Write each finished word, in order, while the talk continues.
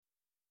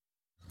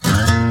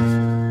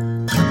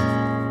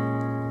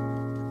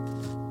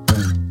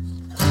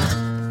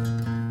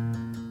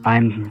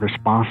I'm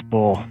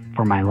responsible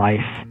for my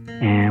life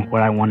and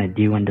what I want to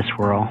do in this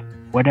world.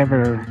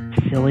 Whatever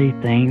silly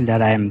thing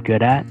that I'm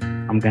good at,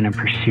 I'm going to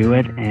pursue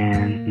it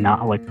and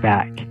not look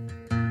back.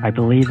 I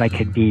believe I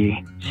could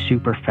be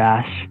super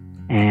fast,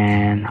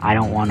 and I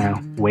don't want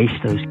to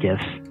waste those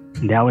gifts.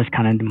 And that was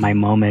kind of my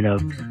moment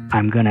of,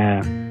 I'm going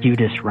to do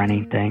this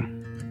running thing.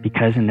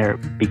 Because in the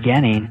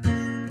beginning,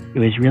 it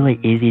was really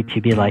easy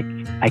to be like,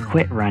 I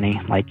quit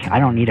running. Like, I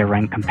don't need to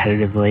run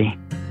competitively.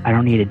 I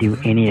don't need to do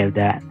any of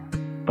that.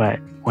 But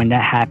when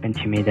that happened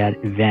to me, that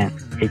event,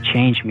 it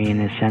changed me in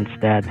the sense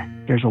that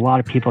there's a lot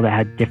of people that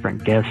had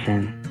different gifts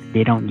and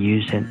they don't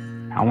use it.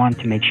 I wanted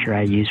to make sure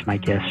I use my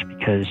gifts,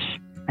 because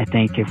I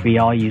think if we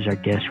all use our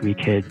gifts, we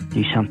could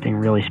do something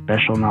really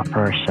special, not for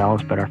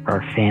ourselves, but for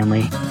our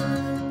family.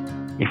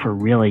 If we're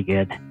really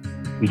good,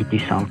 we could do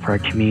something for our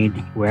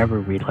community,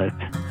 wherever we live.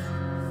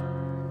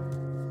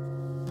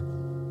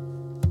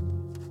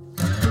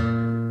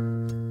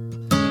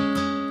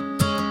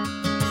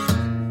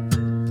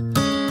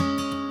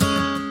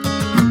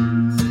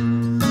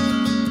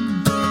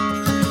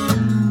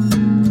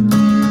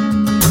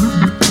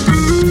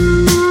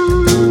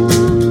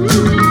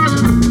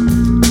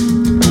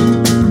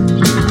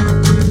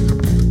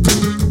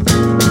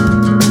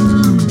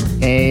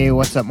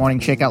 What's up, Morning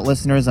Shakeout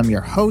listeners? I'm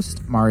your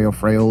host, Mario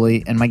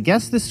Fraioli, and my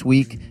guest this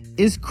week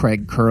is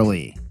Craig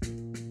Curley.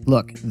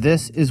 Look,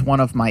 this is one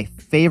of my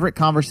favorite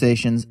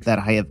conversations that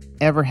I have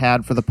ever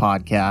had for the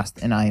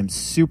podcast, and I am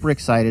super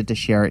excited to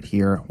share it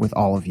here with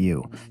all of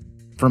you.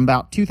 From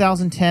about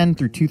 2010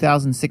 through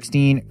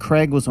 2016,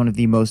 Craig was one of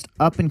the most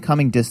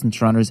up-and-coming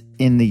distance runners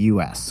in the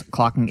U.S.,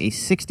 clocking a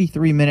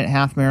 63-minute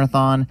half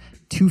marathon,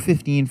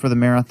 2:15 for the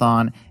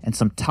marathon, and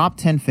some top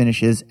 10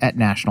 finishes at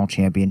national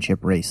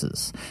championship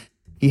races.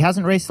 He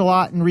hasn't raced a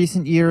lot in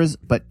recent years,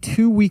 but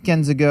 2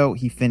 weekends ago,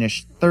 he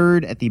finished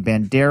third at the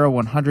Bandera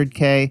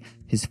 100K,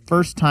 his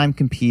first time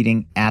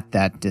competing at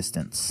that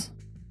distance.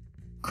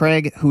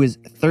 Craig, who is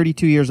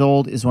 32 years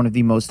old, is one of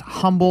the most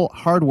humble,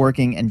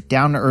 hardworking, and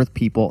down-to-earth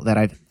people that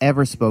I've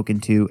ever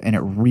spoken to, and it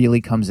really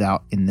comes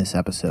out in this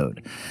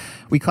episode.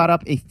 We caught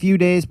up a few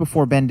days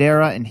before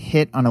Bandera and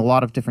hit on a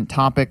lot of different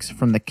topics,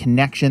 from the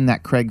connection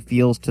that Craig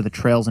feels to the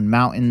trails and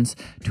mountains,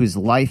 to his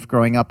life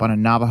growing up on a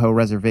Navajo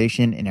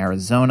reservation in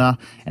Arizona,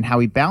 and how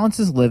he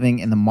balances living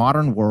in the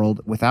modern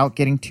world without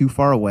getting too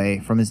far away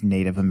from his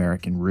Native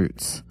American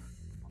roots.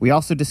 We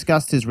also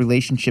discussed his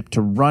relationship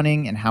to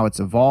running and how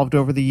it's evolved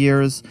over the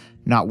years,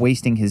 not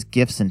wasting his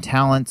gifts and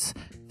talents,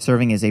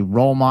 serving as a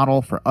role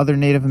model for other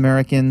Native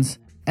Americans,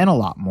 and a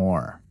lot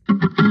more.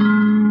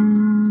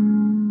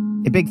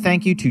 A big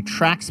thank you to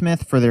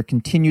Tracksmith for their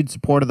continued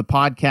support of the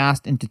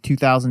podcast into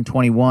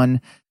 2021.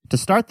 To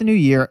start the new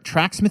year,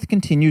 Tracksmith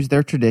continues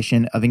their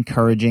tradition of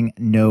encouraging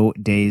no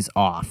days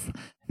off,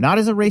 not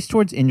as a race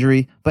towards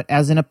injury, but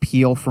as an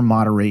appeal for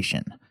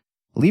moderation.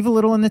 Leave a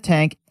little in the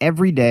tank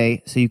every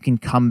day so you can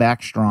come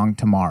back strong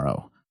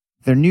tomorrow.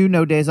 Their new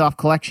No Days Off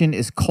collection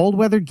is cold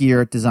weather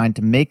gear designed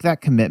to make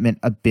that commitment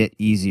a bit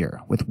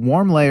easier, with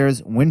warm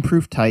layers,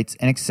 windproof tights,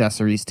 and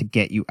accessories to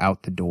get you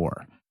out the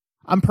door.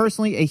 I'm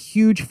personally a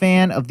huge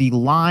fan of the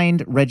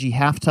lined Reggie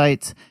half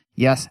tights.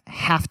 Yes,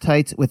 half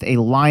tights with a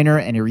liner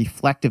and a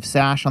reflective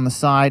sash on the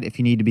side if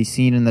you need to be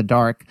seen in the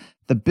dark.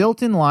 The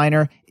built-in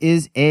liner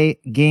is a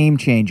game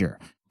changer.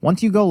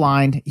 Once you go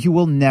lined, you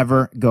will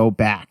never go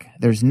back.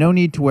 There's no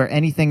need to wear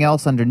anything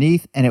else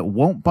underneath, and it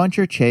won't bunch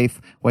or chafe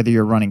whether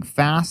you're running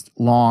fast,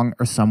 long,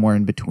 or somewhere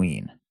in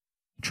between.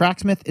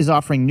 Tracksmith is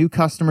offering new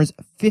customers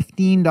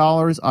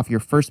 $15 off your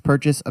first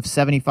purchase of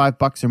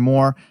 $75 or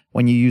more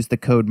when you use the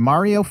code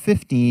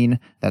Mario15,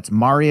 that's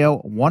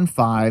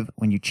Mario15,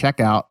 when you check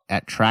out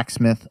at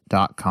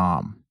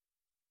tracksmith.com.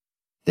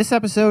 This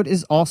episode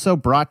is also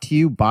brought to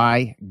you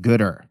by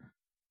Gooder.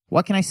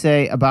 What can I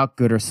say about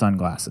Gooder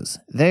sunglasses?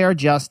 They are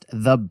just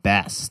the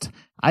best.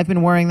 I've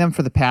been wearing them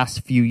for the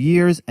past few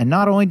years, and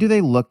not only do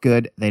they look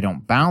good, they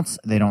don't bounce,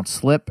 they don't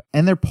slip,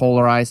 and they're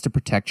polarized to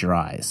protect your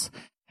eyes.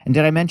 And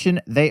did I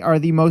mention they are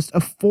the most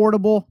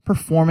affordable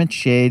performance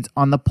shades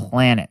on the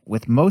planet,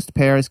 with most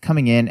pairs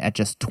coming in at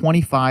just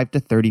 $25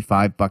 to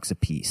 $35 a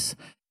piece.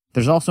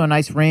 There's also a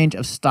nice range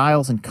of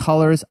styles and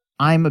colors.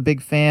 I'm a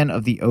big fan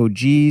of the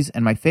OGs,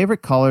 and my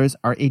favorite colors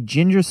are a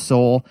Ginger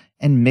Soul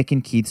and Mick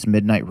and Keith's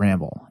Midnight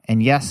Ramble.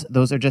 And yes,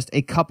 those are just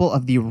a couple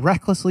of the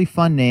recklessly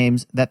fun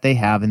names that they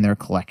have in their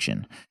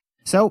collection.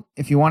 So,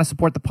 if you want to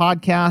support the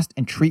podcast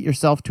and treat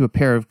yourself to a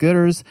pair of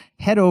Gooders,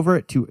 head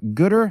over to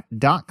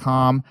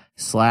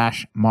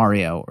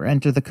gooder.com/Mario or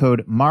enter the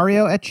code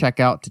Mario at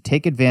checkout to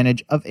take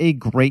advantage of a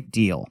great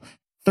deal.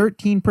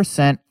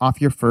 13% off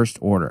your first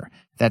order.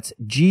 That's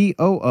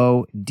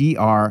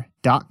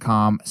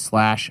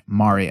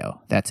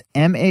GOODR.com/Mario. That's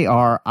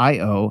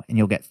MARIO, and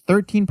you'll get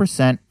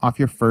 13% off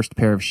your first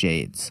pair of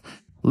shades.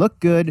 Look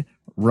good,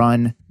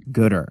 run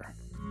gooder.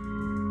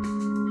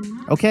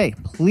 Okay,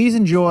 please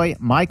enjoy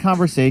my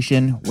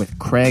conversation with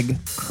Craig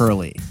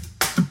Curley.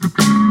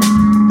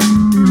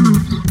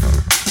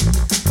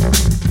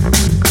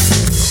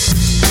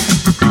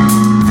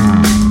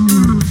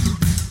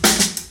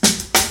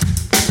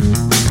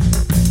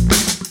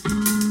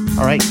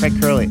 right,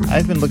 Craig Curley.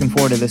 I've been looking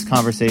forward to this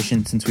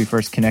conversation since we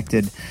first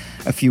connected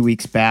a few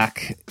weeks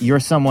back. You're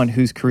someone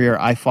whose career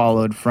I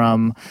followed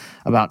from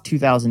about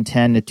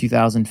 2010 to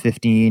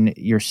 2015.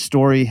 Your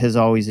story has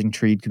always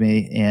intrigued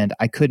me, and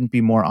I couldn't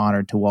be more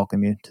honored to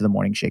welcome you to the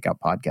Morning Shakeout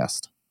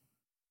podcast.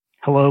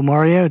 Hello,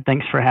 Mario.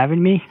 Thanks for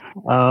having me.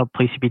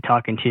 Pleased to be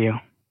talking to you.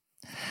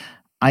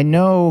 I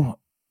know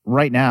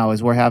right now,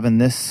 as we're having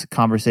this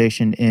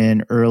conversation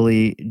in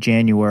early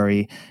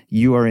January,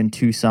 you are in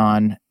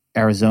Tucson,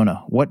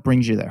 Arizona. What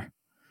brings you there?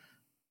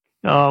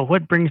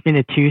 What brings me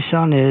to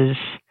Tucson is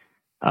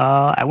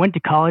I went to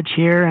college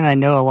here and I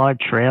know a lot of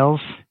trails,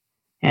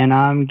 and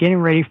I'm getting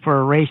ready for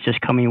a race this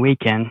coming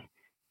weekend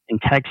in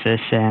Texas,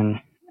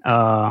 and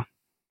I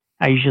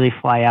usually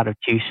fly out of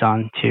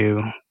Tucson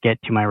to get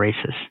to my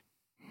races.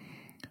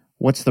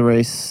 What's the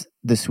race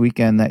this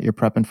weekend that you're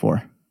prepping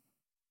for?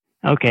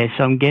 Okay,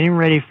 so I'm getting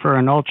ready for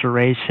an ultra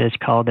race. It's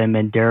called a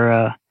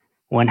Bandera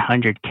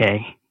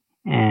 100K,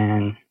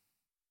 and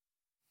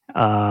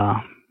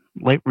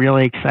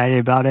really excited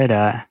about it.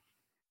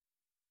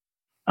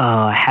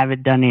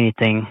 Haven't done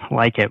anything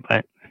like it, but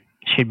it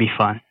should be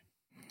fun.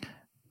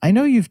 I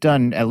know you've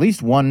done at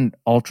least one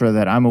ultra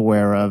that I'm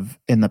aware of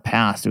in the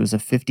past. It was a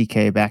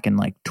 50K back in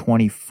like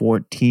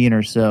 2014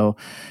 or so.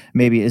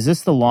 Maybe. Is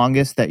this the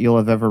longest that you'll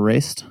have ever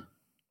raced?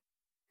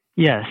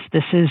 Yes,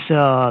 this is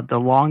the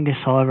longest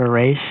I'll ever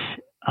race.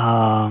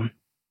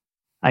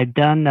 I've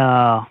done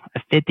a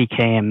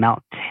 50K in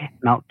Mount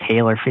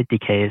Taylor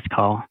 50K it's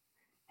called,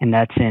 and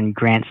that's in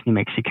Grants, New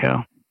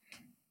Mexico.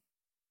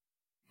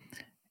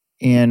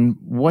 And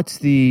what's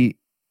the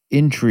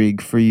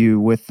intrigue for you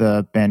with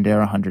the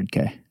Bandera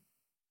 100K?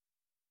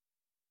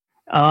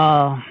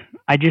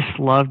 I just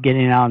love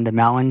getting out in the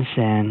mountains,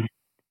 and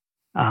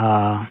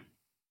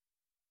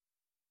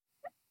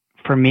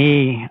for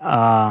me,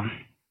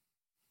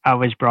 I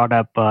was brought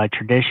up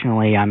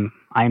traditionally. I'm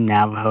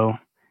Navajo.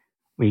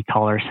 We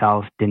call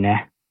ourselves Dene,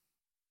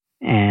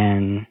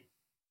 and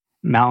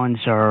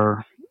mountains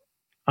are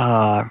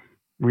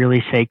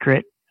really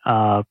sacred,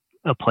 a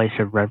place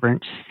of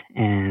reverence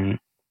and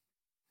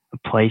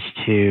a place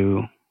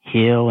to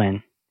heal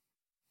and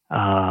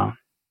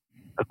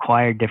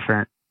acquire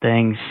different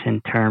things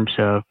in terms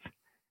of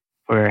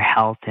for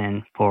health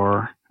and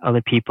for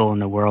other people in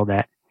the world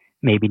that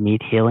maybe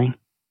need healing.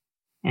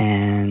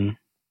 And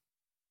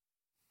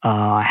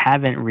I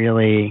haven't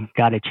really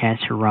got a chance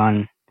to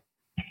run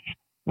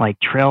like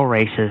trail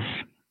races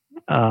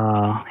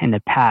in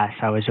the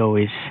past. I was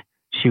always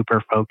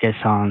super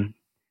focused on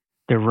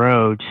the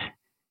roads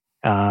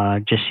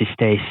just to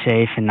stay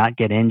safe and not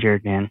get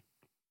injured. And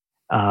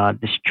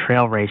this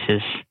trail race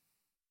is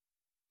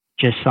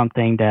just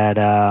something that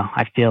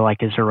I feel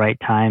like is the right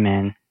time.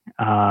 And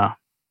I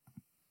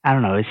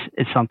don't know,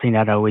 it's something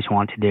that I always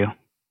want to do.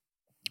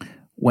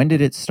 When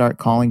did it start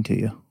calling to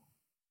you?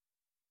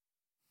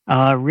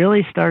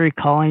 Really started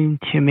calling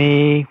to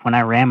me when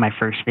I ran my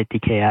first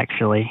 50K,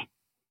 actually.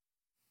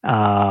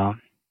 My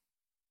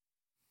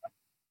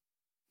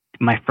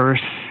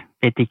first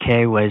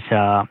 50K was,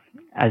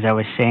 as I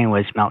was saying,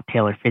 was Mount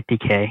Taylor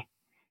 50K.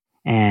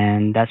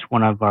 And that's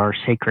one of our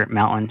sacred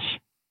mountains.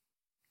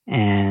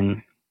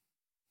 And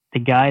the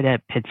guy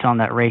that puts on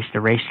that race,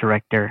 the race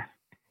director,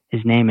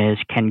 his name is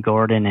Ken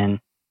Gordon, and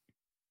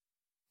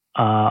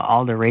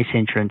all the race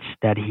entrants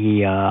that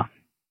he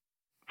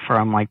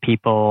from like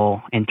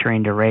people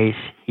entering the race,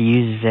 he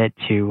uses it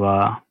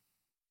to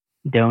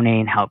donate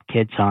and help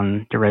kids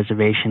on the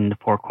reservation, the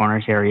Four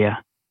Corners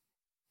area.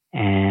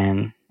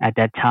 And at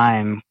that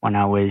time, when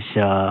I was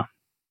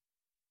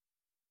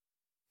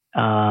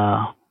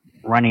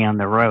running on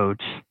the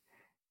roads,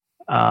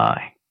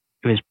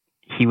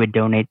 he would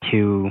donate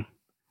to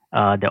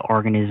the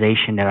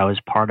organization that I was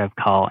part of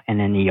called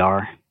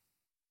NNER.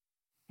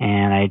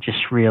 And I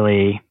just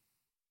really,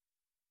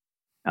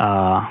 it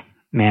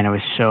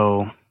was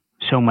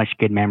so much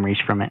good memories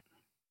from it.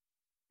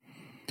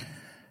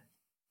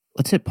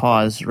 Let's hit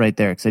pause right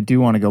there because I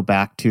do want to go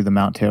back to the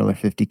Mount Taylor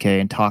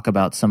 50K and talk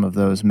about some of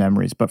those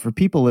memories. But for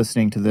people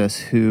listening to this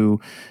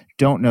who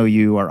don't know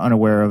you or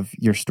unaware of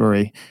your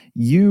story,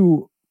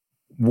 you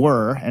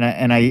were,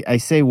 and I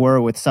say were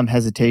with some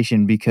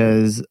hesitation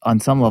because on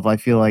some level I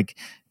feel like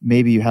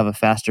maybe you have a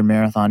faster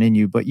marathon in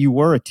you, but you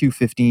were a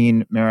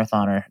 2:15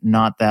 marathoner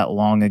not that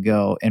long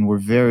ago and were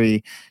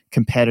very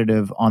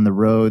competitive on the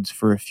roads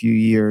for a few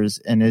years.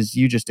 And as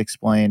you just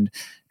explained,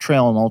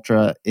 trail and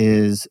ultra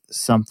is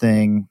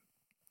something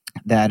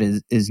that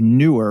is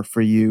newer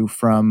for you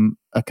from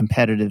a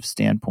competitive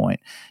standpoint.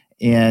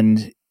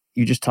 And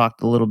you just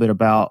talked a little bit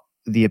about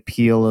the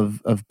appeal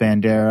of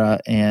Bandera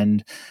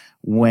and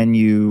when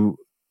you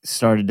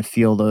started to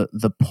feel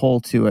the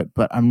pull to it.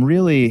 But I'm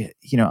really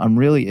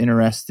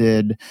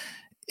interested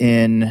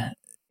in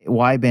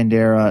why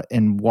Bandera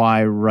and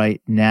why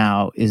right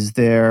now. Is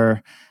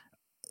there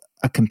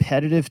a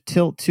competitive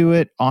tilt to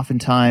it?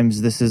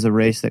 Oftentimes, this is a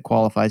race that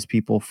qualifies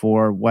people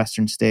for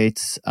Western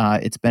states.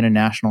 It's been a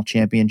national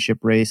championship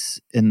race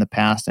in the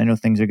past. I know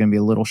things are going to be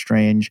a little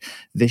strange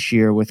this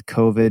year with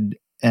COVID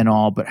and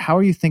all, but how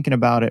are you thinking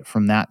about it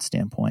from that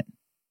standpoint?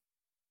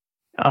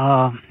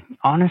 Uh,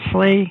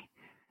 Honestly,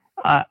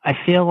 I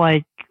feel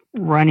like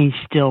running's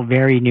still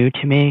very new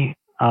to me.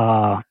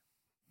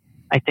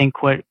 I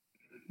think what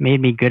made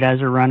me good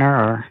as a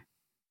runner,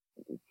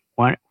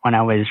 or when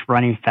I was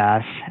running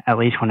fast, at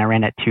least when I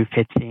ran at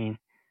 2:15,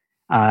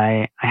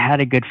 I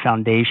had a good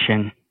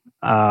foundation.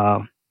 Uh,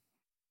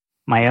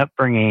 my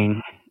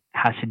upbringing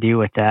has to do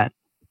with that.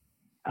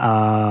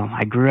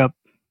 I grew up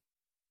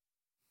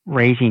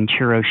raising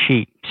churro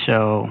sheep,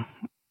 so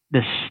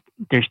this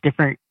there's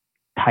different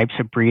types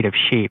of breed of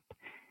sheep,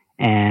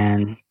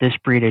 and this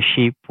breed of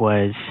sheep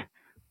was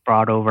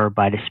brought over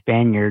by the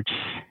Spaniards,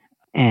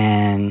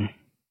 and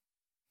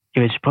it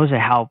was supposed to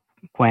help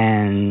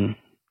when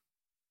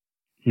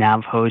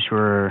Navajos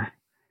were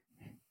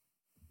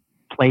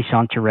placed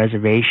onto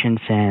reservations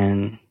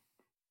and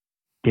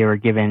they were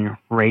given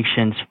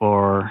rations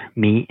for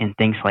meat and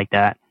things like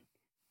that.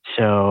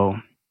 So,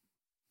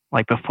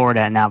 like before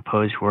that,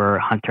 Navajos were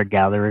hunter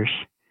gatherers.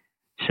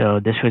 So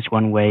this was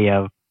one way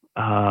of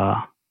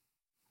uh,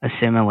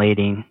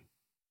 assimilating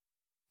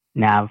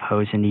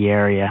Navajos in the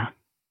area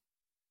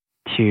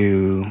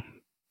to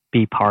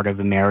be part of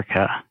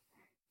America.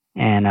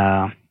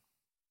 And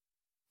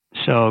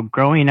so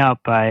growing up,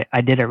 I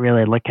didn't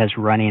really look as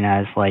running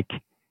as like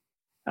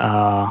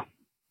uh,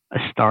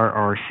 a start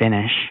or a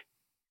finish.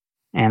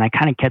 And I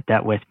kind of kept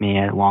that with me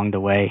along the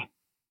way.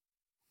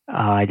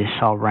 I just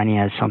saw running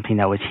as something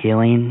that was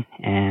healing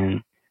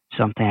and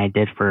something I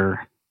did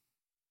for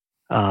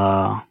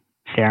uh,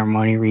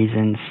 ceremony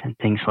reasons and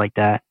things like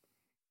that.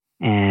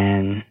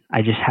 And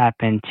I just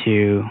happened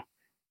to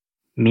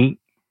meet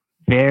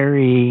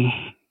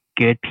very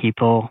good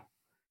people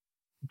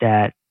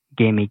that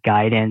gave me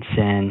guidance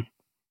and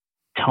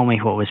told me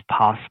what was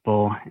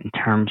possible in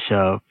terms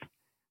of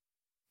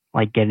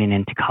like getting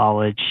into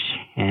college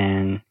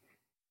and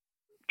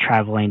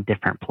traveling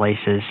different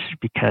places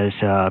because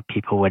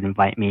people would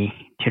invite me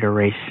to the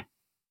race.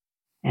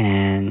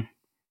 And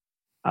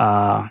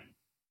I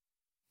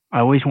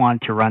always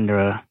wanted to run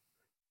the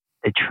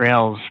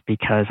trails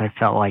because I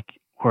felt like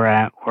where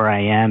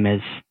I am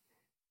is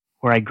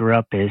where I grew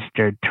up is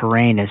the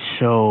terrain is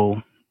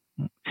so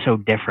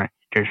different.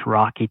 There's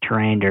rocky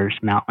terrain, there's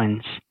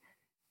mountains.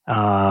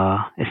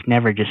 It's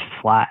never just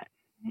flat.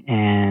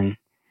 And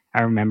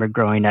I remember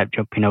growing up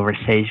jumping over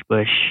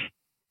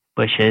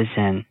bushes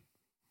and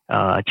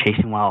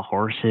chasing wild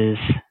horses,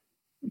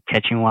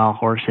 catching wild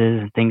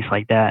horses, and things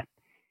like that.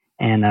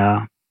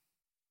 And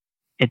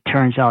it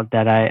turns out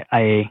that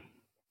I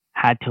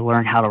had to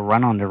learn how to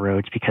run on the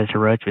roads because the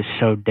roads was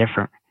so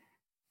different.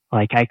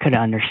 Like I couldn't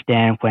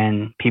understand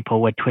when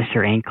people would twist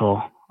their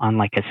ankle on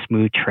like a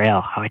smooth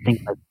trail. I would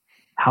think like,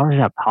 how is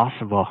that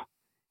possible?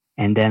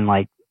 And then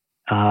like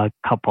a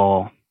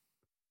couple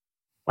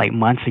like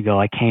months ago,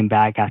 I came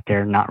back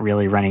after not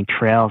really running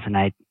trails, and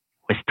I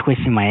was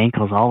twisting my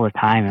ankles all the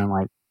time. And I'm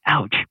like,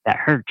 ouch, that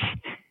hurts.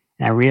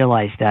 And I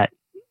realized that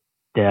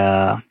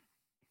the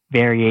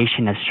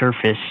variation of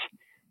surface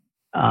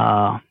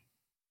uh,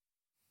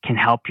 can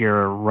help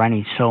your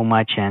running so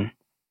much, and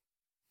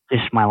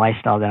just my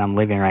lifestyle that I'm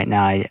living right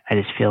now, I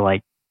just feel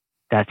like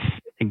that's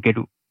a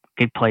good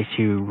place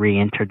to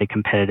re-enter the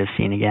competitive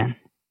scene again.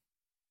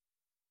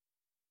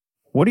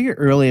 What are your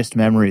earliest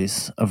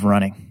memories of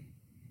running?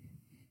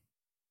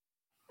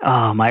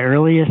 My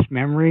earliest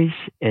memories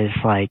is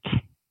like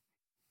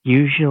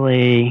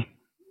usually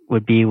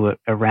would be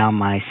around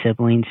my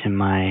siblings and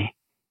my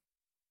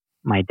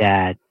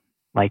dad.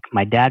 Like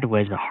my dad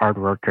was a hard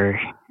worker.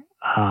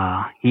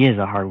 He is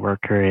a hard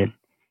worker, and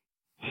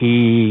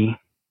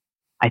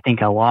I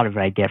think a lot of it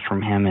I get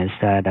from him is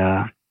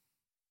that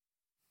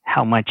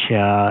how much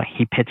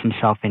he puts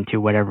himself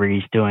into whatever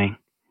he's doing.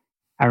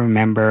 I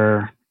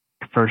remember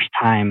the first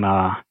time,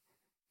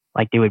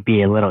 like there would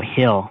be a little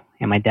hill,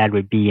 and my dad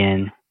would be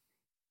in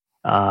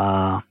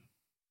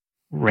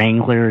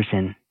Wranglers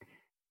and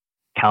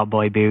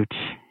cowboy boots,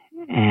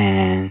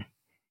 and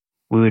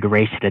we would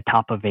race to the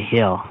top of a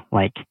hill.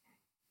 Like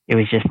it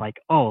was just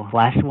like, oh,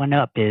 last one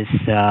up is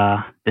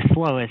the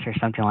slowest or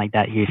something like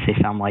that. He would say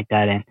something like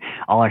that, and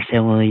all our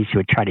siblings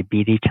would try to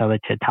beat each other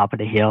to the top of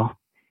the hill.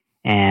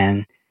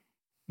 And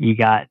you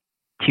got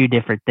two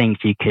different things.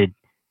 You could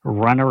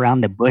run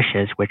around the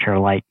bushes, which are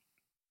like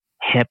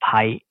hip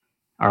height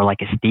or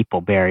like a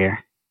steeple barrier,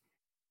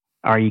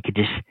 or you could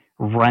just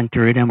run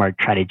through them or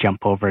try to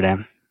jump over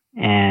them.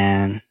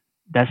 And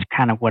that's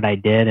kind of what I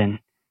did. And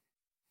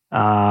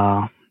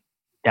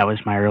that was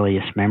my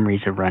earliest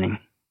memories of running.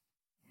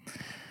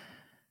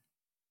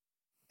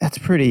 That's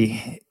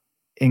pretty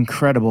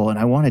incredible. And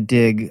I want to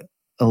dig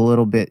a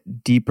little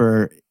bit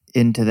deeper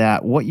into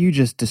that. What you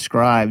just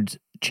described,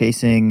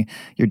 chasing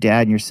your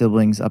dad and your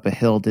siblings up a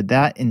hill, did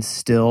that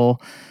instill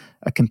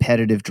a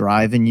competitive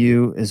drive in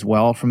you as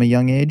well from a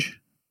young age?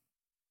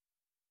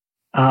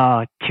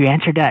 To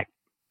answer that,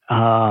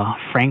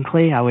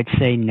 frankly, I would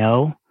say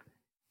no.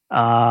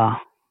 Honestly,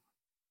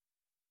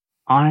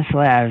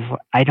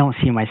 I don't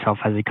see myself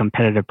as a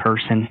competitive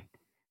person.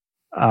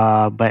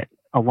 But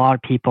a lot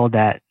of people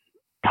that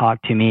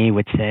talk to me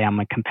would say I'm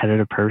a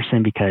competitive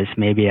person because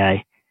maybe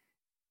I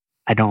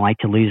I don't like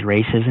to lose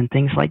races and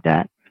things like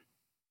that.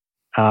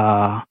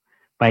 But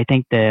I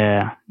think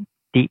the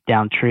deep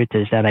down truth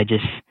is that I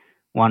just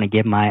want to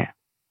give my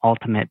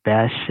ultimate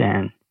best,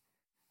 and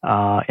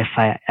if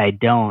I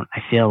don't,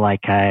 I feel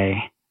like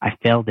I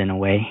failed in a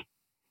way,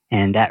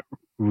 and that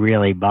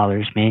really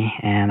bothers me.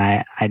 And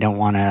I don't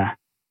want to,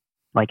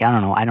 like, I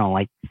don't know, I don't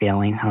like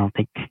failing. I don't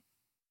think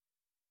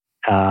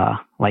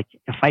like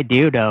if I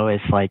do though,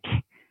 it's like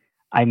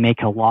I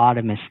make a lot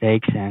of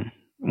mistakes. And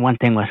one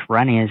thing with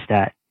running is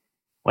that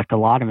with a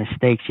lot of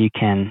mistakes, you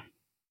can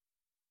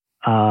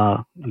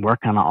work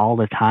on it all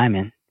the time.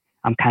 And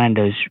I'm kind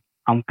of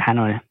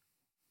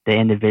the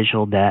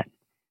individual that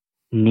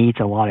needs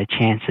a lot of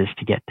chances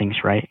to get things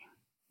right.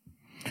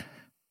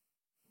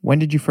 When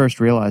did you first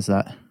realize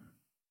that?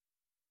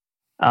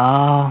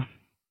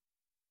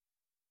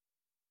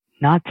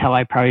 Not till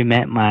I probably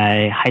met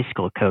my high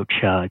school coach,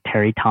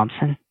 Terry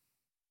Thompson.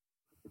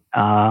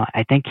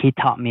 I think he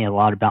taught me a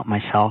lot about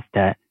myself.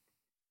 That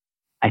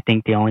I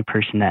think the only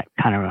person that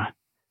kind of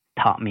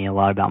taught me a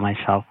lot about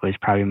myself was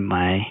probably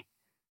my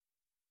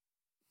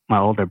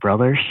older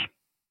brothers.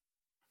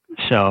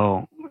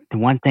 So the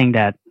one thing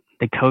that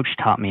the coach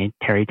taught me,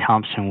 Terry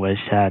Thompson, was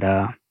that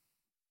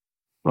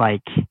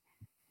like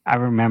I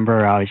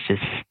remember I was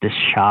just this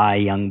shy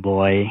young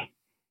boy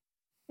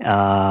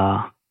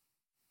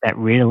that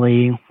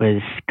really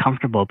was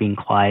comfortable being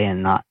quiet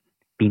and not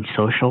being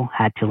social,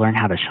 had to learn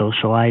how to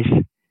socialize.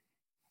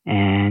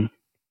 And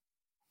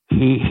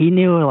he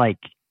knew like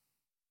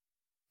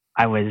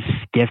I was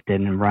gifted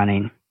in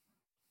running.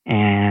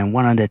 And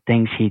one of the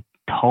things he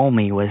told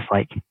me was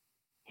like,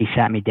 he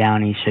sat me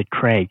down and he said,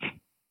 Craig,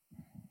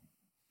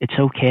 it's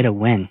okay to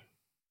win.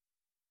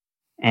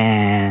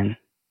 And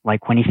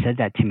like when he said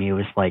that to me, it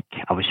was like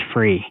I was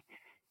free.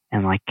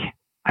 And like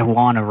I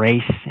won a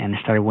race and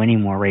I started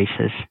winning more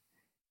races.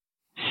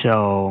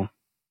 So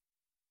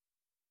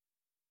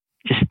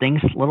just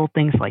little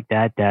things like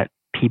that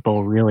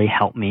people really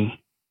helped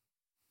me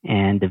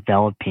in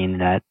developing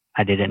that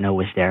I didn't know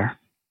was there.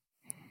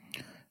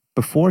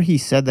 Before he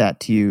said that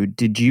to you,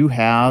 did you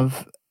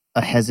have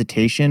a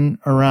hesitation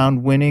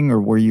around winning,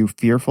 or were you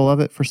fearful of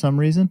it for some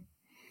reason?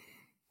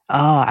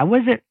 I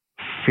wasn't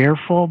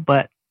fearful,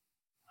 but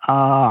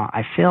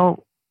I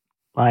feel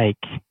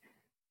like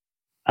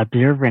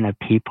observant of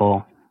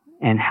people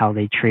and how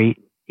they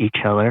treat each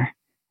other.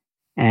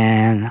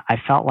 And I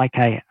felt like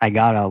I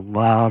got a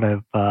lot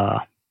of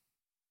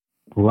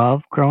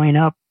love growing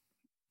up,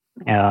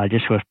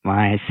 just with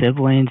my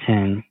siblings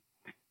and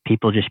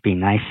people just being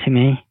nice to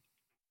me.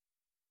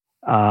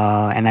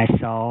 And I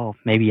saw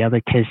maybe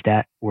other kids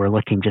that were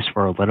looking just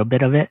for a little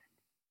bit of it.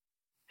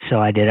 So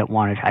I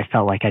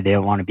felt like I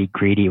didn't want to be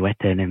greedy with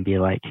it and be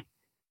like,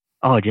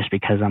 oh, just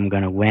because I'm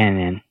going to win,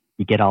 and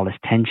you get all this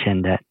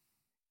tension that,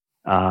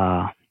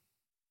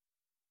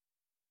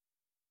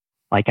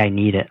 like I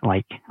need it.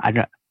 Like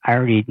I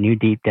already knew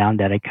deep down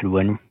that I could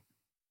win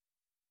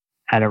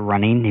at a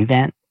running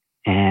event.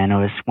 And it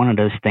was one of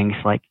those things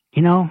like,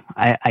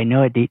 I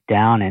know it deep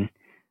down, and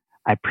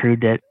I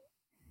proved it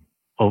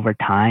over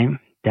time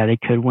that I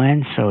could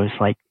win. So it's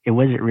like, it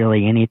wasn't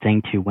really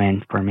anything to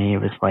win for me.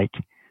 It was like,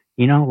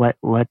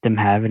 let them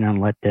have it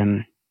and let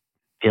them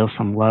feel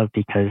some love,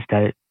 because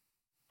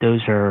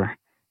those are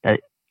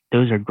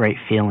great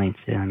feelings.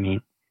 I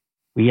mean,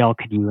 we all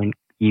could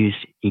use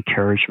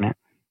encouragement.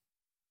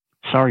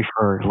 Sorry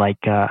for like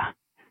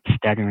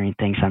stuttering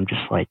things. I'm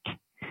just like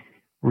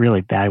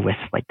really bad with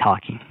like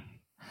talking.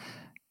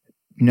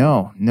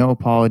 No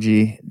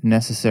apology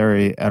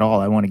necessary at all.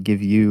 I want to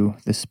give you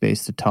the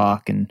space to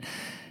talk and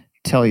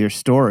tell your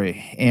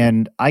story.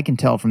 And I can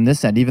tell from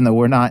this end, even though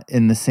we're not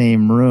in the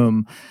same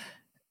room,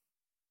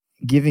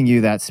 giving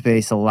you that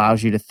space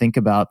allows you to think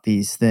about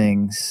these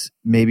things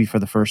maybe for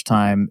the first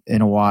time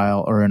in a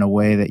while, or in a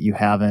way that you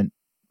haven't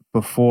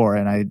before.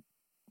 And I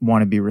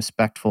want to be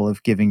respectful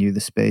of giving you the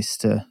space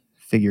to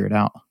figure it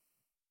out.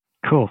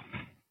 Cool.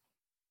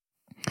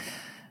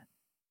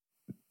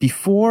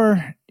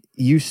 Before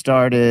you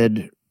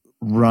started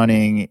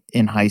running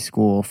in high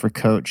school for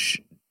Coach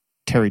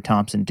Terry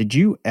Thompson, did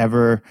you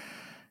ever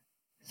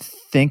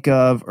think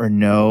of or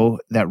know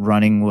that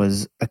running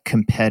was a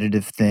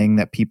competitive thing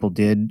that people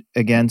did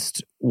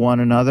against one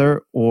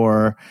another?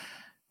 Or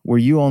were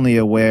you only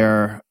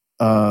aware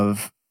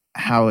of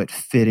how it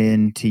fit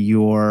into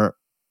your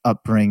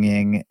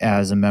upbringing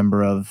as a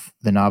member of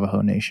the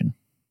Navajo Nation?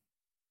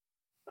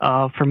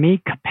 For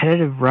me,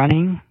 competitive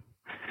running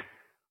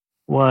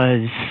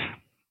was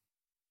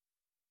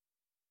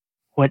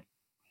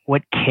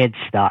what kids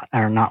thought,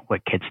 or not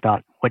what kids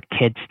thought, what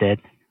kids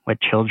did, what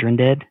children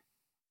did.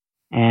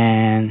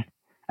 And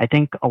I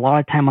think a lot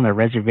of time on the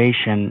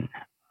reservation,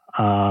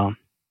 you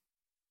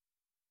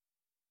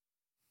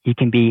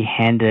can be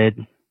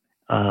handed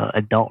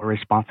adult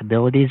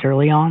responsibilities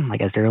early on, like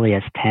as early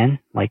as 10.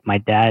 Like my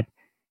dad,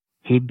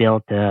 he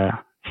built a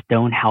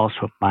stone house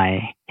with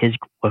my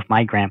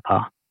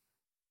grandpa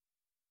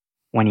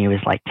when he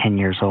was like 10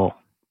 years old.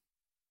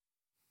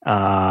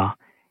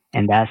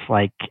 And that's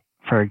like,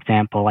 for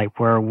example, like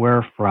where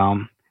we're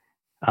from,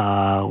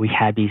 we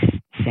had these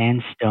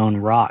sandstone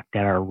rock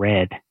that are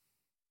red.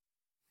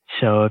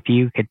 So if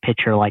you could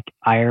picture like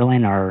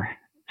Ireland or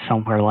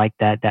somewhere like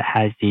that that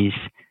has these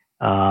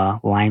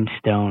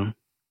limestone,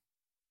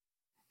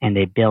 and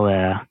they build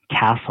a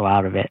castle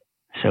out of it.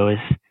 So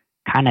it's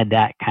kind of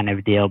that kind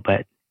of deal,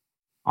 but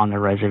on the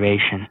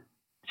reservation.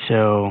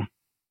 So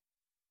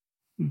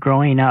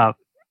growing up,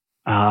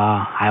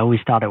 I always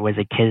thought it was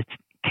a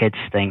kids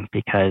thing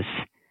because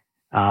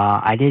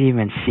I didn't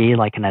even see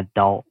like an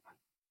adult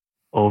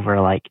over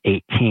like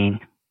 18,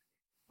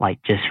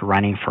 like just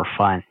running for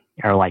fun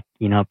or like,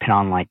 put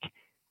on like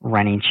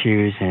running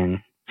shoes and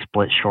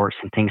split shorts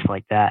and things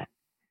like that.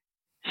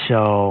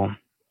 So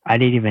I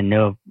didn't even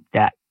know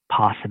that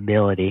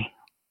possibility.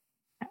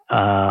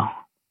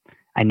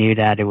 I knew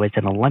that it was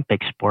an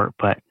Olympic sport,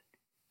 but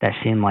that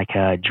seemed like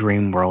a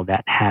dream world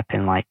that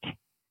happened like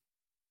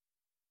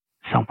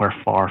somewhere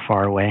far,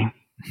 far away.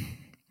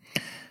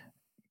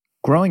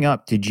 Growing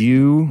up, did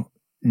you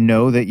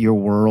know that your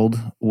world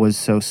was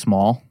so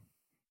small?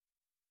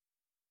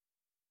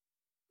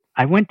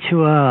 I went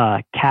to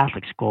a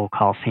Catholic school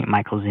called St.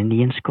 Michael's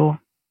Indian School,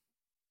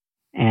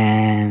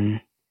 and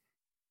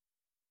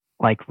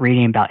like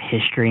reading about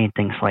history and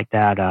things like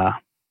that,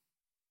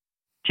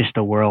 just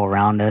the world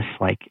around us,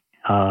 like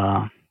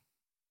I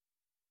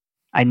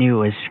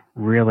knew it was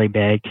really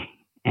big,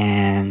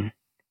 and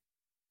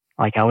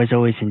like I was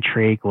always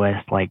intrigued with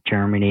like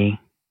Germany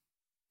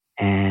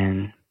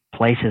and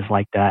places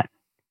like that.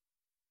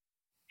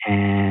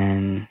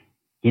 And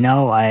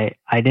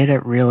I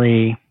didn't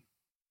really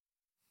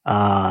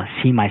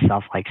see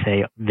myself like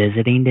say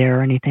visiting there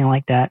or anything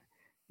like that.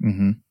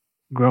 Mm-hmm.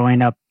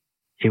 Growing up,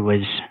 it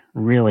was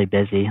really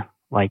busy.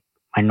 Like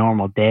my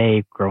normal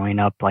day growing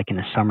up, like in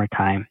the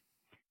summertime,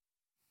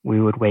 we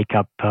would wake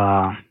up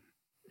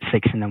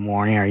 6 in the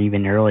morning or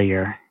even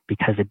earlier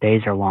because the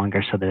days are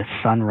longer, so the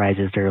sun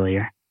rises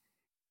earlier.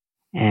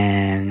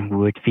 And we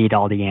would feed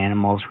all the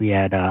animals. We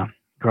had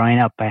growing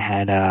up, I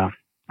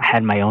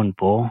had my own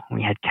bull.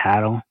 We had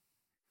cattle.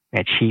 We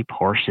had sheep,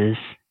 horses,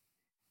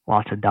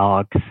 lots of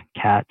dogs,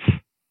 cats,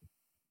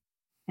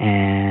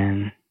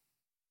 and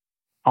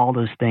all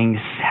those things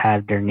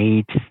had their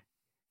needs.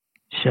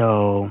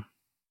 So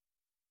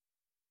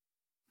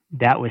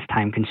that was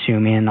time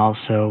consuming. And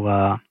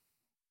also,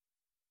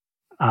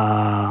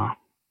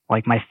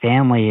 like my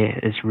family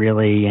is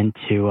really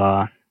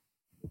into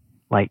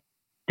like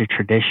the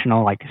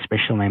traditional, like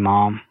especially my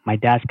mom. My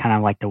dad's kind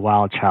of like the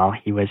wild child.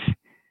 He was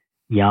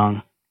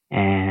young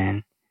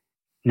and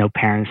no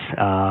parents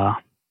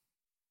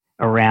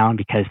around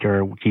because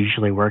they're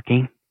usually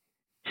working.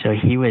 So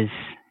he was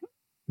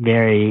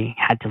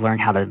had to learn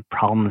how to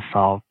problem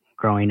solve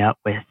growing up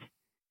with,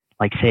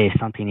 like, say, if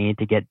something needed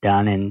to get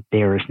done and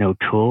there was no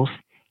tools,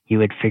 he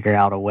would figure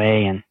out a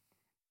way. And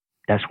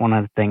that's one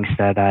of the things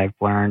that I've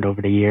learned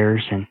over the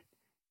years. And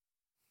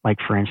like,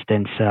 for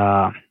instance,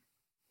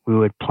 we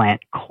would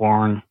plant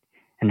corn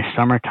in the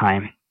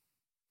summertime,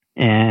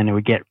 and it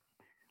would get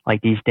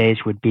like these days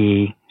would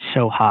be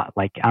so hot.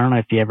 Like, I don't know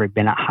if you've ever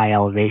been at high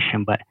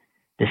elevation, but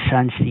the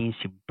sun seems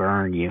to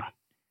burn you.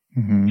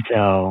 Mm-hmm.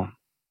 So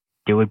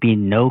there would be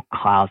no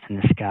clouds in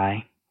the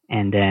sky.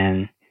 And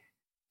then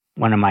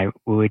we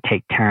would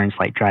take turns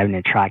like driving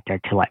a tractor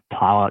to like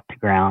plow out the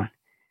ground.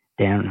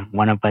 Then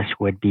one of us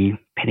would be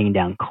pitting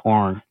down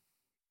corn,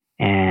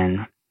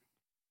 and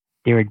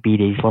there would be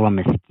these little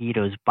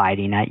mosquitoes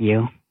biting at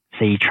you.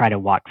 So you try to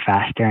walk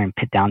faster and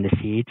put down the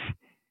seeds.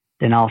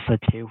 Then also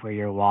too, where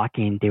you're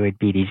walking, there would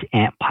be these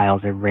ant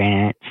piles of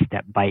ants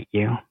that bite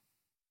you.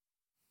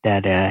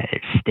 That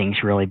it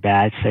stings really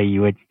bad. So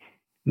you would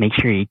make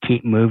sure you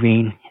keep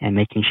moving and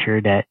making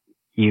sure that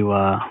you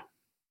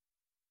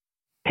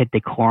put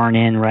the corn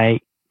in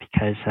right,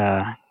 because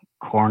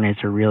corn is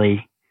a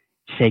really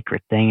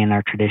sacred thing in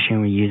our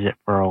tradition. We use it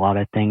for a lot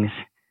of things,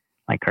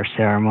 like our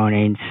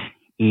ceremonies,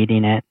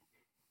 eating it,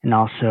 and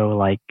also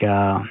like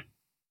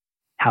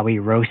how we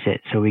roast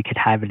it so we could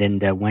have it in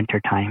the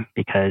winter time,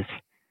 because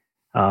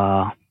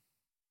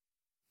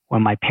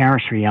when my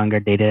parents were younger,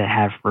 they didn't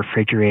have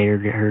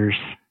refrigerators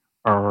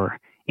or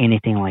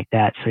anything like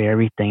that. So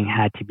everything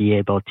had to be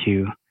able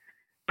to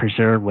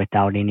preserve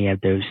without any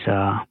of those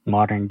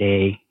modern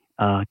day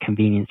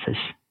conveniences.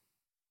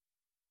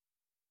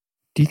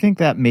 Do you think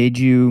that made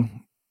you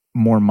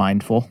more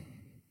mindful?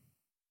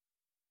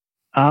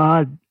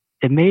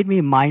 It made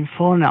me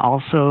mindful, and it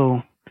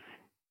also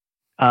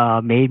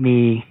made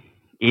me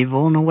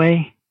evil in a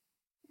way,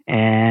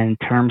 in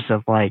terms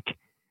of like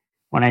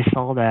when I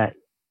saw that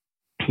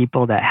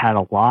people that had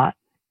a lot,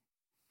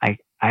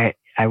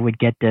 I would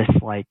get this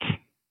like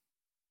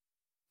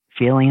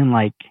feeling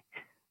like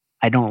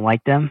I don't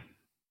like them.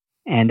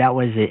 And that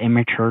was an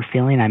immature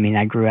feeling. I mean,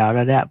 I grew out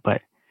of that,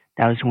 but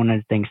that was one of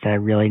the things that I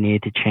really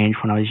needed to change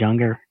when I was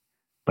younger.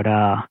 But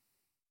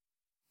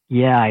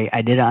yeah,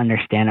 I didn't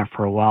understand it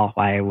for a while,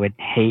 why I would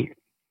hate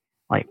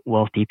like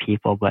wealthy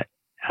people. But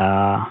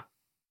that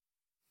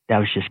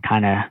was just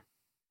kind of,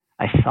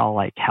 I saw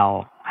like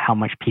how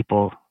much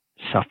people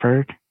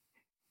suffered,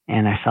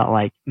 and I felt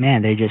like,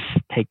 man, they just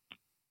take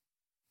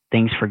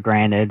things for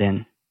granted,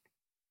 and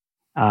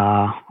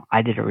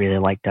I didn't really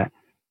like that.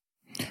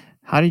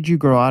 How did you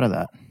grow out of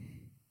that?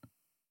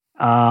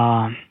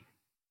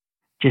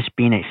 Just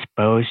being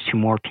exposed to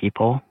more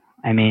people.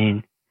 I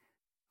mean,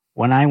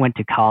 when I went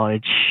to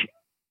college,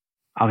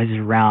 I was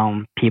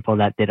around people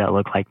that didn't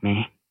look like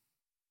me.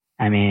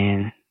 I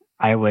mean,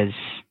 I was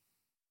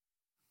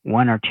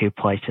one or two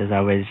places. I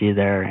was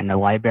either in the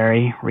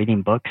library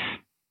reading books,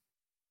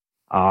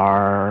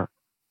 or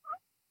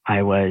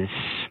I was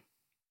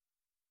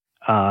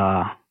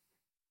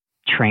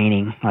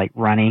training, like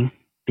running,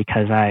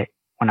 because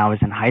when I was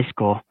in high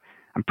school,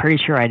 I'm pretty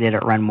sure I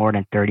didn't run more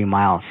than 30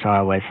 miles. So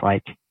I was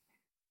like,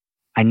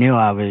 I knew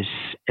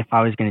if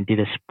I was going to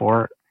do the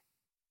sport,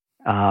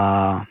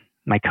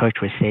 my coach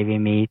was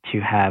saving me to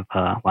have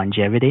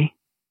longevity.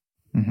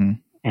 Mm-hmm.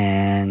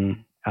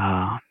 And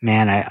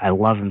man, I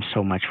love him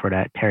so much for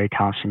that. Terry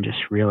Thompson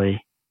just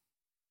really,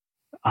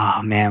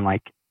 man,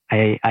 like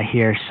I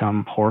hear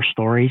some horror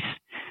stories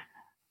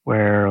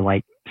where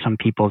like some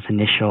people's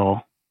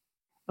initial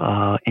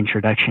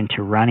introduction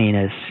to running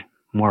is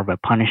more of a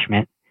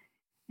punishment.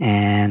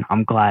 And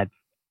I'm glad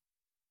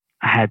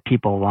I had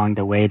people along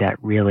the way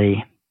that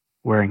really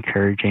were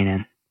encouraging.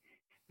 And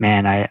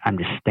man, I'm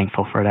just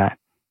thankful for that.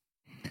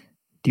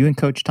 Do you and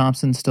Coach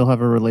Thompson still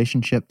have a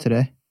relationship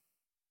today?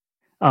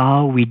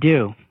 We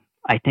do.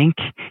 I think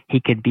he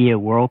could be a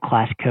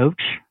world-class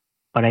coach,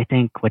 but I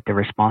think with the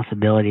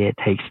responsibility it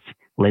takes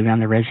living on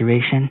the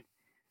reservation,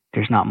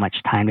 there's not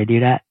much time to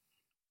do that.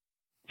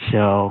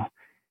 So,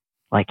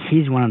 like,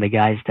 he's one of the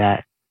guys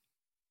that,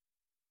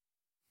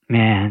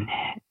 man,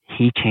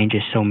 he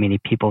changes so many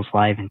people's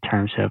lives in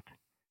terms of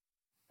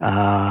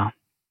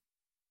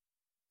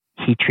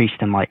he treats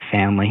them like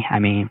family. I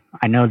mean,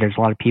 I know there's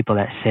a lot of people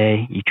that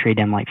say you treat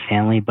them like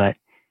family, but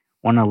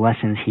one of the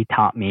lessons he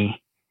taught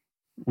me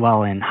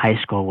well in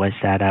high school was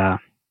that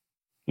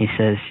he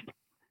said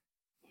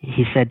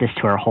this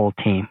to our whole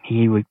team.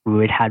 We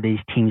would have these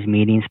teams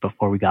meetings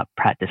before we got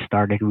practice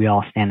started. We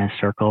all stand in a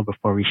circle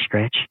before we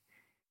stretch.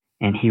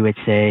 And he would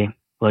say,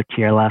 look to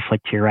your left,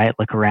 look to your right,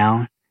 look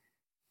around.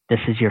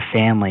 This is your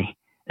family.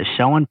 If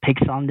someone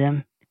picks on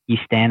them, you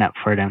stand up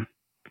for them.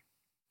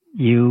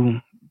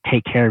 You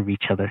take care of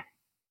each other.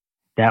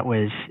 That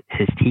was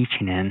his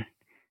teaching. And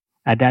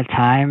at that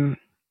time,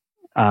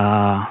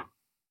 that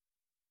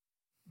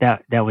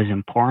was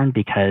important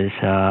because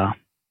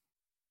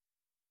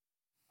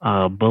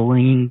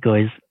bullying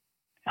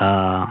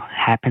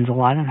happens a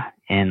lot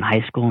in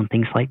high school and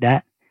things like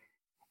that.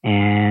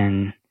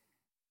 And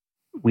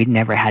we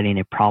never had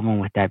any problem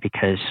with that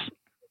because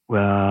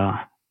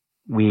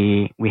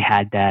we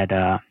had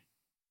that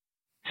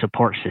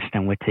support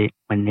system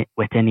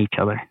within each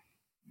other.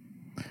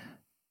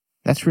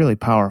 That's really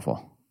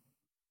powerful,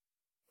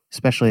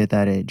 especially at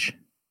that age.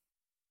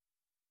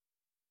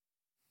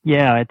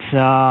 Yeah,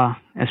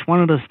 it's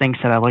one of those things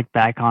that I look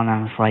back on.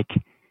 I was like,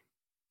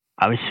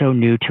 I was so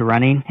new to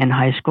running in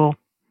high school.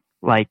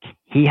 Like,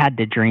 he had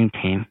the dream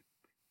team.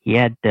 He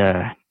had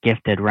the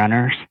gifted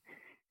runners,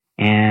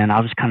 and I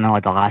was kind of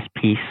like the last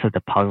piece of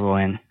the puzzle.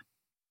 And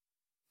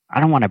I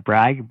don't want to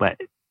brag, but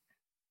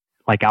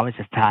like I was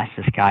the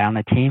fastest guy on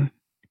the team.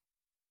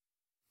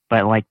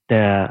 But like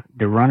the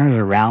runners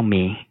around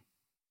me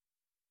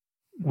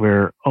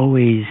were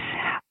always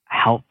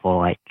helpful.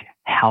 Like,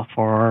 how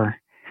far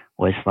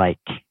was like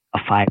a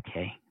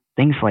 5K?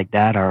 Things like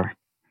that are,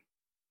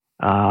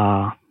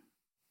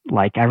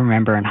 like I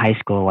remember in high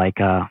school, like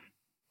I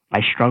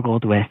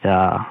struggled with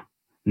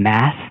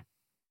math,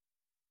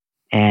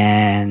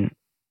 and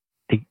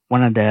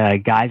one of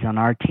the guys on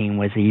our team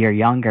was a year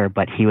younger,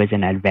 but he was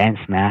in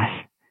advanced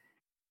math,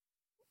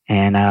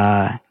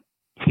 and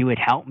he would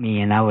help me,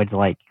 and I would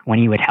like when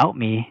he would help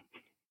me,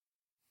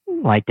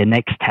 like the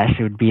next test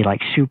would be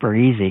like super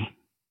easy.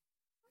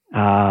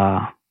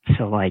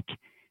 So like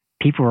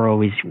people were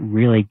always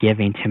really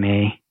giving to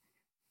me,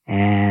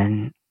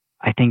 and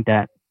I think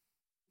that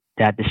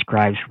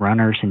describes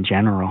runners in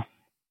general.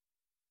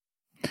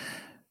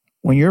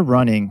 When you're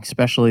running,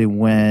 especially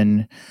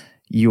when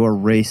you're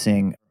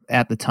racing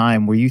at the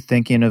time, were you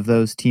thinking of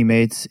those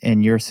teammates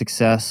and your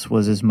success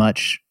was as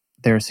much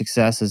their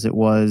success as it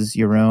was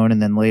your own?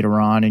 And then later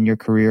on in your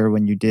career,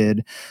 when you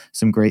did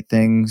some great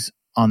things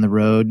on the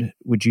road,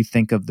 would you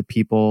think of the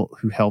people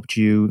who helped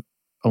you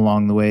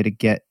along the way to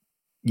get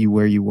you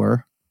where you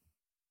were?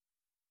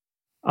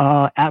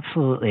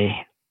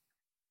 Absolutely.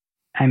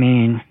 I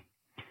mean,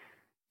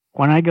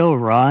 when I go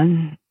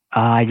run,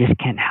 I just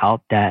can't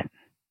help that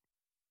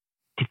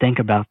to think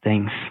about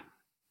things.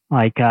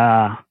 Like,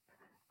 I'm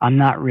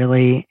not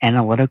really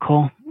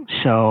analytical,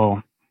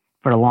 so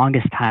for the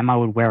longest time I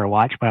would wear a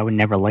watch, but I would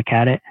never look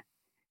at it,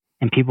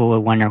 and people would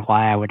wonder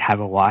why I would have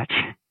a watch.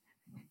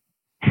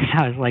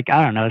 I was like,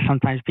 I don't know.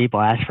 Sometimes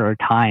people ask for a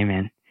time,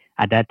 and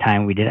at that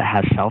time we didn't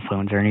have cell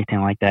phones or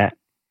anything like that.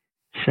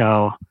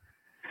 So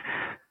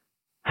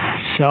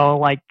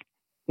like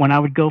when I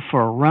would go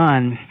for a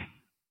run,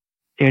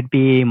 it would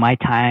be my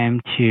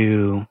time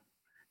to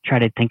try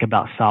to think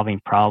about solving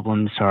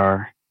problems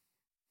or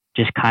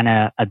just kind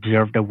of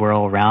observe the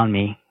world around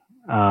me.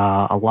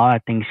 A lot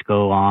of things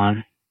go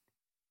on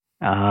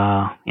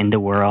in the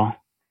world,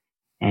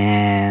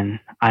 and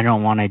I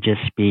don't want to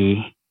just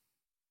be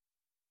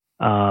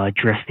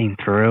drifting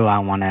through. I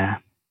want to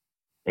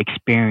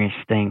experience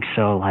things.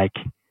 So like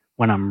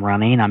when I'm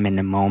running, I'm in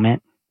the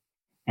moment,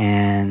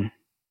 and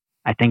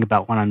I think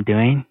about what I'm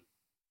doing,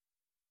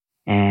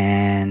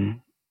 and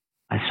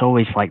it's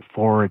always like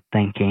forward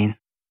thinking.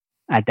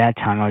 At that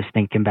time, I was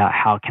thinking about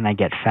how can I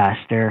get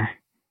faster,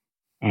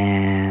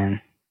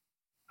 and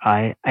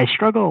I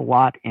struggled a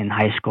lot in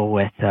high school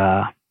with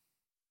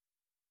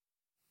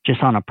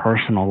just on a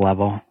personal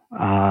level.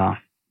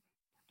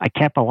 I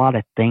kept a lot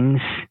of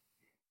things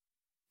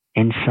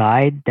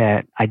inside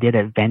that I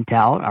didn't vent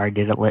out or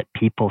didn't let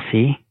people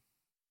see.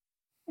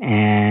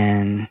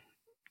 And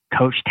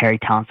Coach Terry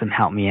Thompson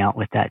helped me out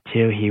with that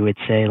too. He would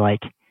say,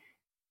 like,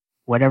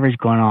 whatever's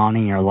going on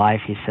in your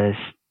life, he says,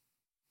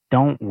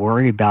 don't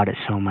worry about it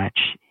so much.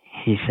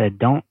 He said,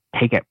 don't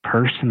take it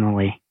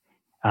personally.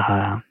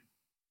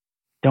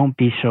 Don't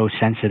be so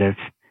sensitive,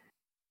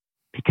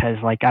 because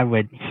like I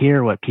would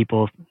hear what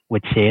people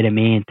would say to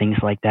me and things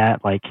like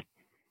that. Like,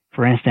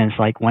 for instance,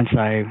 like once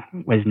I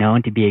was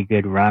known to be a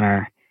good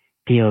runner,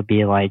 people would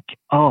be like,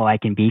 oh, I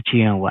can beat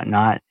you and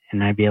whatnot.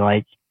 And I'd be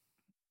like,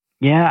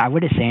 yeah, I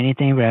wouldn't say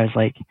anything, but I was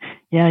like,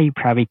 yeah, you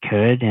probably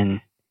could.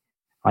 And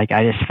like,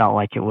 I just felt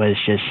like it was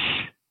just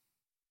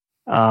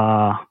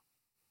a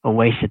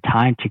waste of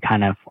time to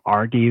kind of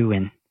argue.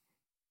 And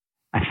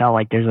I felt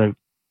like there's a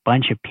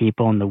bunch of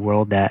people in the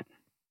world that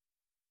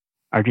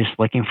are just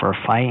looking for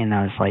a fight. And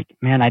I was like,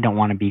 man, I don't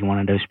want to be one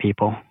of those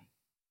people.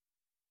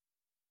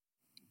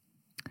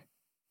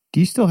 Do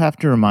you still have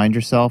to remind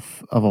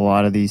yourself of a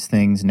lot of these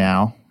things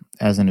now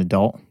as an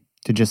adult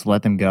to just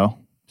let them go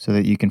so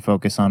that you can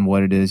focus on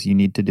what it is you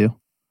need to do?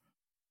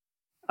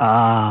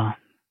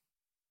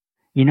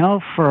 You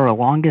know, for the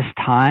longest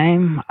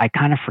time, I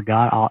kind of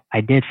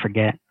I did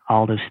forget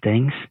all those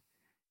things.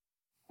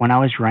 When I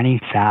was running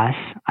fast,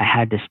 I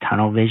had this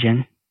tunnel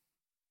vision,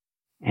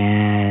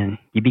 and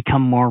you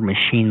become more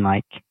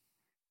machine-like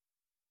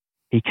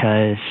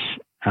because,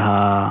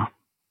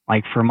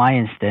 like for my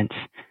instance,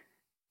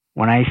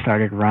 when I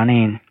started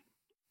running,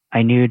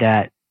 I knew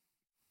that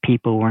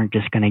people weren't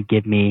just going to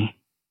give me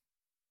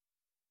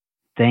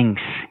things.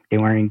 They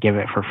weren't going to give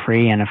it for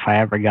free. And if I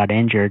ever got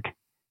injured,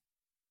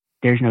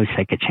 there's no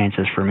second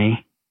chances for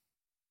me.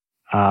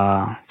 So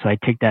I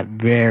took that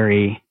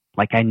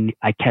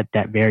I kept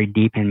that very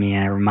deep in me,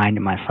 and I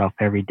reminded myself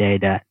every day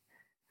that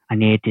I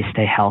needed to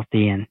stay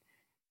healthy and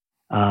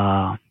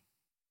have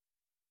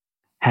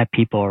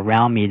people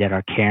around me that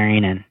are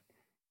caring and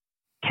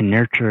can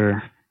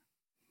nurture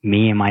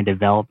me and my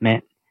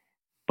development,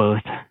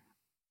 both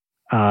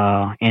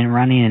in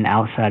running and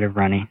outside of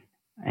running.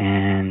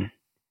 And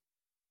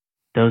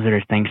those are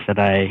the things that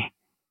I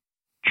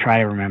try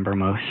to remember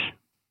most.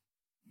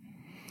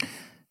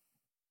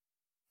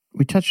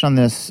 We touched on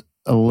this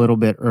a little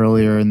bit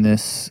earlier in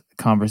this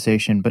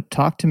conversation, but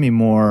talk to me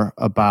more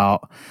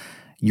about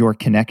your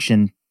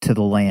connection to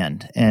the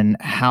land and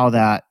how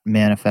that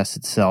manifests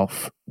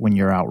itself when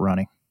you're out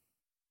running.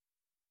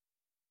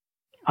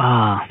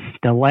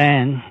 The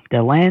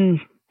land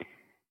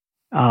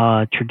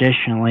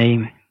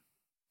traditionally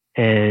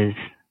is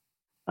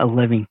a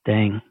living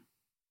thing.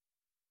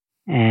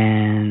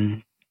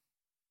 And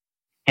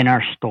in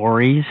our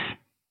stories,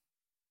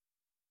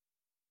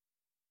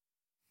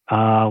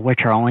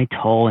 which are only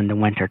told in the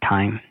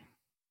wintertime,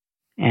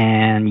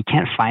 and you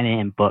can't find it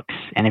in books.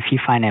 And if you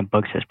find it in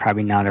books, it's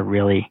probably not a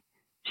really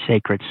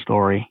sacred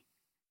story.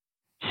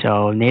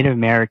 So Native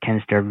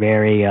Americans, they're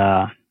very,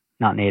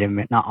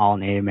 not all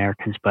Native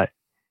Americans, but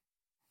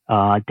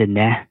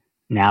the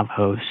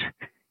Navajos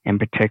in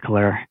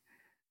particular,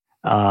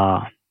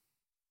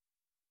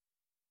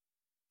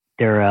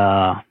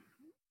 they're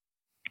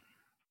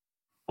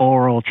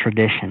oral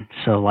tradition.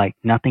 So like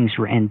nothing's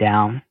written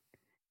down,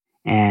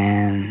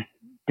 and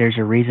there's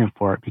a reason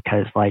for it,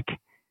 because like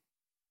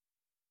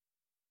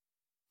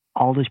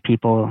all those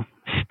people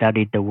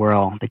studied the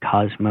world, the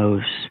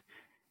cosmos,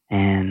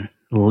 and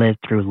lived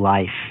through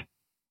life.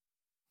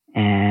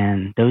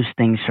 And those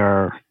things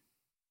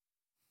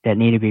that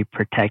need to be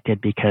protected,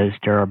 because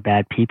there are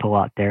bad people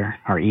out there,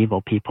 or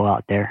evil people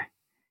out there.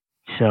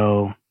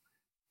 So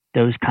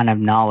those kind of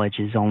knowledge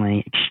is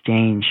only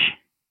exchanged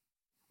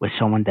with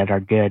someone that are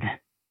good.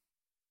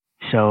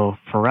 So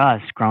for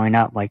us growing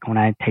up, like when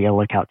I take a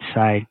look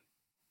outside,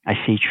 I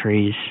see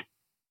trees,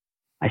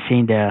 I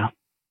see the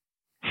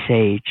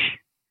sage,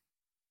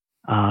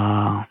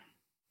 I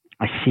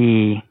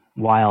see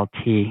wild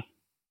tea,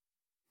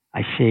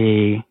 I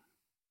see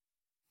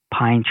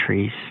pine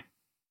trees,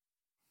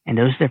 and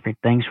those different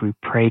things we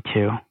pray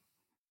to,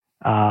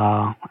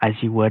 as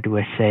you would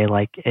with, say,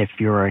 like if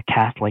you're a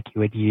Catholic,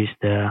 you would use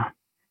the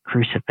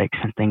crucifix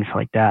and things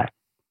like that.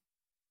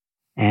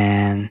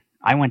 And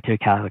I went to a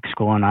Catholic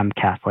school, and I'm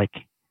Catholic,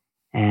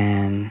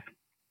 and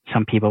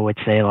some people would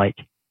say, like,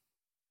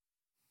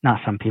 not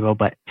some people,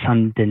 but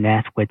some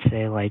Dinesh would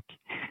say, like,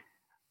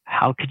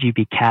 how could you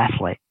be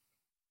Catholic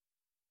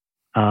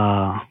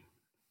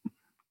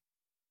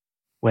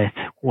with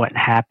what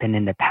happened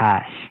in the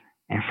past?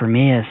 And for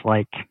me, it's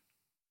like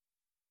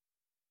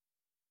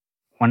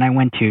when I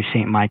went to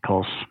St.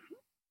 Michael's,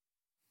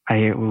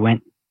 I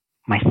went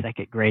my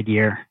second grade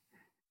year,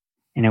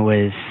 and it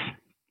was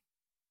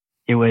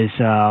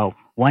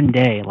one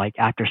day, like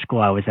after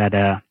school, I was at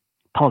a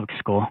public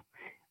school.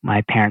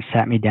 My parents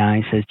sat me down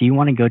and says, "Do you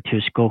want to go to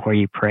a school where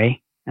you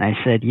pray?" And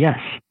I said, "Yes."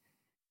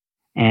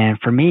 And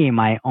for me,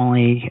 my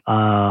only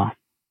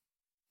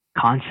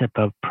concept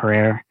of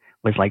prayer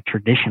was like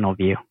traditional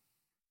view.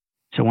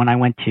 So when I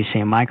went to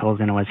St. Michael's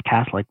and it was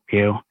Catholic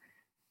view,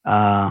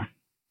 uh,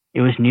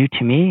 it was new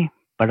to me,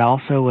 but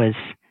also was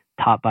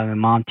taught by my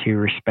mom to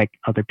respect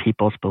other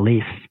people's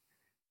beliefs.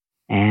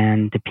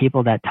 And the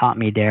people that taught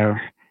me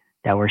there,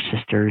 that were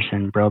sisters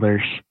and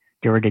brothers,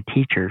 they were the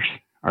teachers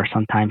or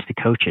sometimes the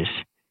coaches.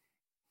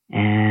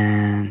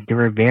 And they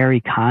were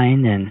very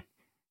kind, and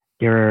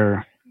they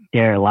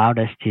allowed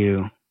us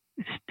to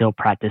still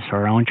practice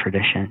our own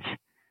traditions.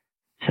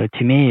 So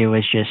to me, it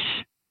was just,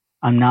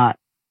 I'm not,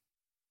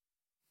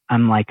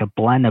 I'm like a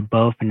blend of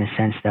both in the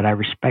sense that I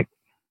respect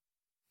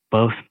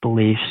both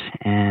beliefs.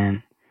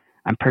 And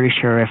I'm pretty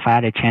sure if I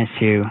had a chance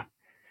to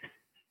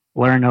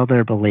learn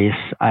other beliefs,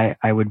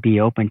 I would be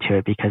open to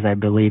it because I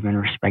believe in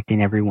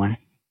respecting everyone.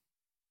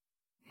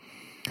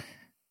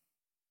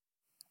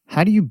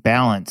 How do you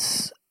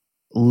balance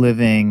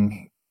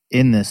living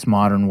in this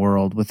modern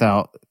world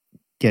without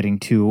getting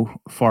too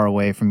far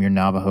away from your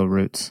Navajo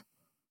roots?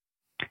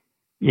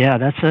 Yeah,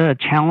 that's a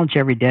challenge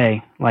every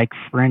day. Like,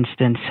 for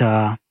instance,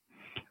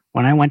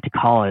 when I went to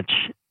college,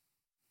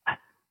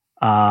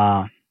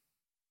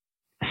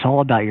 it's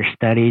all about your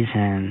studies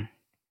and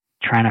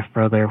trying to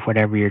further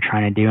whatever you're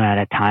trying to do. And at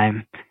that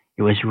time,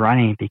 it was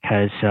running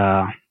because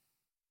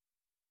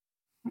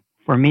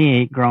for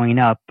me, growing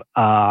up,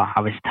 I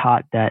was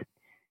taught that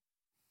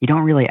you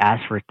don't really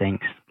ask for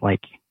things.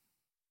 Like,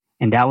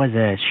 and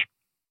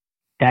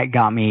that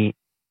got me,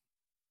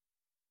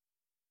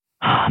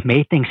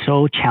 made things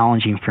so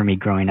challenging for me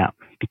growing up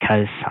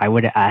because I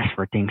would ask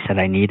for things that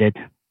I needed.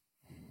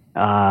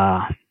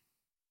 And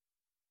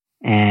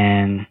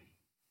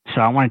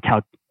so I want to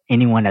tell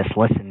anyone that's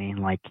listening,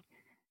 like,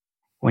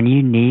 when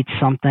you need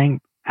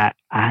something,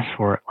 ask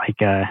for it. Like,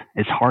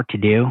 it's hard to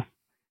do,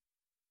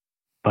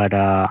 but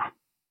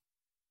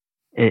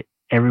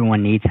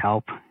everyone needs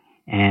help.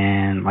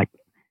 And like,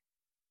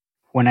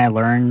 when I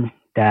learned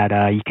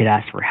that you could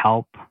ask for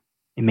help,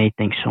 it made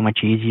things so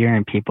much easier.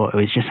 And it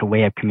was just a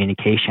way of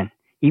communication.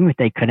 Even if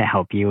they couldn't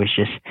help you, it was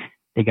just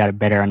they got a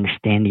better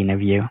understanding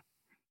of you.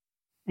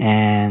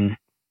 And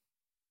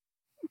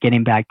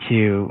getting back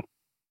to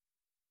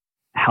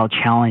how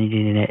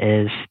challenging it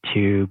is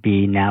to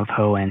be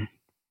Navajo and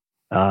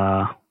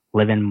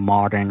live in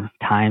modern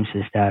times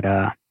is that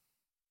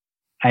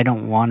I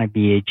don't want to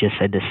be just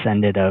a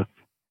descendant of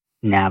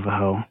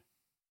Navajo.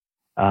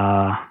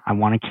 I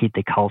want to keep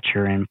the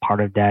culture, and part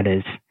of that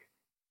is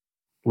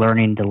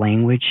learning the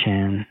language,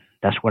 and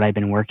that's what I've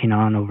been working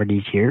on over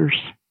these years,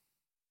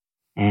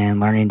 and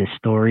learning the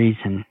stories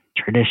and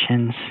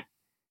traditions,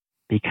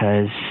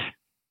 because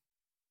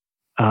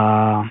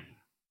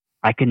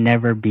I could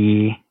never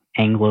be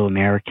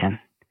Anglo-American.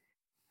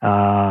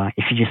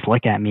 If you just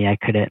look at me, I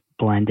couldn't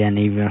blend in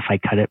even if I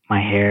cut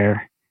my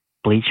hair,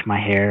 bleach my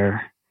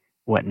hair,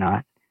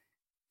 whatnot.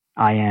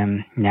 I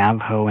am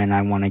Navajo, and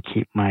I want to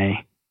keep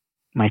my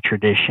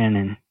tradition,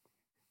 and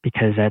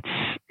because that's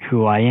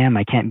who I am.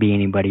 I can't be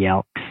anybody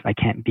else. I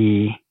can't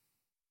be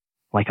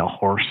like a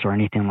horse or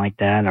anything like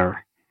that,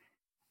 or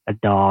a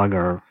dog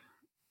or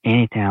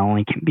anything. I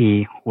only can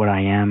be what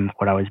I am,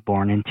 what I was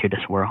born into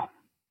this world.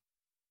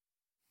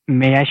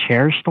 May I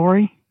share a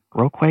story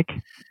real quick?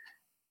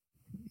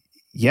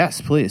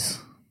 Yes, please.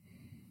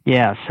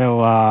 Yeah. So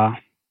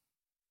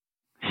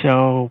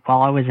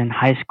while I was in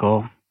high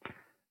school,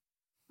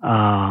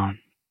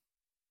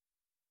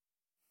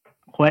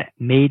 what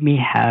made me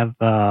have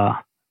the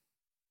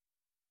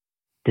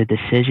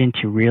decision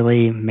to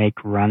really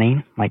make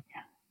running, like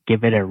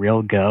give it a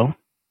real go,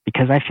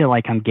 because I feel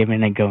like I'm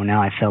giving it a go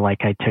now. I feel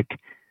like I took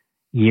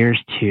years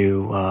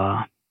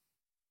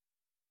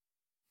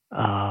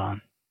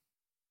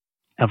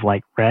of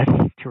like rest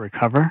to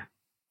recover.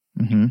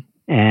 Mm-hmm.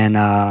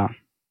 And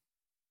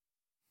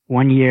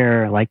one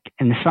year, like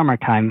in the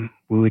summertime,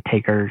 we would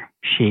take our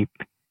sheep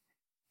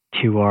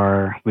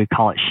to we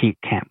call it sheep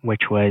camp,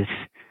 which was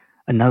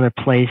another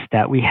place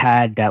that we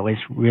had that was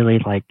really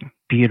like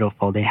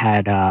beautiful. They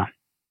had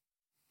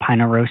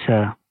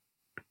Pinarosa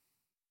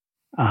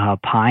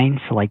pines,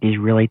 so like these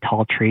really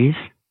tall trees.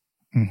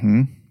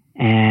 Mm-hmm.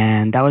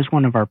 And that was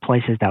one of our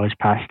places that was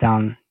passed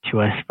down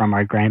to us from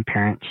our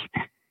grandparents.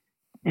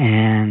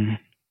 And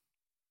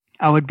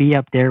I would be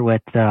up there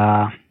with,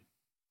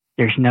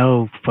 there's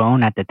no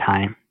phone at the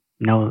time.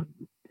 No,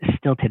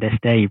 still to this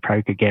day, you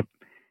probably could get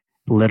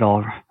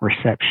little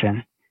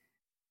reception.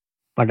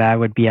 But I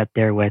would be up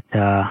there with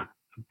a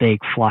big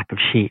flock of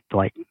sheep.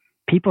 Like,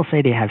 people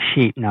say they have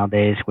sheep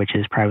nowadays, which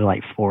is probably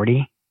like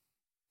 40.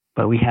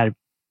 But we had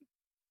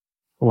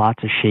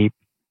lots of sheep.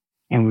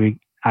 And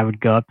I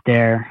would go up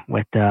there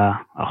with a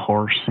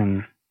horse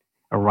and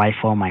a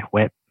rifle, my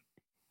whip.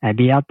 I'd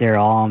be out there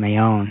all on my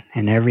own,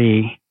 and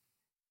every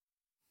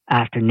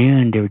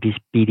afternoon there would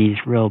just be these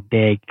real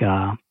big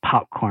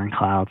popcorn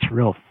clouds,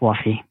 real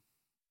fluffy.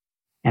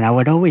 And I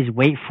would always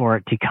wait for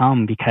it to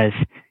come because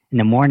in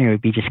the morning it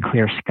would be just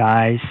clear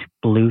skies,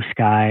 blue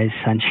skies,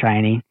 sun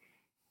shining,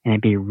 and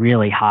it'd be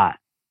really hot.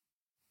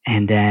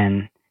 And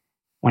then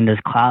when those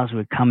clouds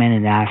would come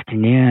in the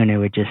afternoon, it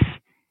would just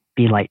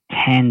be like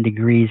 10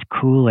 degrees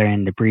cooler,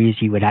 and the breeze,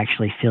 you would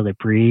actually feel the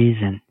breeze,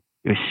 and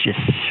it was just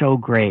so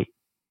great.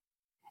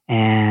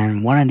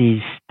 And one of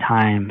these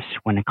times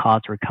when the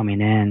clouds were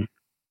coming in,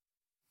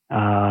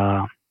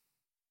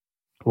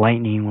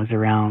 lightning was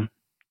around,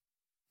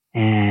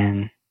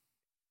 and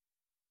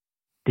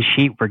the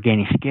sheep were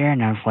getting scared,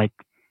 and I was like,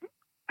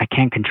 I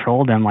can't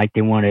control them. Like,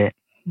 they want to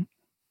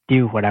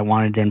do what I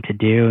wanted them to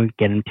do,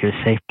 get them to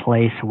a safe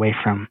place away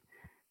from,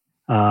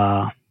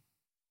 from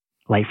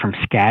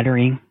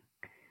scattering,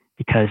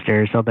 because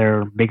there's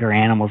other bigger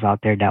animals out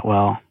there that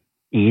will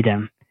eat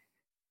them.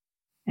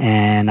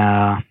 And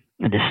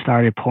it just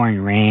started pouring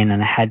rain,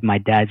 and I had my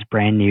dad's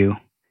brand new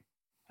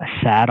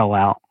saddle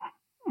out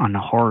on the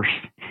horse,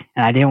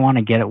 and I didn't want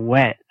to get it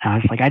wet. I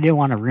was like, I didn't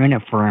want to ruin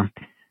it for him.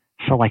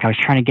 So like I was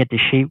trying to get the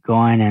sheep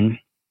going, and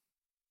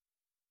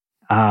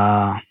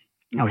I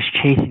was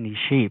chasing these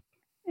sheep,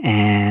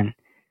 and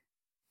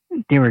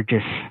they were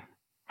just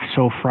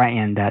so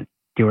frightened that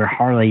they were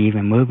hardly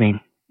even moving.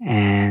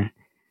 And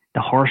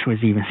the horse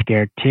was even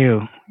scared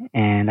too.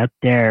 And up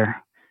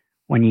there,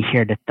 when you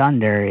hear the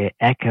thunder, it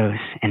echoes,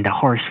 and the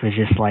horse was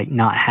just like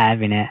not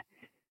having it.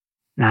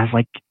 And I was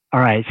like, all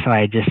right. So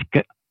I just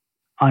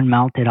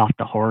unmounted off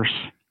the horse,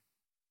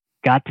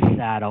 got the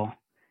saddle,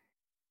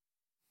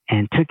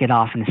 and took it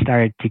off and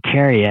started to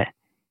carry it,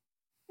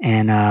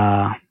 and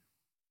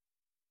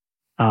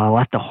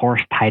let the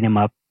horse tied him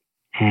up.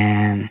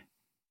 And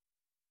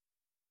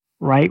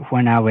right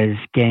when I was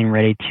getting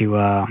ready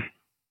to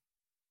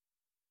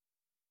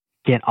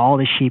get all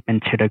the sheep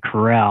into the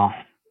corral,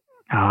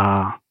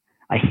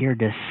 I hear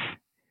this.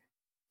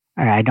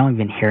 I don't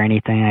even hear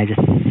anything. I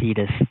just see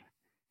this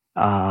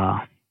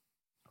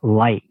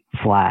light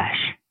flash,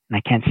 and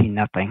I can't see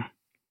nothing.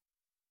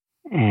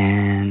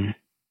 And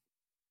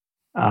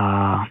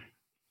I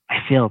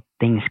feel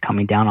things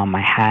coming down on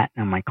my hat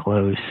and my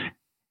clothes,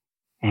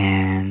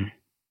 and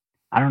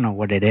I don't know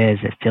what it is.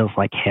 It feels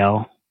like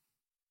hell,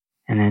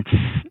 and it's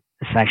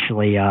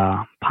actually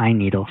pine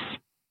needles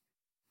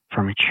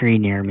from a tree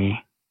near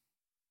me.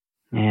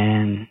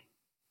 And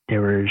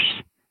there was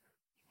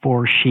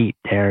 4 sheep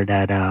there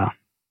that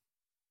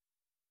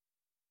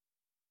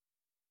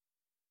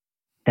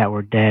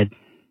were dead,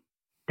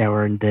 that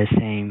were in the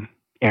same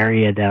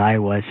area that I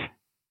was.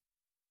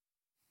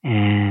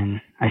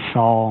 And I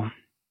saw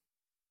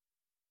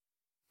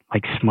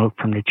like smoke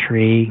from the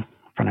tree,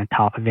 from the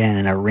top of it,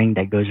 and a ring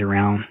that goes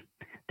around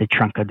the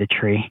trunk of the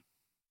tree.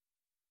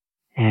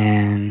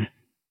 And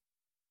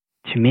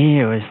to me,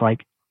 it was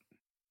like,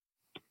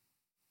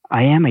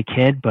 I am a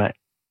kid, but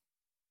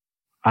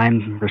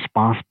I'm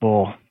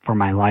responsible for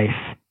my life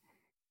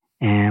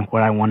and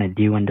what I want to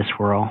do in this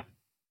world.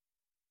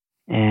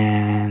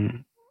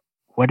 And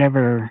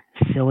whatever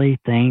silly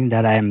thing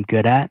that I'm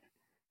good at,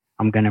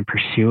 I'm going to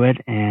pursue it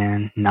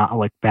and not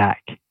look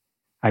back.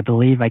 I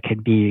believe I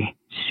could be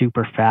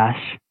super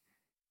fast,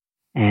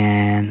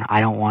 and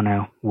I don't want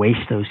to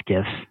waste those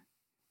gifts.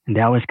 And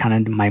that was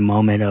kind of my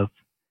moment of,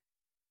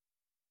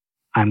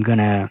 I'm going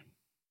to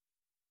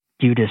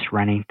do this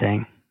running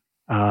thing.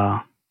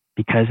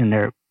 Because in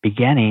the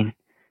beginning,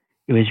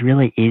 it was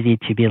really easy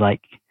to be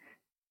like,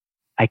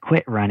 I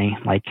quit running.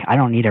 Like, I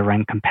don't need to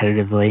run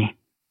competitively.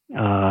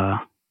 I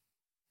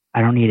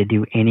don't need to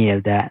do any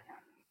of that.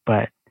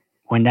 But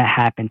when that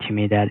happened to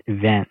me, that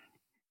event,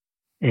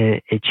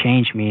 it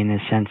changed me in the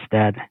sense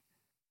that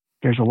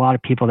there's a lot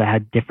of people that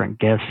had different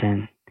gifts,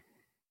 and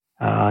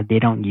they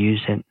don't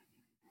use it.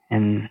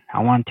 And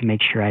I wanted to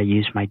make sure I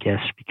use my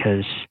gifts,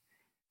 because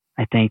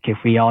I think if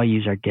we all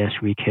use our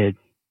gifts, we could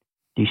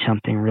do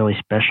something really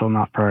special,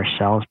 not for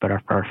ourselves, but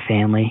for our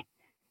family.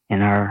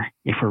 And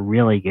if we're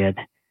really good,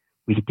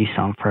 we could do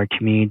something for our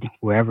community,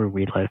 wherever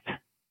we live.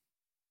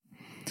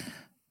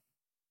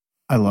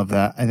 I love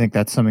that. I think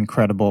that's some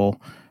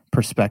incredible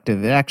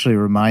perspective. It actually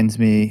reminds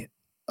me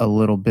a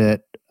little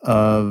bit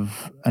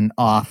of an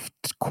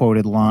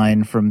oft-quoted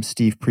line from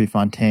Steve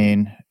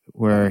Prefontaine,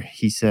 where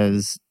he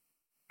says,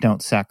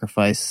 don't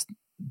sacrifice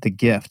the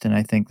gift. And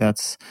I think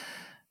that's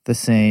the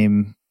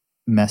same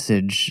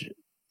message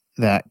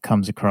that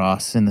comes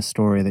across in the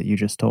story that you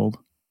just told.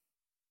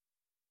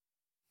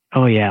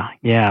 Oh, yeah.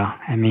 Yeah.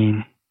 I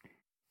mean,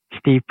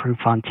 Steve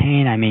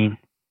Prefontaine,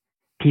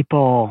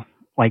 people,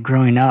 like,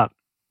 growing up,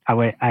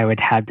 I would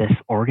have this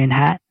organ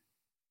hat,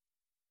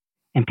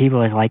 and people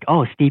was like,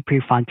 oh, Steve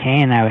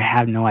Prefontaine. I would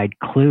have no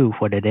clue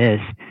what it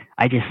is.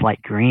 I just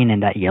like green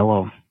and that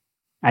yellow.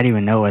 I didn't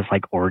even know it was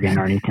like organ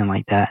or anything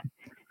like that.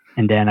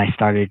 And then I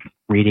started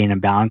reading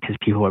about him, because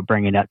people would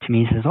bring it up to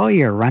me. He says, oh,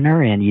 you're a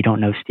runner and you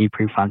don't know Steve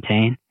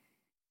Prefontaine.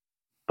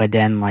 But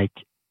then, like,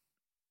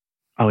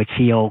 I would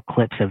see old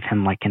clips of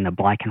him, like, in the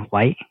black and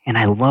white. And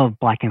I love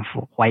black and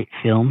white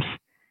films.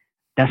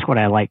 that's what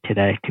I like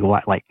today, to go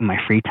out like in my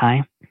free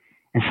time.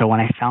 And so when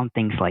I found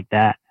things like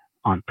that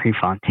on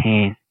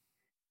Prefontaine,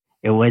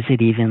 it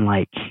wasn't even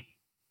like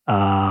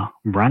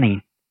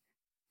running.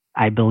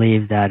 I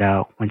believe that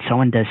when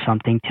someone does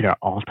something to their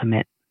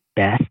ultimate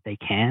best they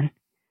can,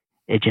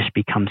 it just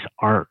becomes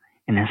art.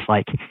 And it's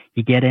like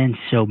you get in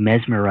so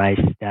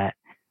mesmerized that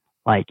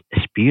like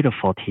it's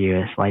beautiful to you.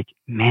 It's like,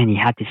 man, you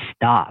have to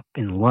stop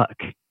and look.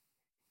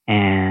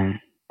 And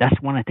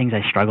that's one of the things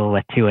I struggle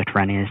with too with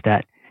running, is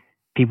that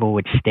people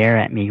would stare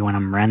at me when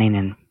I'm running,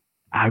 and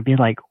I would be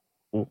like,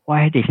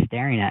 why are they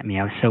staring at me?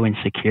 I was so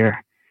insecure.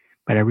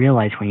 But I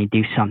realized when you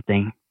do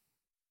something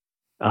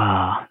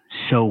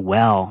so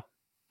well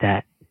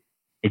that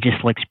it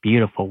just looks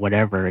beautiful,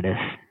 whatever it is.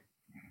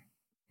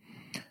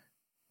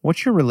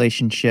 What's your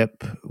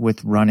relationship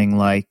with running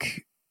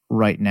like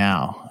right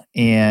now?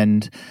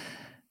 And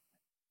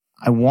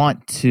I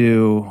want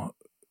to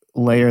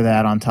layer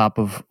that on top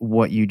of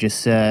what you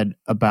just said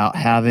about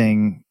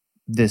having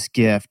this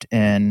gift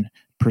and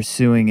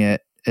pursuing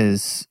it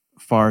as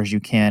far as you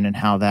can, and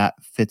how that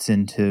fits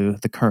into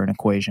the current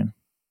equation.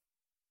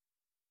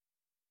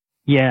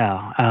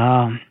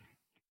 Yeah.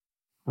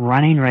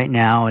 Running right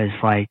now is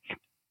like,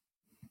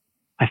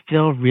 I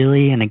feel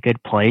really in a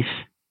good place.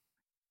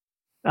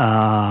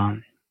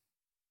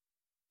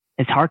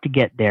 It's hard to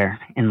get there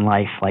in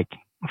life, like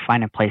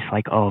find a place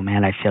like, oh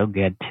man, I feel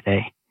good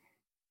today.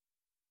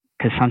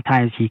 Because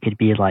sometimes you could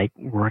be like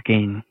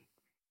working,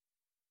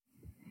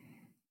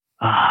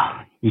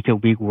 you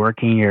could be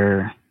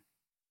working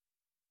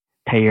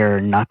till your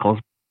knuckles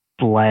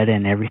bled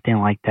and everything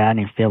like that,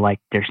 and feel like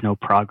there's no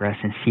progress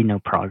and see no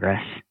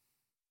progress.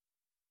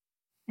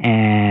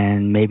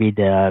 And maybe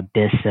the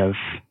abyss of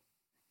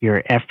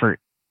your effort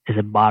is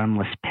a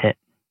bottomless pit.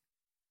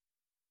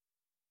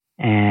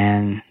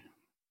 And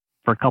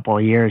for a couple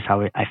of years,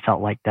 I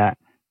felt like that,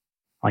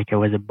 like it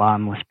was a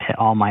bottomless pit.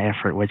 All my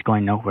effort was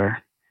going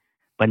nowhere.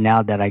 But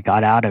now that I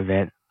got out of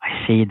it,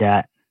 I see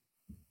that,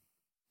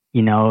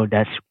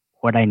 that's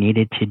what I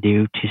needed to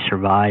do to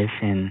survive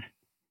and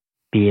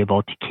be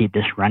able to keep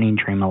this running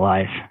dream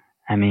alive.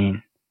 I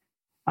mean,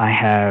 I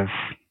have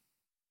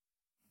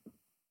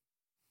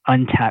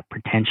untapped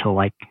potential,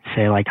 like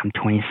I'm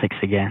 26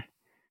 again.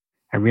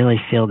 I really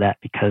feel that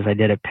because I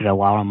did put a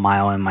lot of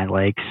mile in my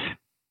legs,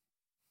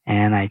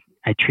 and I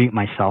treat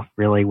myself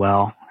really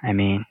well. I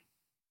mean,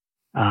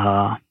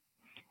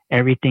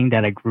 everything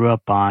that I grew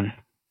up on,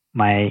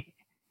 my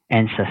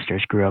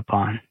ancestors grew up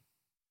on,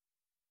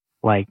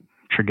 like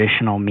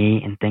traditional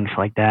meat and things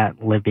like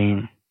that,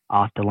 living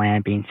off the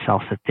land, being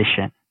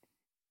self-sufficient,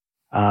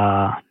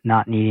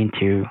 not needing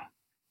to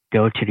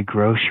go to the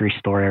grocery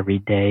store every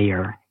day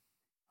or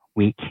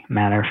week,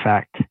 matter of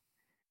fact,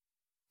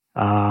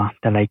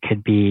 that I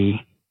could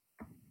be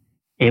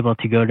able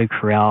to go to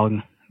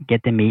corral,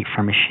 get the meat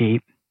from a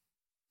sheep,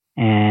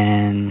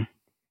 and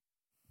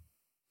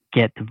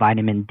get the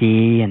vitamin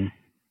D and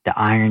the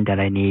iron that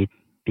I need,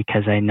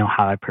 because I know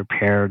how to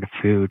prepare the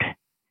food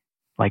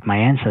like my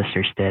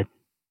ancestors did.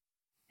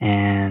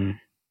 And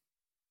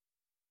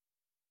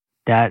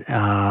that's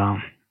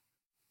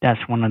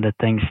one of the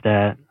things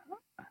that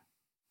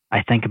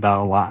I think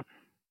about a lot.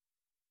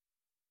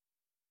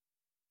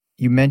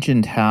 You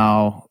mentioned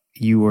how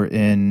you were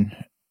in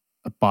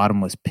a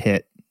bottomless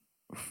pit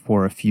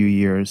for a few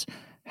years.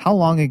 How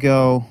long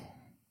ago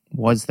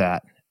was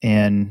that,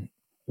 and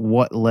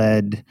what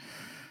led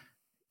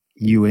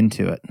you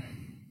into it?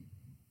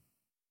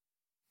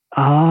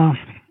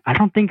 I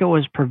don't think it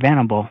was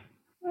preventable.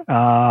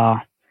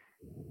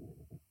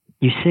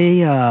 You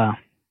see, I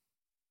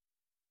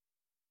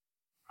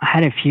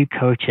had a few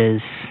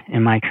coaches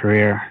in my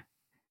career.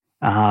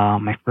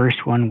 My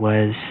first one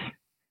was,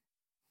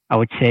 I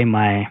would say,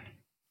 my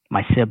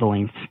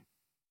siblings,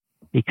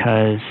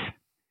 because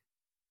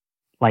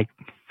like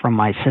from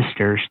my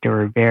sisters,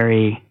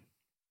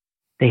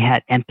 they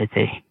had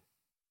empathy.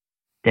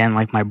 Then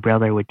like my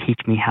brother would teach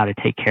me how to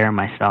take care of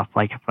myself.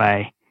 Like if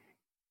I,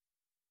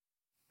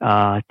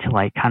 to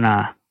like kind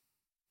of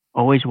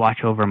always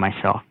watch over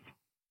myself.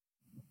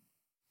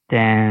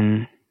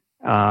 Then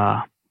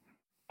my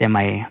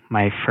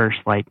first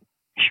like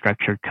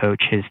structured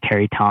coach is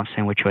Terry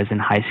Thompson, which was in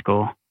high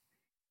school.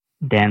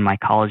 Then my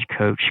college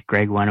coach,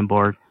 Greg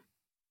Wenneborg.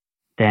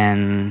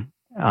 Then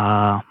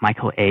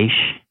Michael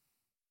Aish.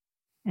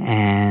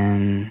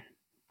 And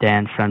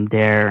then from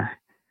there,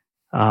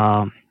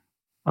 a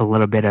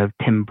little bit of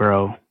Tim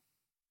Bro.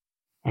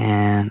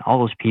 And all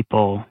those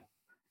people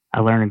I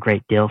learned a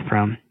great deal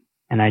from.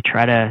 And I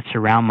try to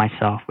surround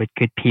myself with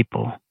good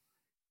people.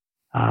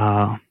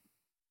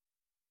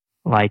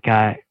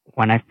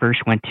 When I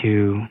first went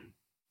to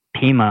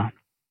Pima,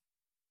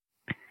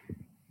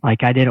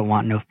 like I didn't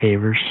want no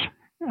favors.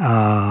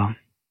 I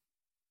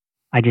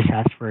just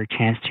asked for a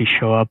chance to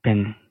show up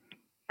and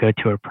go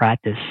to a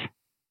practice.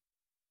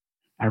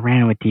 I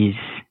ran with these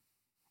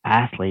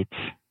athletes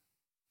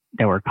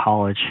that were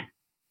college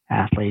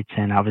athletes,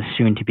 and I was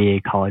soon to be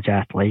a college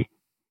athlete.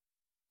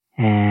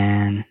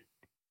 And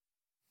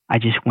I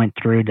just went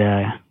through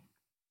the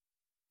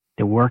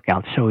work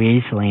out so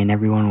easily, and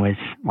everyone was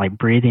like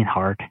breathing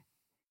hard.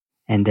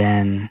 And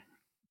then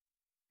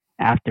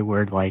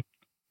afterward, like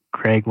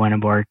Craig went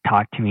aboard,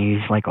 talked to me.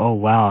 He's like, "Oh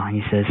wow,"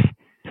 he says,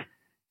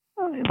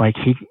 like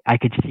I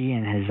could see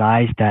in his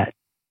eyes that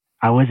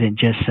I wasn't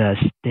just a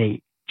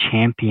state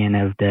champion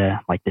of the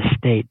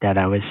state, that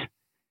I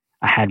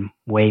had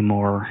way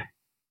more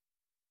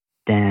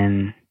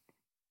than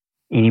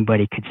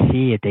anybody could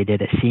see if they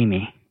didn't see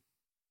me,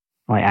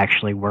 like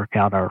actually work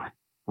out or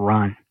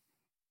run.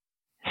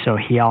 So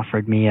he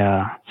offered me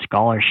a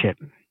scholarship.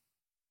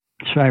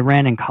 So I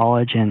ran in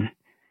college, and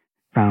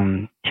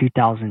from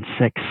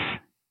 2006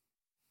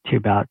 to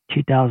about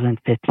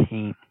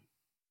 2015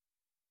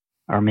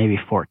 or maybe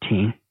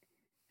 14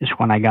 is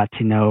when I got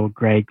to know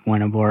Greg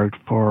Winterborg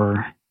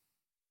for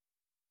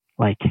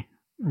like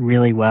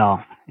really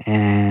well.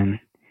 And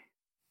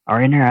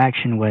our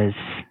interaction was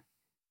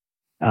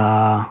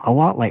a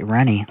lot like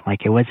running.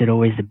 Like it wasn't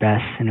always the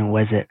best, and it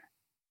wasn't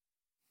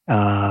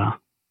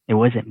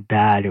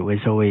bad. It was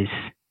always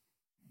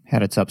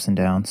had its ups and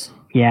downs.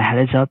 Yeah, had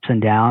its ups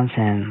and downs,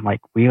 and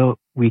like we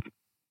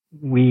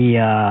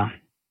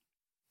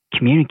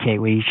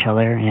communicate with each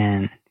other,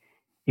 and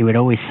it would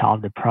always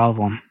solve the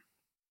problem.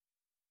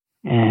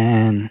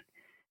 And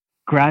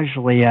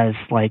gradually, as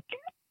like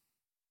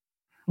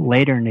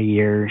later in the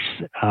years,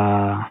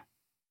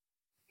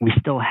 we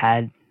still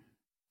had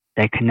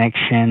that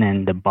connection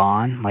and the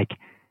bond. Like,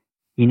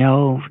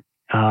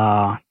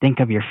 think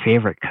of your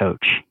favorite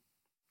coach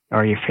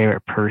or your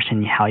favorite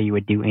person, how you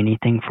would do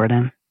anything for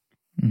them.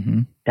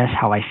 Mm-hmm. That's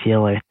how I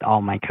feel with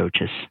all my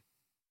coaches.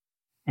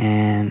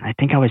 And I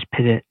think I was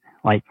pitted,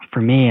 like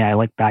for me, I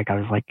look back, I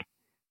was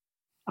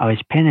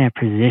put in a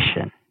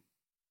position,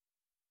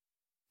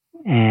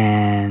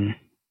 and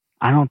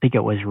I don't think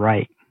it was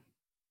right.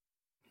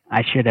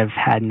 I should have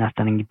had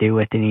nothing to do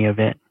with any of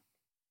it.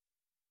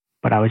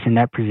 But I was in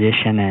that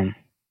position, and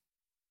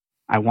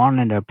I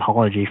wanted an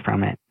apology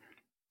from it.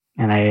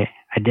 And I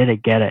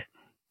didn't get it.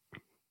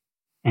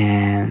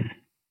 And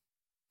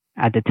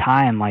at the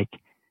time, like,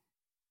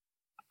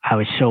 I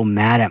was so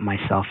mad at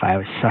myself. I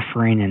was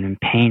suffering and in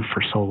pain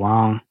for so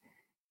long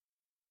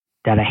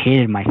that I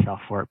hated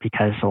myself for it,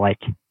 because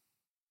like,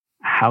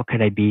 how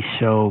could I be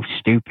so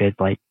stupid,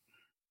 like,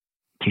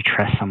 to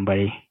trust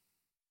somebody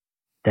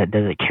that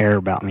doesn't care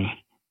about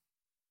me?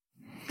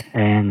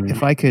 And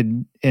if I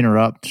could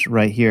interrupt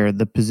right here,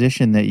 the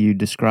position that you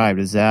described,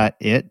 is that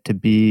it, to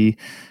be,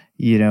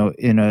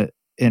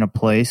 in a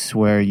place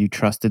where you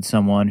trusted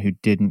someone who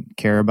didn't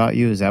care about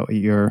you? Is that what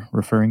you're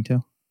referring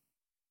to?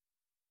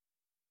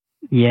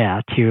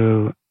 Yeah,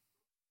 to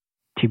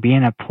be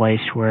in a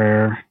place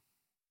where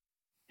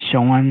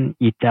someone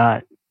you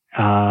thought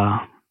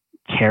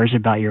cares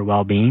about your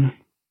well-being,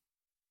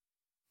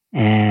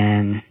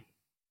 and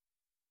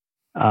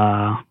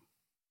all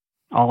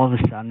of a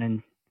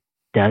sudden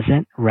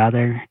doesn't,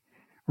 rather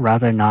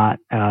not,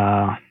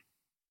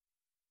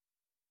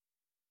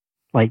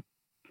 like,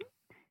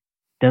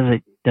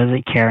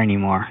 doesn't care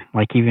anymore.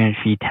 Like, even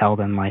if you tell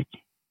them, like,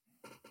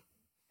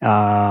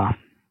 tell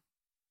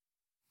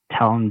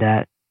them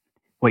that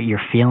what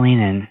you're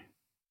feeling and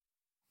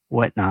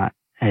whatnot,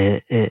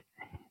 it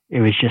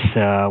was just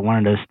one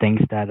of those things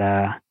that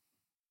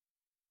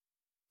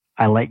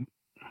I let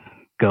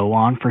go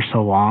on for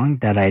so long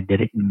that I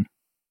didn't,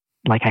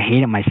 like, I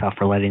hated myself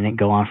for letting it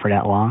go on for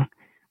that long.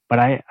 But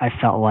I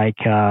felt like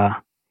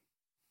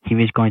he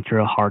was going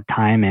through a hard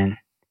time, and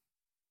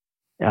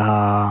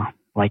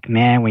like,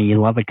 man, when you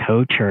love a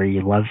coach or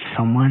you love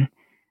someone,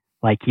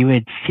 like, you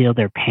would feel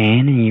their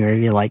pain, and you would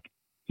be like,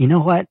 you know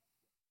what?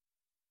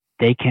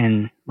 They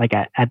can, like,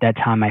 at that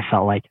time, I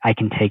felt like I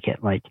can take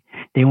it. Like,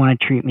 they want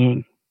to treat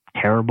me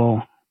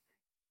terrible.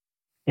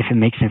 If it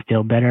makes them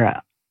feel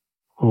better,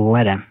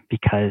 let them,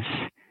 because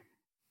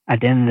at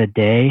the end of the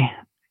day,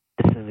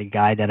 this is a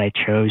guy that I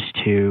chose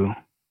to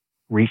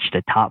reach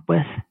the top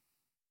with.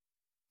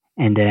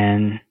 And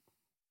then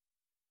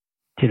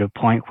to the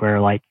point where,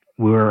 like,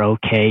 we were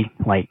okay,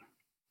 like,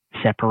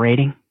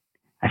 separating.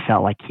 I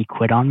felt like he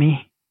quit on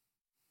me.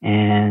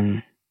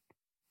 And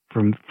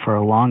for the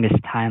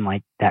longest time,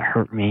 like, that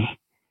hurt me.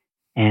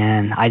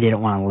 And I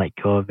didn't want to let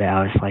go of it.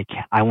 I was like,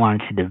 I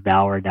wanted to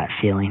devour that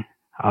feeling.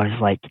 I was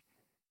like,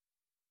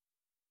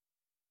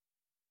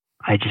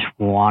 I just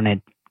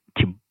wanted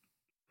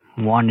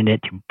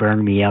it to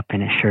burn me up,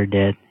 and it sure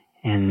did.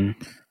 And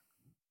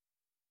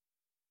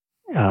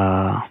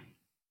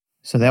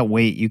so that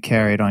weight you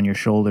carried on your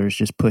shoulders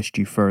just pushed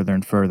you further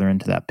and further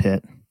into that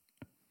pit.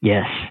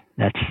 Yes,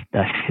 that's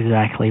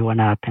exactly what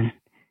happened.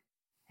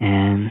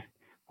 And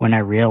when I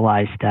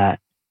realized that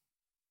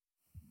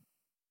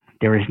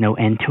there was no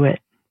end to it,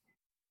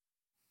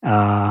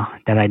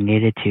 that I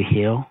needed to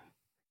heal,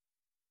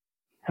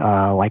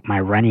 like, my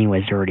running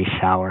was already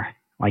sour.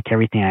 Like,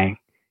 everything I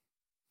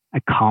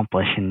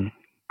accomplished in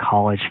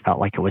college felt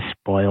like it was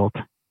spoiled.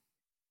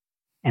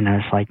 And I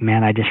was like,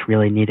 man, I just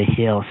really need to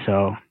heal.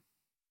 So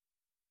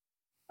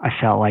I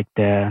felt like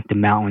the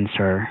mountains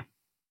are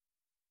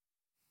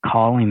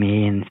calling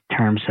me in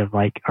terms of,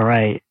 like, all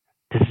right,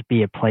 this would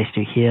be a place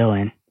to heal.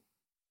 And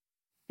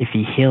if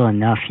you heal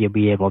enough, you'll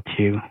be able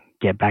to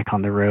get back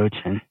on the roads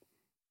and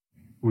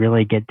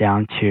really get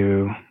down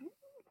to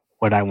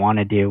what I want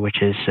to do,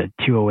 which is a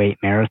 2:08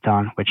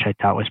 marathon, which I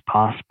thought was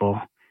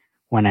possible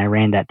when I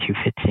ran that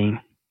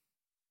 2:15.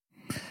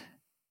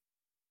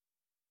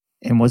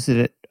 And was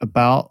it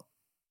about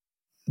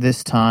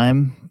this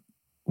time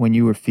when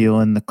you were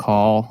feeling the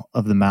call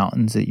of the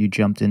mountains that you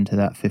jumped into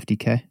that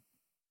 50K?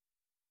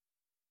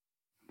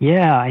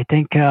 Yeah, I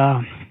think,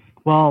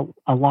 well,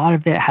 a lot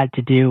of it had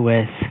to do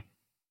with,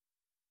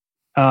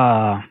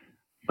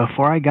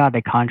 before I got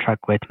the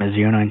contract with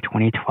Mizuno in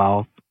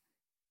 2012,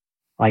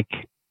 like,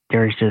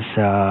 there's this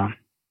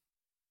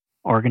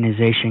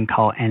organization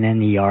called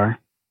NNER.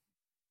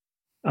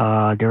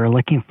 They were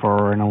looking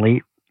for an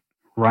elite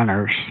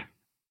runners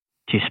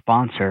to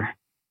sponsor.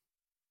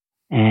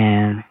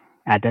 And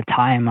at the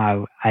time,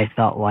 I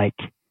felt like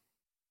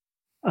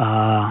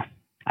I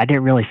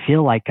didn't really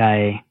feel like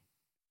I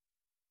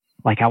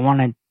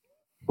wanted,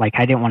 like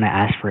I didn't want to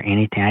ask for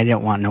anything. I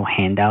didn't want no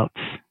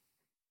handouts.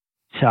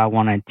 So I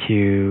wanted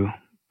to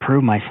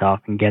prove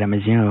myself and get a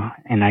Mizuno.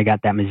 And I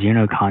got that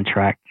Mizuno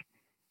contract.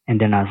 And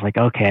then I was like,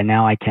 okay,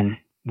 now I can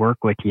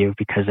work with you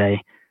because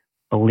I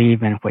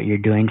believe in what you're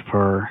doing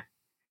for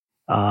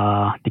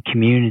the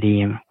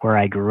community and where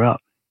I grew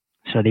up.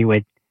 So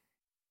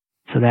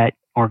that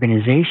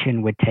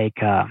organization would take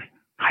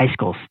high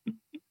school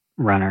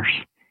runners,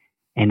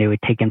 and they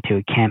would take them to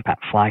a camp at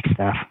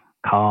Flagstaff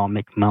called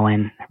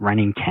McMillan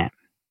Running Camp.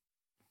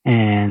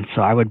 And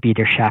so I would be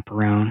their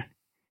chaperone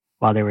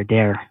while they were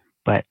there.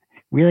 But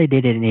really,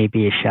 they didn't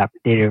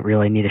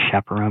really need a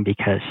chaperone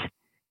because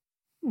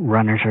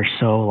runners are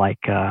so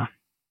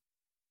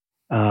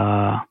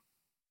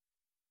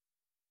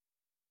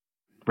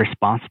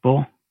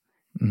responsible.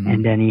 Mm-hmm.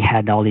 And then he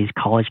had all these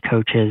college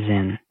coaches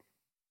and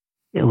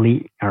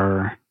elite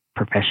or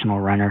professional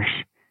runners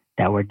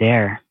that were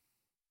there.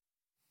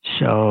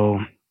 So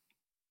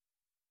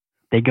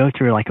they go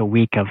through like a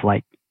week of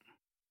like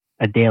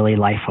a daily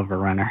life of a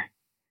runner.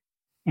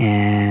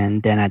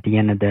 And then at the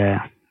end of the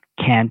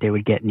camp, they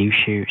would get new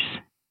shoes.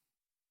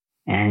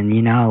 And,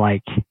 you know,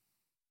 like,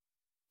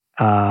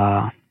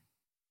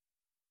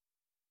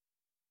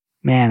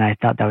 man, I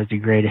thought that was the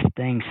greatest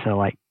thing. So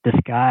like this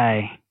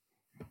guy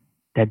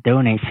that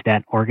donates to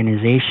that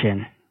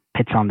organization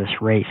puts on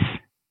this race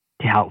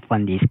to help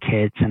fund these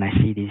kids. And I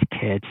see these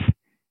kids,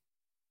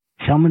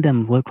 some of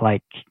them look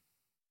like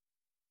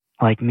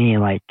me,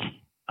 like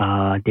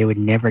they would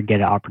never get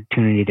an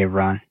opportunity to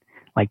run.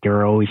 Like they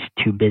were always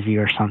too busy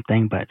or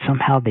something, but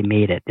somehow they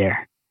made it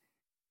there.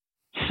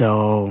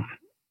 So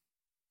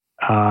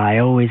I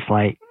always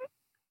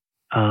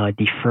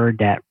deferred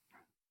that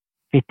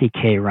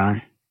 50K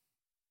run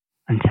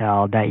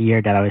until that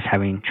year that I was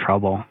having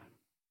trouble.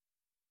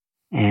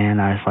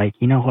 And I was like,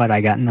 you know what?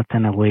 I got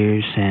nothing to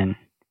lose. And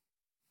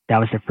that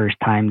was the first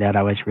time that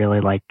I was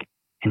really like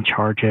in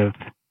charge of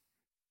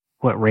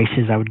what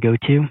races I would go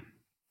to.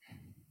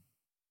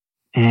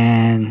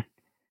 And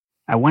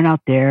I went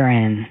out there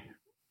and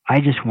I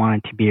just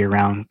wanted to be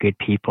around good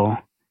people.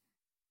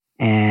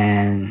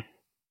 And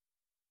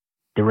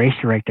the race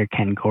director,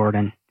 Ken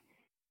Gordon,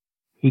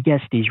 he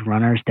gets these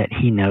runners that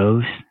he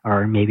knows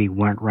or maybe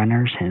weren't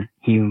runners, and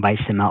he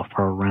invites them out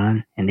for a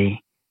run, and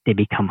they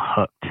become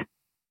hooked.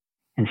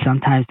 And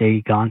sometimes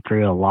they've gone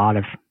through a lot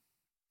of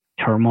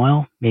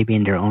turmoil, maybe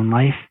in their own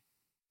life.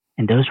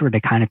 And those were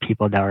the kind of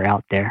people that were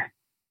out there.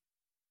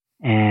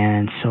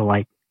 And so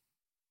like,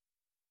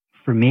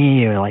 for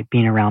me, or like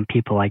being around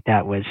people like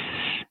that was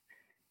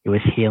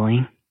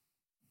healing.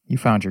 You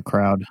found your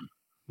crowd.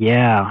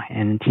 Yeah.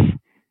 And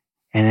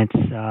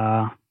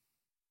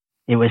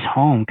it was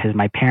home because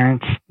my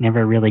parents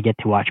never really get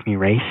to watch me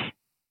race.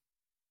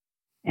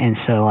 And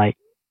so like,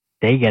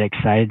 they get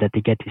excited that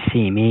they get to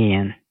see me.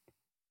 And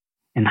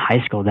in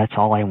high school, that's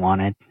all I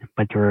wanted,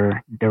 but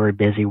they were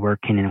busy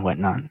working and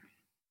whatnot.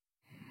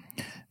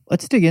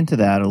 Let's dig into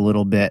that a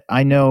little bit.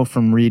 I know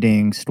from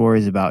reading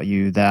stories about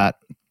you that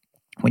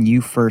when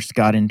you first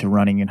got into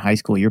running in high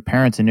school, your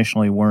parents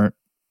initially weren't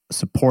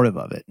supportive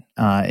of it.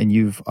 And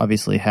you've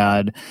obviously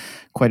had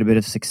quite a bit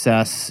of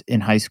success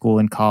in high school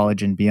and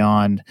college and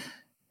beyond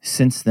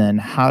since then.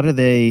 How do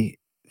they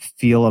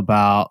feel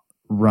about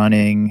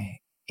running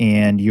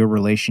and your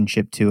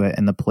relationship to it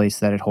and the place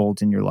that it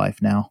holds in your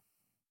life now?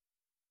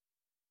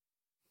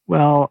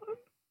 Well,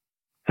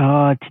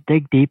 to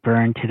dig deeper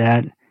into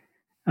that,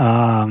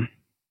 I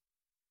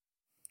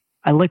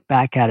look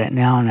back at it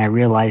now and I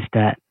realize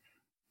that,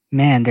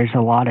 man, there's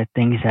a lot of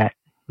things that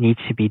needs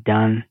to be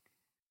done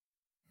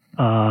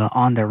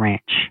on the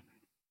ranch.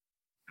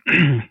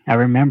 I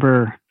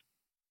remember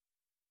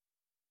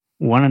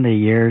one of the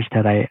years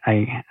that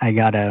I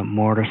got a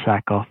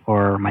motorcycle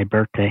for my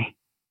birthday,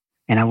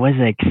 and I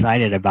wasn't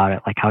excited about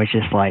it. Like I was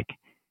just like,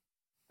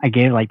 I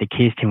gave like the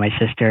keys to my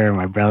sister or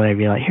my brother. I'd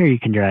be like, here, you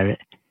can drive it.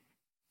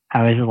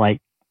 I was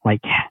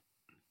like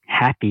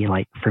happy.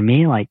 Like for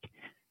me, like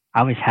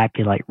I was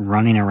happy, like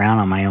running around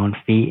on my own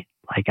feet.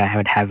 Like I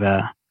would have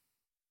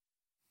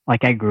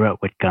like I grew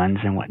up with guns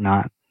and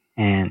whatnot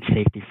and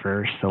safety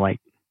first. So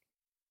like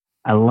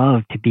I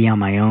love to be on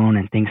my own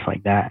and things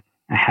like that.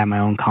 I had my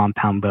own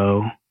compound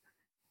bow,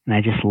 and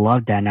I just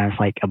loved that. And I was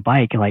like, a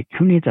bike, like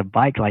who needs a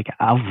bike? Like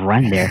I'll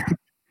run there.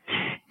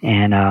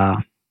 And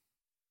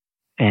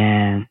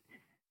and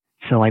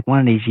so like one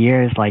of these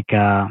years, like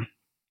I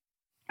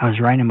was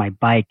riding my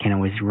bike and it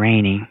was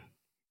raining,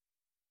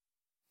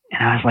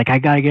 and I was like, I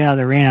gotta get out of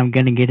the rain. I'm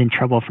gonna get in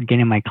trouble for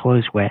getting my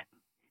clothes wet.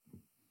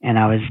 And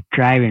I was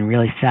driving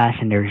really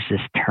fast, and there was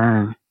this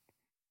turn,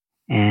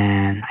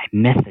 and I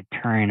missed the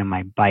turn, and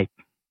my bike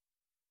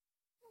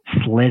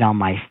slid on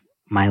my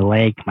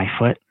leg, my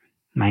foot,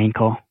 my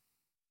ankle.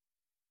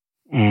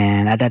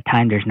 And at that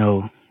time, there's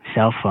no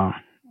cell phone.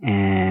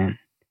 And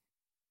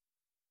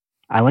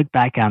I look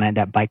back on it,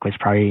 that bike was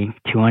probably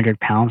 200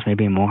 pounds,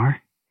 maybe more.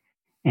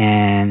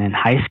 And in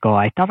high school,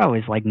 I thought I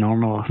was like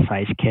normal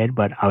sized kid,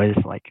 but I was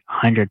like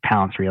 100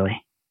 pounds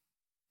really,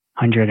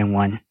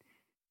 101.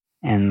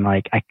 And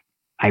like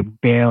I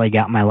barely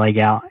got my leg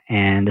out,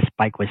 and this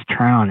bike was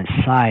turned on its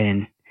side,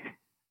 and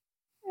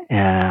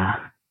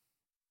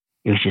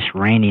it was just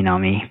raining on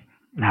me.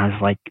 And I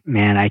was like,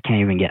 man, I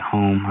can't even get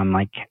home. I'm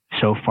like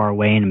so far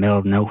away in the middle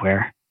of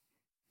nowhere.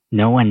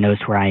 No one knows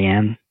where I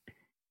am.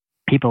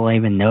 People don't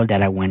even know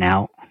that I went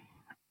out.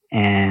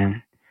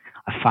 And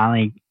I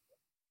finally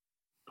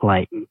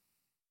like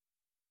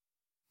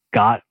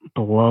got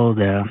below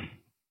the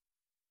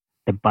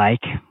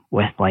bike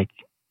with like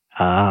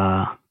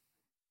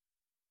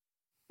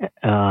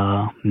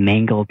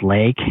mangled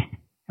leg,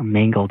 a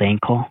mangled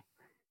ankle,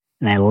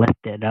 and I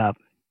lifted it up,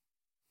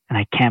 and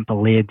I can't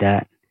believe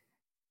that.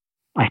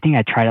 I think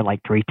I tried it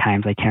like 3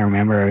 times. I can't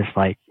remember. It was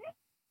like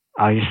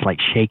I was just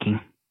like shaking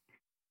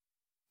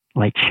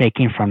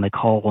from the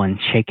cold and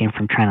shaking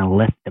from trying to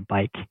lift the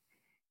bike.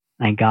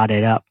 And I got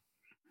it up,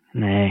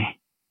 and I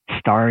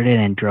started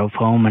and drove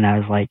home, and I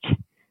was like,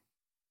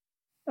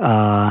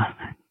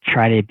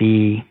 try to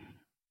be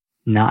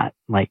not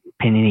like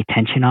paying any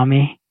attention on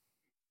me.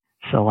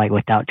 So like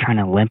without trying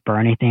to limp or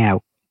anything, I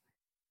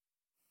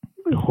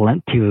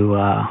limped to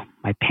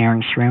my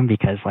parents' room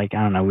because like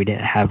I don't know, I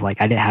didn't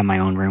have my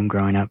own room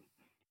growing up.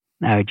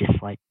 I just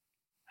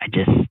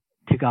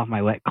took off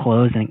my wet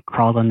clothes and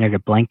crawled under the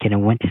blanket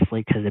and went to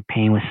sleep because the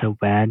pain was so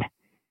bad.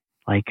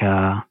 Like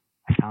I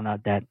found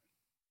out that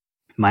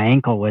my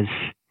ankle was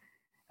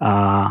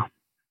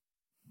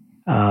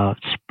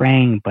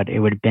sprained, but it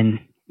would have been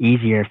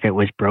easier if it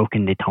was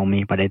broken, they told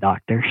me by the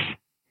doctors.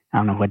 I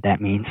don't know what that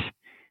means.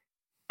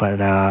 But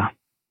I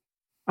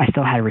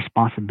still had a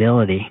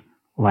responsibility.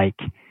 Like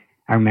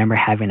I remember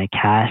having a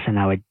cast, and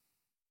I would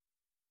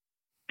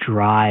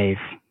drive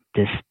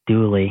this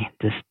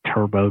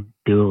turbo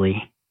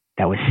dually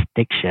that was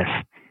stick shift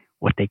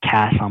with the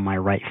cast on my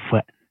right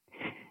foot.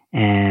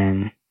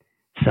 And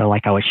so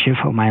like I would shift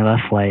with my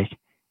left leg,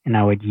 and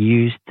I would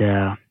use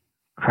the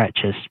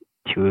crutches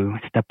to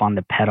step on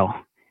the pedal,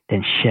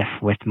 then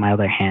shift with my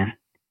other hand.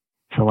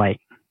 So like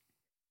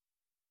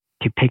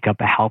to pick up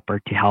a helper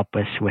to help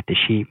us with the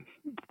sheep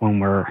when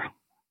we're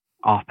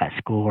off at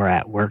school or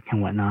at work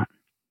and whatnot.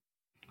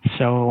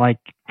 So like,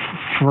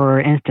 for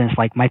instance,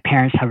 like my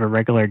parents have a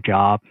regular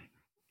job,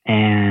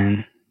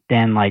 and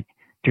then like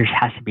there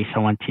has to be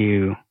someone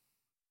to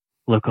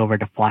look over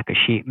the flock of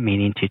sheep,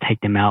 meaning to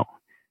take them out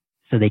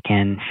so they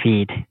can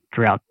feed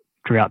throughout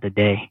the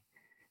day.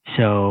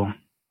 So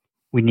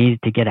we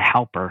needed to get a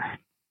helper.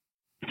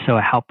 So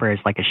a helper is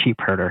like a sheep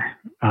herder,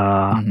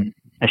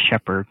 a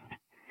shepherd.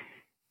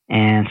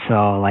 And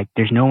so like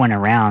there's no one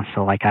around.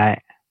 So like I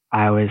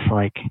was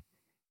like,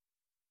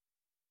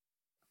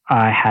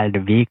 I had a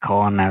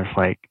vehicle, and I was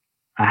like,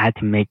 I had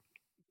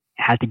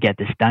to get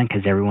this done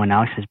because everyone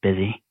else is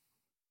busy.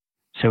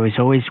 So it was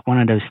always one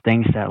of those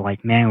things that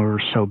like, man, we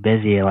were so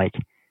busy. Like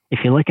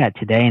if you look at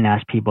today and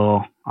ask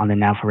people on the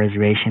Navajo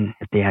reservation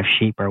if they have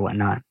sheep or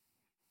whatnot,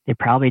 they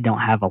probably don't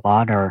have a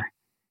lot, or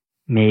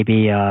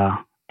maybe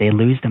they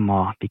lose them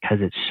all because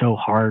it's so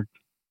hard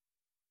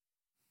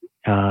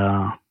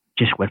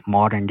just with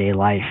modern day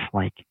life.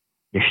 Like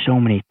there's so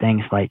many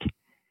things, like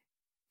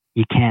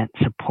you can't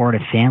support a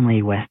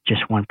family with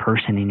just one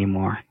person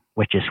anymore,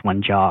 with just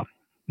one job.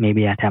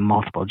 Maybe you have to have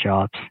multiple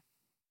jobs.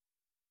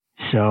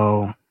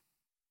 So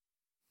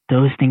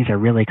those things are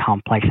really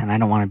complex, and I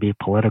don't want to be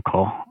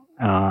political,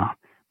 but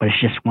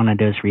it's just one of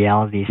those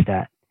realities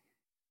that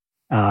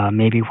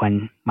maybe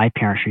when my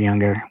parents were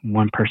younger,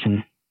 one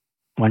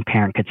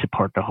parent could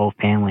support the whole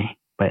family,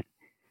 but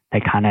they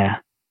kind of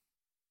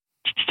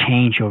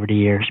change over the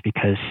years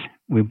because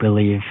we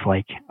believe,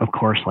 like, of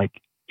course, like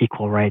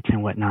equal rights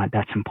and whatnot,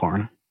 that's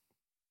important.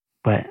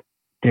 But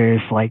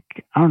there's like,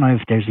 I don't know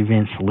if there's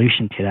even a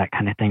solution to that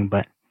kind of thing,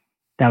 but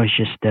that was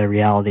just the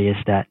reality, is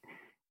that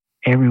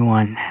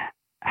everyone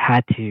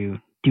had to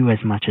do as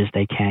much as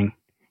they can.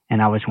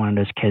 And I was one of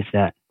those kids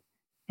that,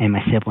 and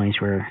my siblings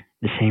were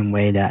the same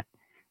way, that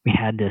we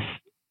had this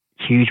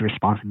huge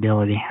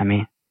responsibility. I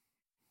mean,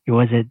 it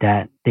wasn't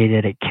that they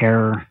didn't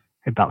care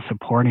about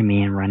supporting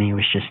me and running. It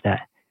was just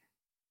that,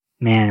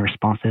 man,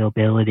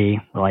 responsibility.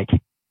 Like,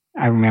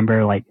 I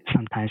remember like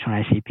sometimes when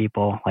I see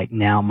people like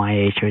now my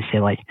age, I would say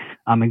like,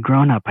 I'm a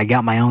grown up. I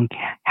got my own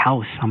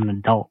house. I'm an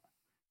adult.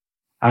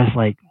 I was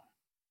like,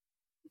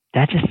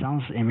 that just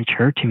sounds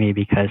immature to me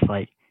because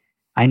like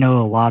I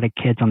know a lot of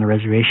kids on the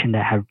reservation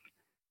that have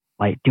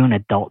like doing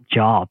adult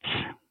jobs.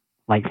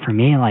 Like for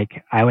me,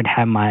 like I would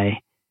have my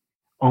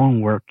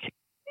own work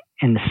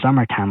in the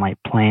summertime, like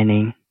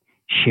planting,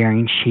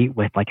 sharing sheep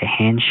with like a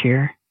hand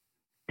shear,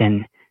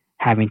 then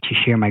having to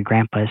shear my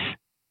grandpa's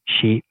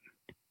sheep.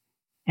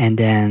 And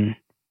then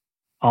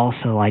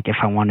also like if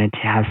I wanted to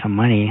have some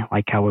money,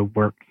 like I would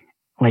work,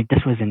 like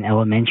this was in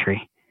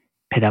elementary,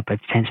 put up a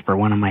fence for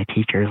one of my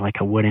teachers,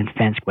 like a wooden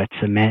fence with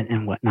cement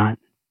and whatnot.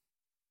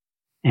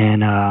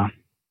 And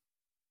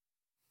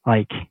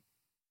like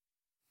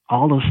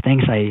all those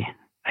things I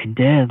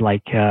did,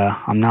 like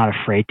I'm not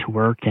afraid to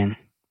work, and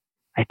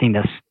I think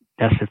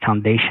that's the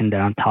foundation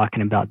that I'm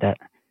talking about that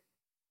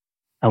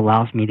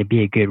allows me to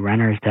be a good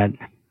runner. Is that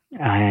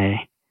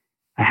I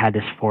had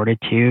this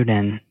fortitude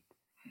and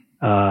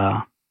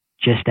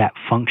just that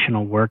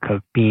functional work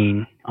of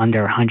being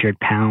under 100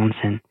 pounds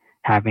and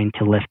having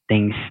to lift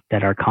things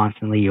that are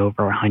constantly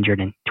over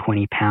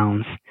 120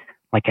 pounds,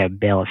 like a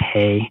bale of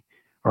hay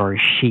or a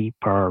sheep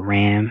or a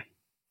ram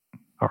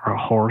or a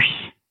horse,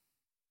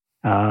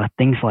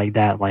 things like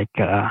that. Like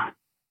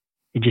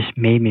it just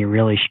made me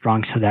really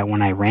strong so that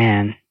when I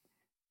ran,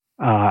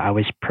 I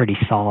was pretty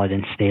solid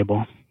and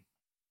stable.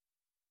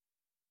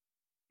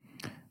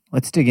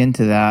 Let's dig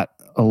into that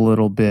a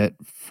little bit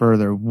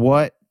further.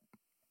 What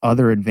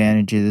other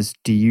advantages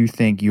do you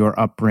think your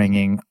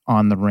upbringing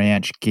on the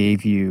ranch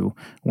gave you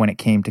when it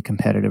came to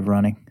competitive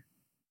running?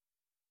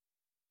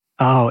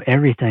 Oh,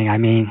 everything. I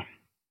mean,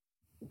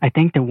 I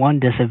think the one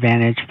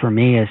disadvantage for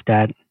me is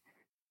that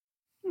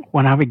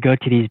when I would go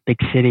to these big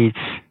cities,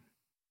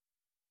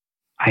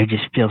 I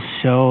just feel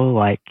so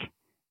like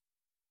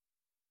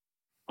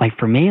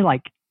for me,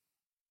 like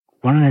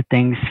one of the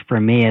things for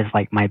me is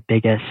like my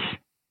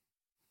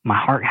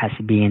heart has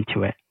to be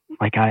into it.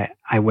 Like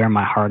I wear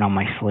my heart on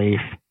my sleeve.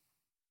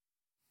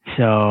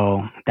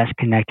 So that's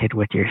connected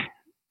with your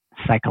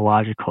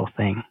psychological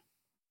thing.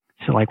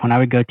 So like when I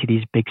would go to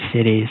these big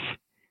cities,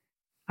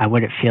 I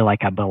wouldn't feel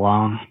like I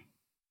belong.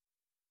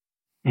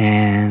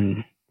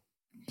 And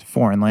it's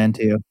foreign land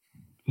to you.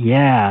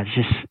 Yeah,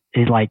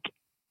 it's like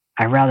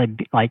I'd rather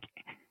be like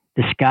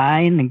the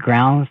sky and the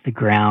ground is the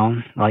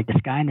ground. Like the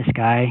sky and the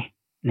sky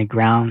and the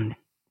ground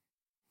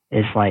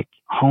is like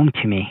home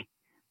to me.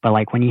 But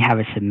like when you have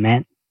a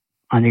cement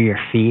under your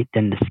feet,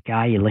 then the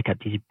sky, you look at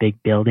these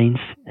big buildings,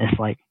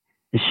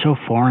 it's so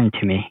foreign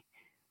to me.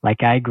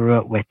 Like I grew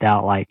up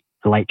without like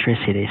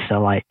electricity,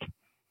 so like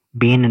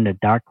being in the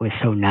dark was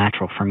so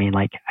natural for me.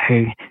 Like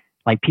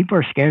people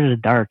are scared of the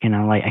dark, and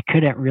I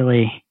couldn't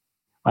really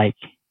like,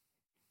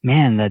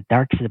 man, the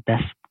dark's the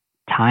best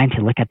time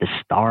to look at the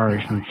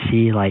stars and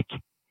see like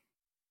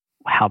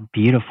how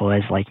beautiful it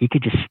is. Like you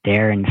could just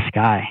stare in the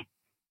sky,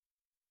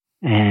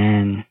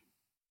 and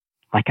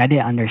like I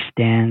didn't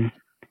understand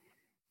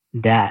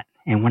that.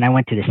 And when I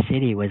went to the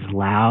city, it was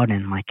loud,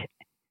 and like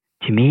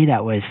to me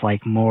that was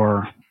like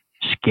more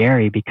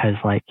scary because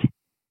like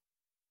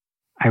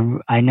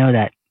I know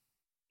that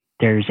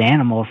there's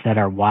animals that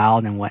are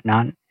wild and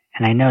whatnot,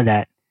 and I know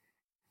that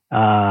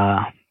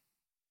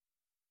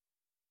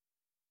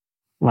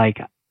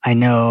like I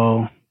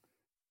know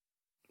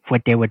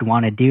what they would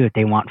want to do if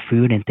they want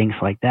food and things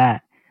like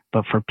that.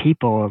 But for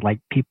people, like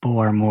people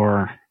are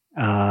more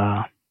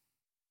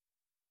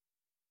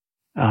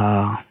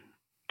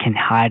can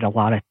hide a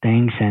lot of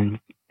things, and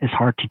it's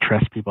hard to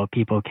trust people.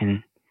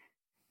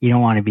 You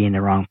don't want to be in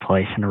the wrong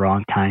place in the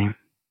wrong time.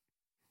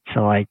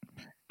 So like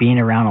being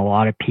around a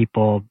lot of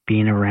people,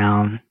 being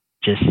around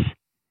just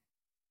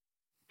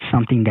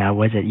something that I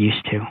wasn't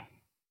used to.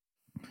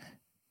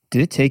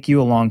 Did it take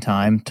you a long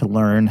time to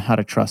learn how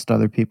to trust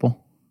other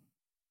people?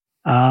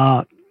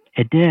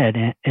 It did.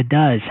 It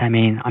does. I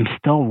mean, I'm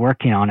still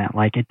working on it.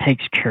 Like it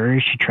takes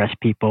courage to trust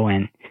people,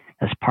 and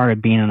that's part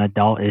of being an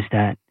adult is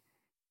that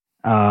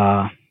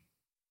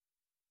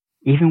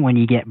even when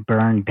you get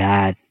burned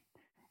bad,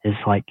 is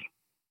like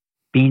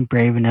being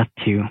brave enough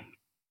to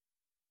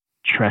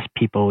trust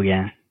people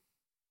again.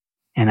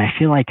 And I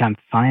feel like I'm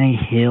finally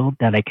healed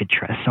that I could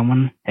trust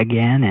someone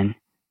again. And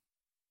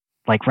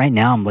like right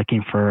now, I'm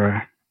looking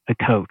for a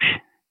coach,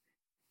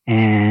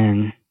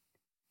 and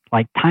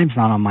like time's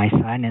not on my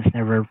side, and it's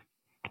never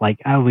like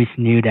I always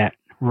knew that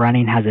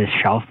running has a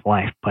shelf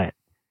life, but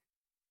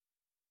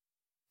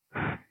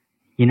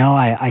you know,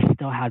 I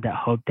still have that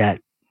hope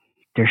that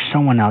there's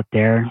someone out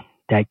there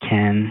that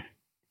can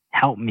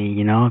help me,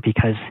 you know,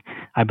 because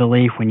I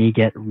believe when you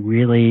get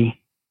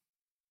really,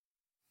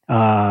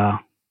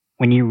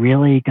 when you're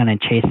really going to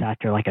chase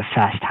after like a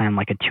fast time,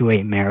 like a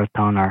 2:08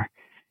 marathon, or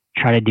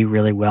try to do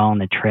really well on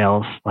the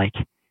trails, like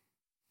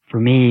for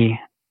me,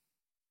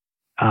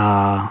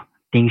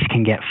 things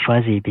can get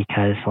fuzzy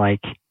because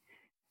like,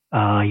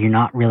 you're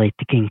not really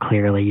thinking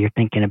clearly. You're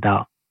thinking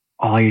about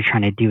all you're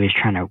trying to do is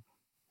trying to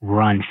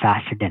run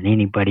faster than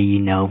anybody you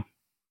know.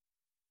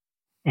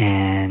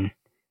 And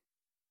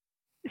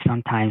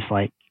sometimes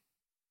like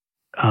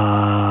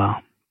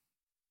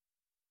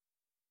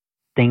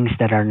things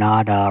that are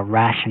not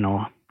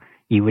rational,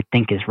 you would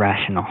think is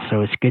rational.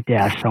 So it's good to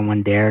have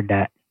someone there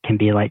that can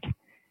be like,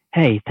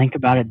 hey, think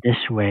about it this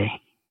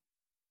way.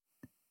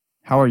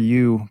 How are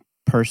you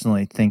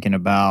personally thinking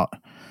about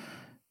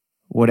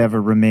whatever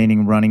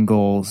remaining running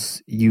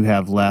goals you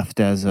have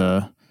left as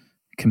a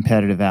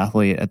competitive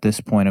athlete at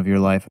this point of your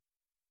life?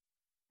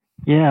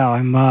 Yeah,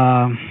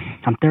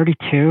 I'm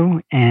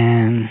 32,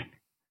 and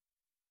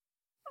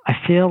I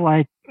feel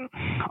like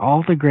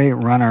all the great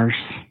runners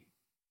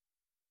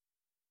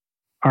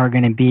are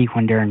going to be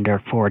when they're in their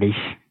 40s.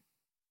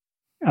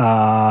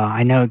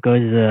 I know it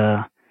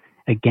goes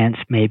against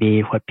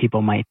maybe what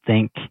people might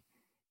think,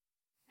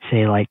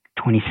 say like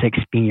 26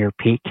 being your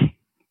peak,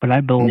 but I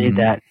believe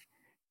that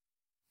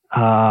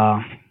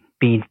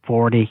being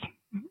 40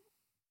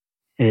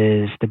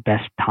 is the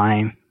best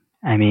time.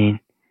 I mean,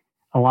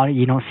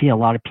 you don't see a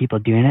lot of people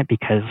doing it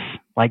because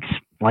like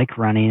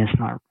running, it's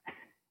not.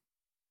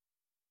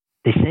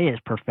 They say it's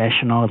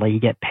professional, like you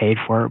get paid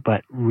for it,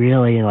 but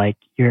really, like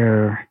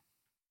you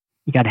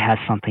got to have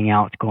something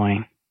else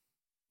going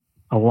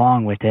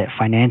along with it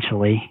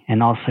financially,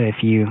 and also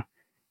if you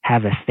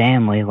have a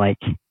family, like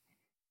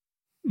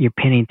you're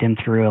putting them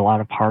through a lot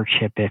of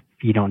hardship if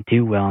you don't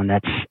do well, and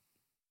that's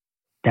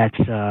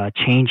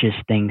changes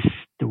things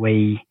the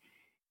way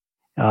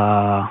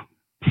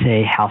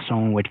say how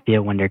someone would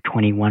feel when they're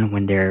 21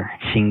 when they're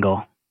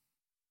single.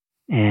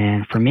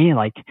 And for me,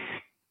 like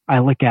I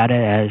look at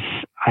it as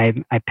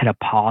I put a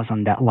pause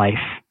on that life,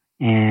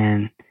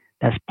 and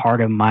that's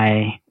part of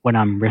what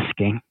I'm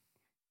risking.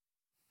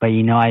 But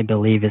I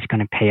believe it's going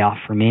to pay off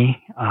for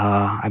me.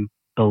 I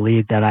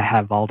believe that I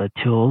have all the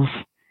tools,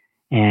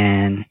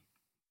 and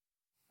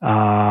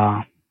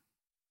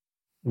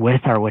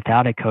with or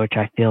without a coach,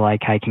 I feel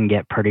like I can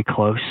get pretty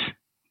close.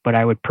 But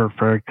I would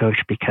prefer a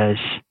coach because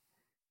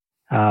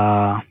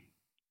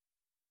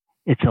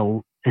it's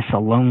a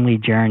lonely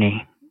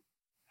journey,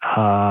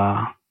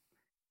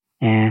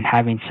 and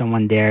having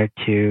someone there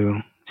to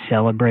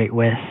celebrate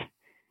with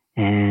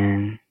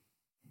and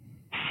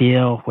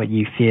feel what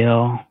you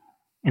feel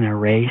in a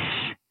race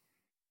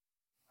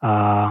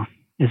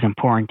is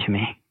important to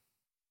me.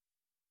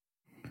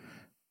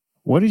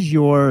 What does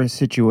your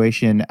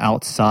situation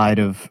outside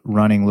of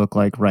running look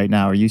like right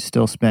now? Are you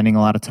still spending a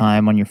lot of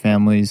time on your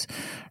family's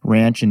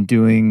ranch and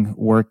doing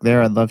work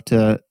there? I'd love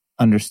to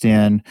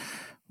understand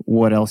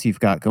what else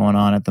you've got going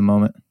on at the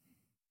moment.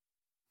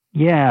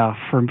 Yeah,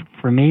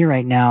 for me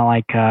right now,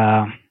 like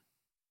I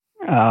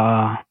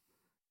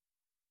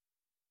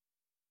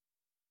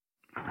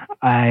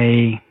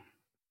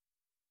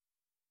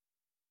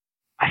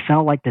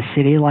felt like the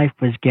city life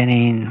was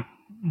getting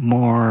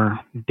more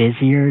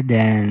busier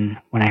than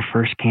when I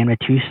first came to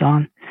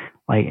Tucson.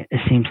 Like it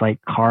seems like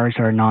cars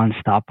are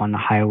nonstop on the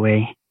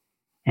highway,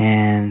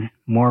 and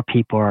more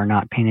people are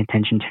not paying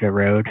attention to the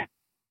road.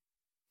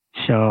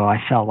 So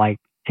I felt like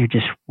it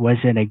just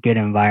wasn't a good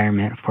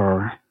environment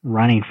for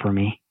running for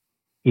me,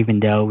 even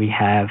though we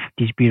have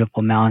these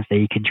beautiful mountains that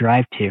you could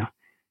drive to.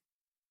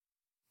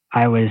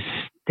 I was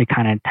the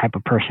kind of type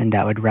of person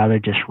that would rather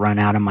just run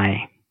out of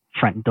my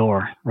front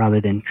door rather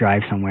than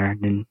drive somewhere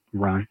than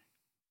run.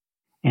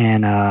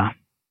 And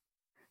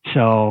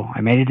so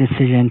I made a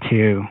decision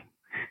to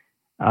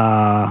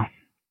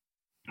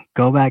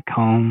go back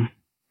home,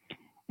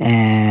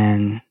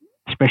 and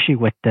especially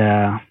with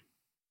the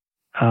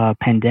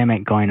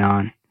pandemic going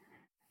on,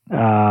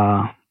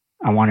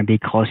 I want to be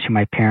close to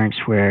my parents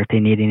where if they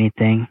need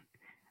anything,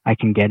 I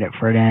can get it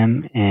for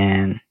them.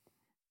 And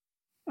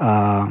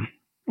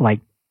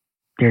like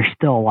there's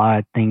still a lot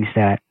of things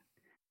that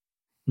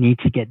need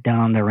to get done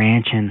on the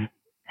ranch, and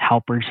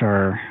helpers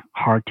are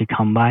hard to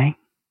come by.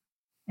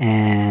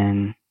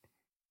 And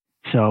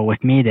so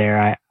with me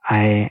there,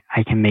 I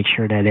can make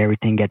sure that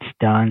everything gets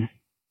done.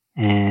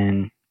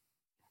 And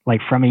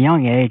like from a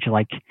young age,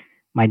 like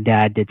my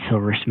dad did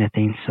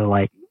silversmithing, so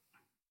like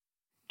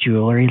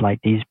jewelry,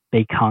 like these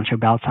big concho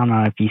belts. I don't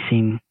know if you've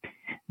seen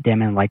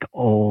them in like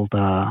old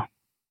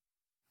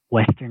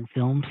Western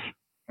films.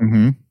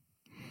 Mm-hmm.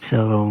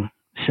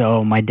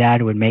 So my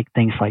dad would make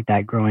things like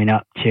that growing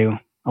up too,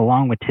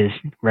 along with his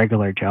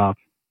regular job.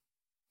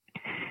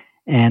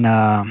 And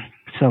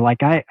so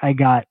like I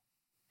got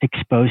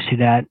exposed to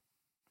that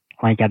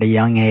like at a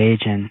young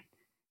age, and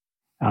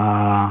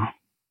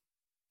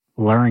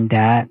learned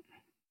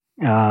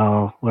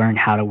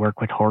how to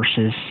work with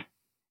horses.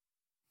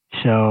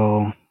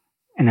 So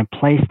in a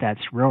place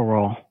that's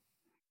rural,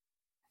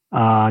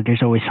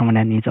 there's always someone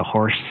that needs a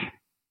horse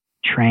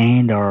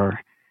trained, or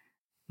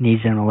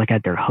needs them to look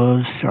at their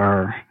hooves,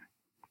 or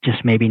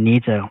just maybe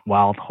needs a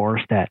wild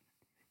horse that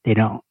they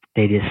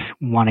just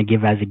want to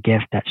give as a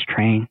gift that's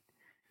trained.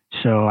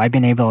 So I've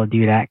been able to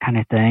do that kind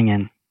of thing,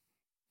 and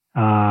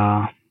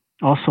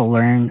also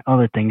learn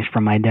other things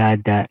from my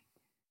dad that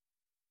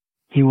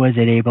he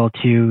wasn't able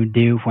to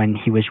do when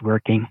he was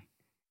working.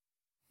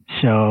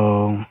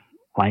 So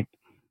like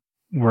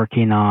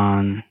working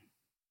on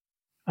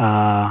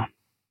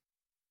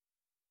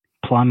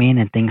plumbing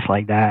and things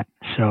like that.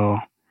 So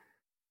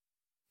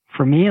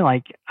for me,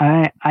 like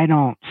I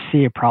don't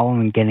see a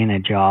problem in getting a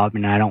job,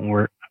 and I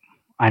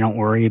I don't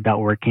worry about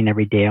working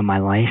every day of my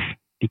life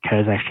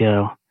because I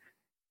feel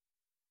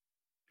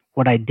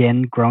what I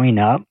did growing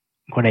up,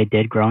 what I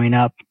did growing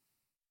up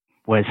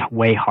was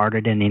way harder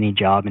than any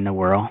job in the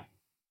world.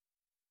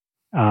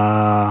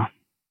 Uh,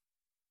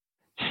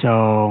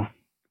 so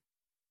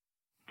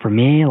for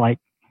me, like,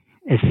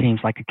 it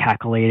seems like a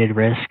calculated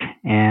risk.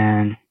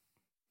 And,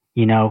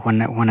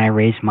 when I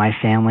raise my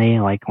family,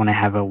 like when I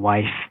have a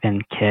wife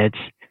and kids,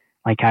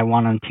 like I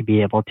want them to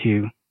be able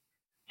to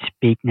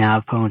speak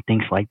Navajo and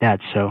things like that.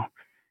 So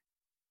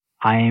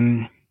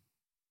I'm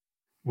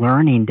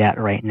learning that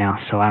right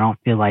now. So I don't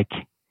feel like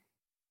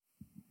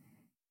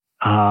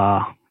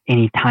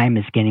any time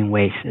is getting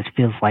wasted. It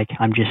feels like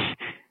I'm just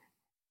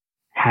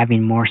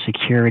having more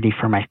security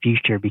for my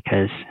future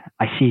because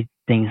I see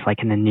things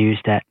like in the news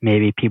that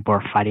maybe people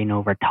are fighting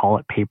over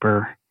toilet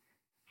paper,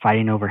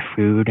 fighting over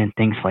food and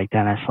things like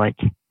that. And it's like,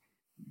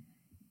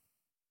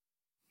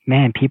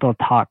 man, people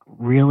talk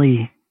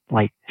really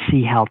like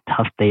see how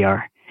tough they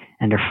are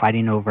and they're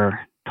fighting over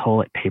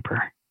toilet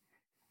paper.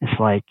 It's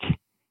like,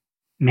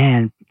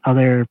 man,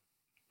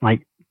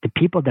 like the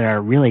people that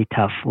are really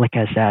tough look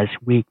at us as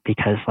weak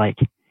because like,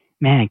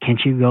 man,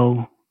 can't you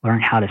go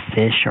learn how to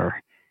fish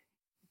or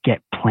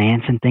get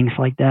plants and things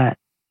like that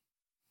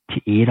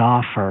to eat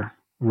off or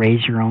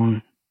raise your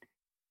own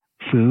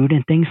food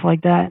and things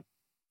like that?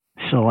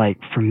 So like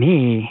for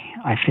me,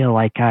 I feel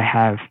like I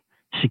have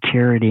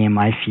security in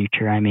my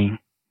future. I mean,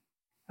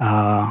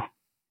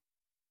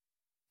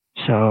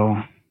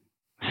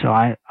 so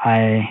I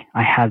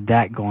have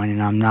that going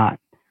and I'm not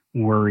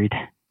worried.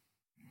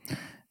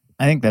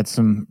 I think that's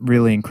some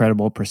really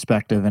incredible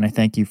perspective, and I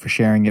thank you for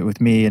sharing it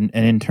with me and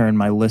in turn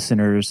my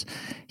listeners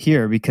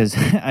here because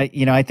I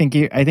think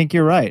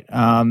you're right,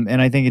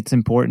 and I think it's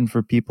important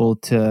for people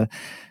to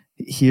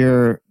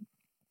hear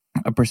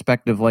a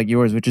perspective like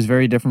yours, which is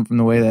very different from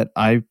the way that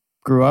I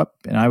grew up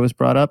and I was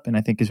brought up, and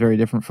I think is very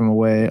different from the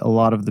way a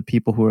lot of the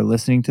people who are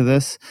listening to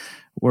this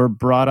were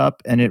brought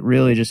up, and it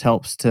really just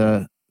helps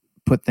to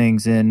put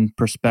things in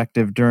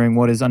perspective during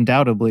what is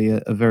undoubtedly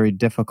a very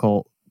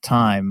difficult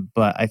time,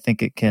 but I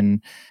think it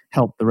can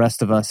help the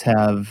rest of us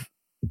have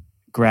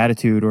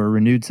gratitude or a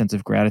renewed sense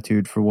of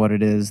gratitude for what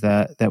it is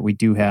that we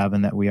do have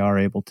and that we are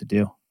able to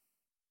do.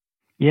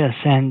 Yes,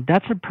 and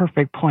that's a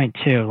perfect point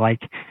too.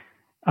 Like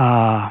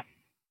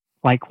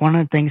one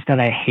of the things that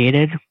I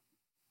hated,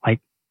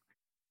 like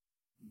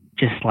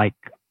just like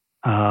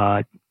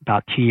about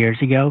 2 years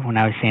ago when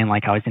I was saying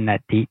like I was in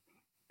that deep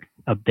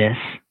abyss,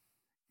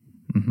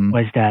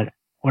 was that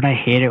what I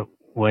hated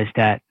was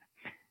that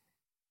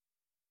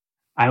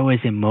I was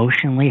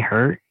emotionally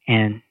hurt.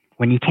 And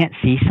when you can't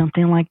see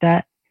something like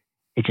that,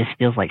 it just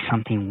feels like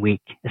something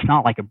weak. It's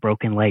not like a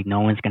broken leg.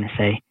 No one's going to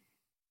say,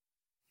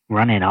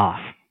 run it off.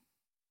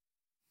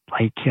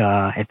 Like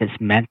if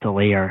it's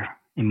mentally or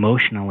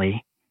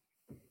emotionally,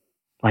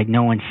 like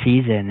no one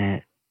sees it.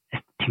 And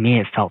to me,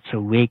 it felt so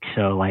weak.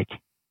 So like,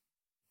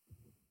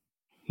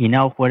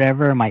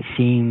 whatever might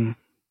seem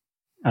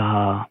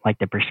like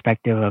the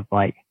perspective of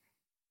like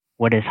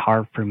what is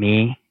hard for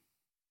me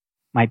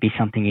might be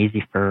something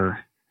easy for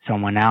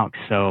someone else.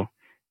 So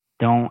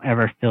don't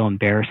ever feel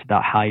embarrassed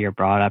about how you're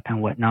brought up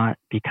and whatnot,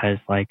 because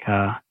like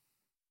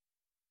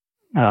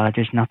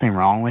there's nothing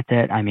wrong with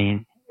it. I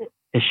mean,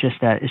 it's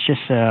just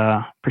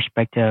a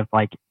perspective.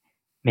 Like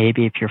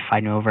maybe if you're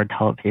fighting over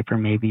toilet paper,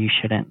 maybe you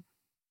shouldn't.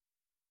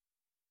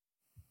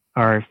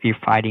 Or if you're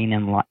fighting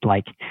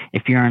like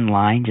if you're in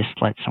line,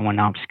 just let someone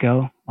else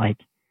go. Like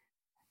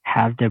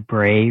have the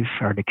brave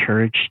or the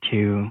courage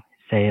to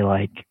say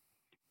like,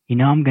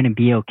 I'm going to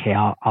be okay.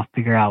 I'll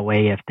figure out a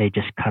way if they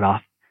just cut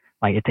off,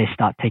 like if they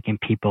stop taking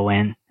people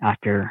in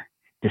after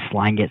this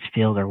line gets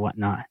filled or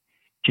whatnot.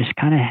 Just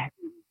kind of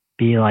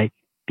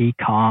be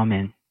calm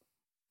and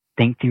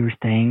think through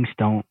things.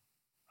 Don't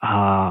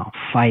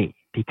fight,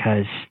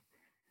 because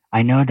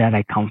I know that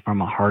I come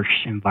from a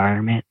harsh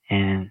environment,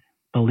 and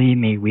believe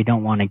me, we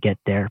don't want to get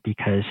there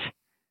because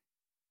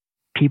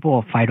people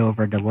will fight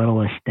over the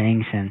littlest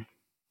things, and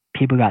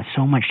people got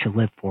so much to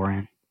live for.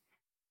 And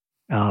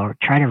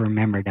try to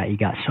remember that you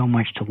got so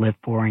much to live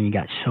for, and you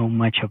got so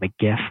much of a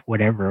gift,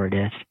 whatever it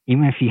is.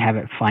 Even if you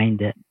haven't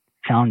found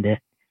it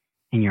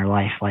in your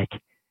life, like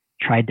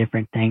try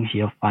different things,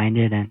 you'll find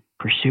it and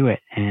pursue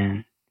it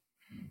and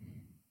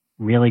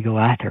really go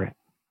after it.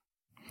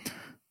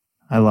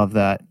 I love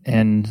that.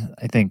 And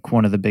I think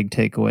one of the big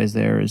takeaways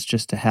there is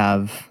just to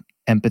have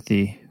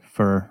empathy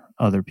for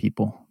other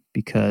people,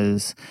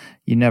 because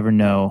you never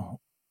know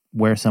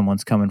where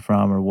someone's coming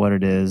from or what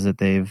it is that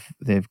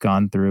they've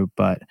gone through.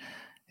 But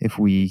if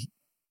we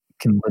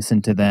can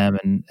listen to them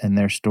and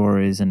their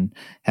stories and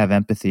have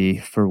empathy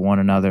for one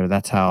another,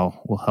 that's how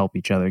we'll help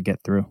each other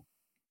get through.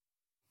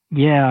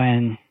 Yeah.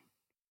 And,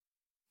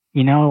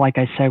 like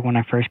I said, when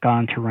I first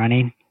got into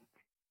running,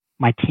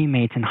 my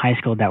teammates in high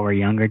school that were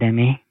younger than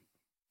me,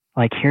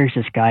 like here's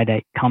this guy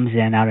that comes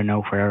in out of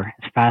nowhere,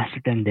 is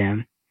faster than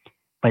them,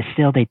 but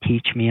still they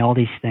teach me all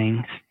these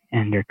things,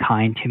 and they're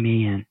kind to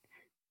me,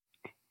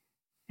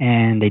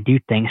 and they do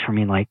things for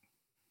me. Like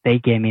they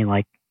gave me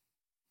like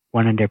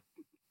one of their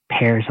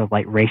pairs of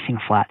like racing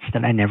flats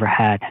that I never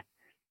had.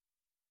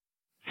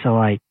 So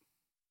like,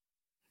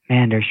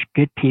 man, there's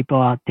good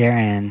people out there,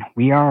 and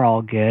we are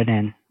all good,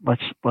 and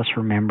let's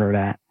remember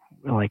that.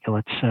 Like,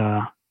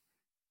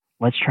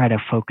 let's try to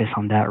focus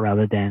on that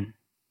rather than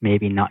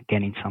maybe not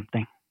getting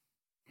something.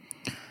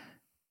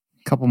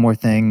 A couple more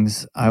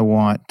things I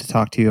want to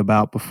talk to you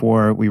about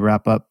before we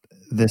wrap up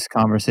this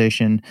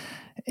conversation.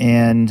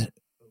 And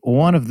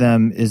one of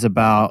them is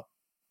about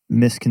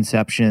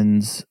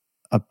misconceptions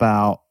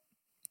about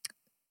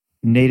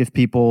Native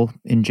people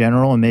in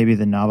general and maybe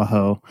the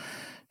Navajo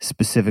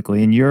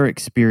specifically. In your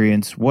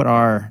experience, what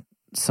are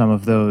some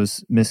of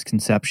those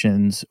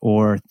misconceptions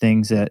or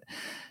things that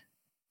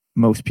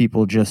most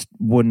people just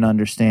wouldn't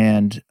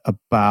understand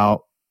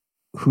about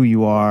who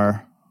you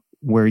are,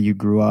 where you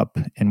grew up,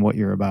 and what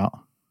you're about?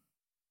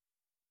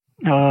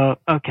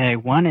 Okay.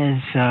 One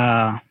is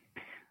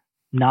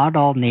not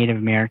all Native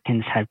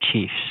Americans have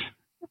chiefs.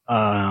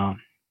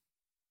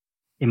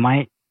 It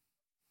might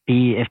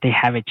be if they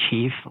have a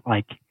chief,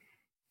 like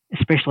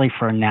especially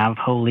for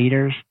Navajo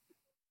leaders,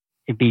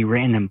 it'd be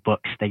written in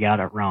books. They got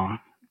it wrong.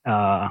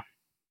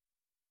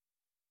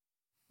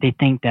 They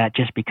think that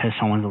just because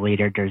someone's a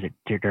leader,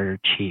 they're a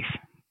chief.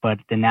 But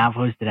the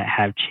Navajos that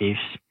have chiefs,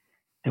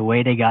 the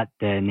way they got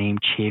the name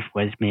chief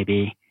was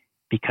maybe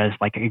because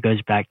like it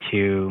goes back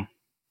to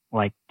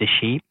like the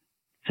sheep.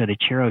 So the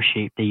Chiro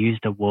sheep, they use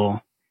the wool.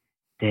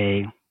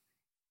 They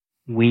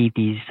weave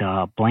these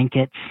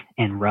blankets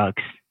and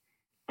rugs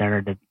that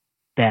are the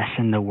best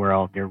in the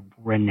world. They're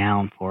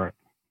renowned for it.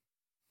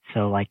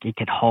 So like it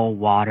could hold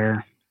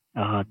water.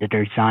 The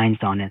designs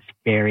on it's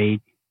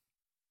very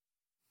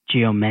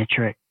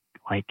geometric.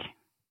 Like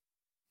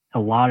a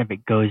lot of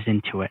it goes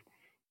into it,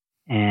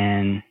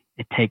 and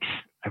it takes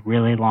a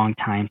really long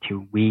time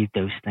to weave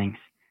those things.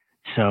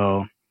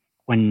 So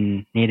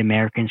when Native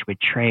Americans would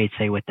trade,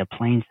 say with the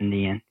Plains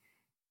Indian,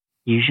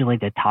 usually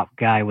the top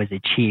guy was a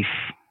chief,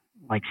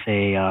 like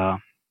say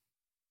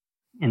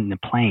in the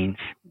Plains,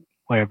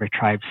 whatever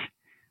tribes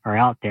are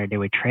out there, they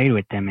would trade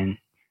with them, and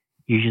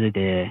usually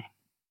the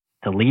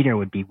leader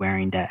would be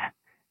wearing that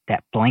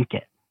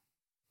blanket.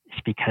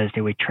 It's because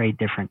they would trade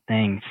different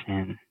things.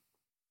 And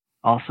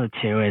also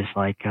too is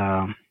like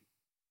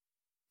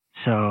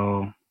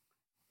so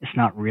it's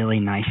not really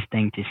nice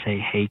thing to say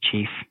hey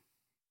chief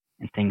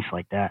and things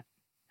like that.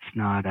 It's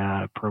not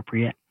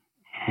appropriate.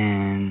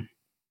 And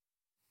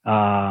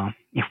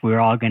if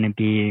we're all going to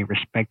be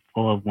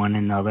respectful of one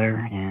another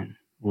and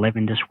live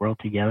in this world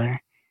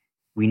together,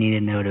 we need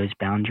to know those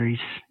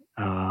boundaries.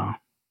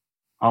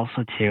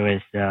 Also too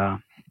is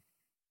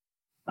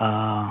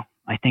I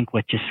think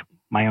with just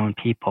my own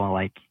people,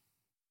 like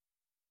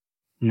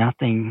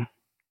nothing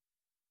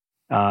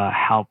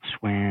helps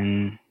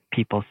when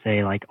people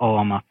say like, oh,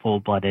 I'm a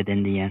full-blooded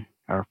Indian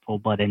or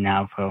full-blooded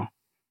Navajo.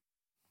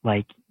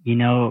 Like,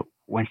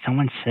 when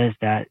someone says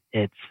that,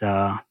 it's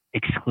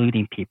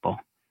excluding people.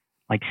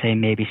 Like say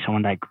maybe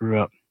someone that grew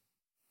up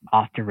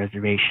off the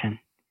reservation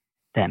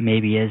that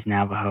maybe is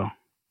Navajo.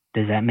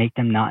 Does that make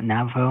them not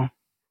Navajo?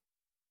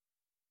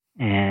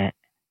 And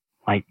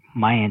like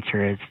my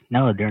answer is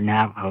no, they're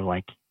Navajo.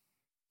 Like,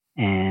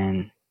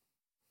 and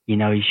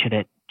you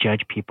shouldn't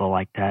judge people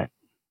like that.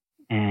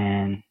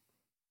 And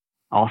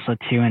also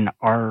too, in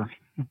our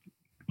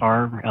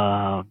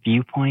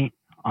viewpoint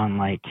on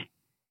like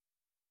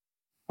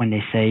when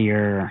they say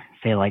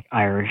like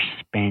Irish,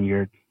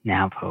 Spaniard,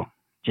 Navajo,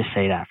 just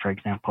say that for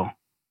example.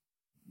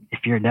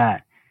 If you're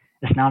that,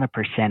 it's not a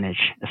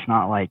percentage. It's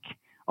not like,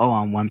 oh,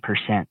 I'm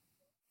 1%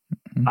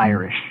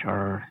 Irish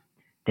or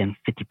then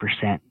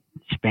 50%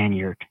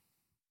 Spaniard.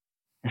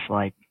 It's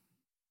like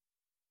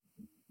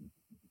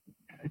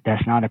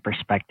that's not a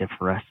perspective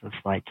for us. It's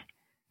like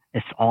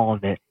it's all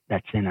of it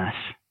that's in us.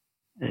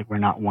 We're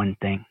not one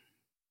thing.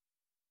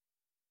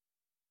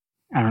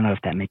 I don't know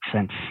if that makes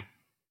sense.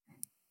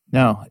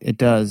 No, it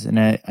does. And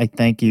I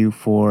thank you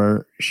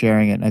for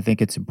sharing it. And I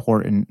think it's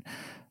important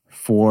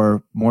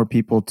for more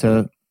people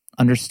to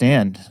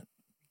understand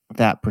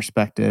that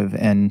perspective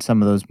and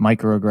some of those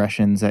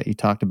microaggressions that you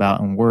talked about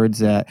and words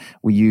that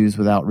we use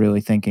without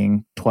really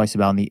thinking twice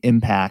about the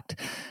impact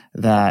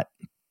that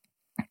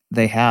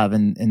they have.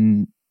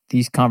 And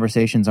these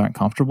conversations aren't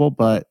comfortable,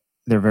 but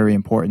they're very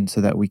important so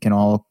that we can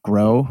all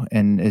grow.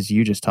 And as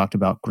you just talked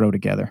about, grow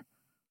together.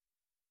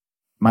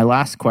 My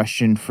last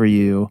question for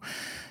you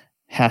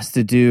has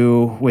to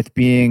do with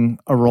being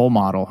a role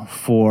model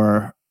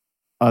for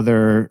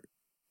other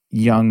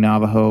young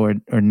Navajo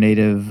or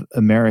Native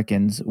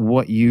Americans.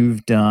 What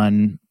you've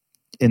done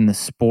in the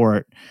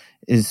sport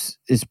is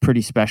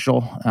pretty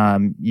special.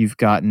 You've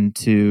gotten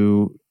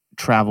to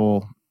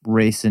travel,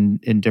 race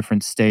in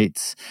different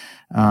states,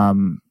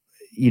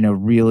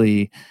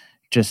 really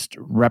just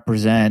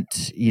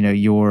represent,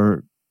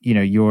 your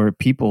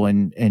people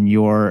and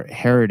your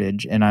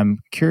heritage. And I'm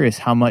curious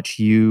how much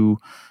you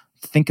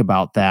think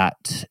about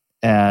that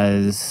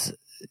as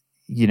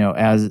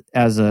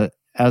a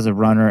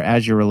runner,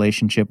 as your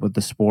relationship with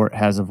the sport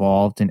has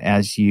evolved and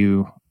as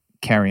you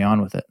carry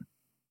on with it.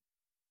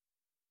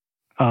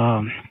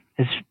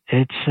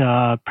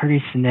 It's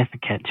pretty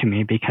significant to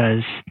me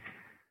because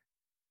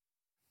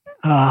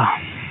uh,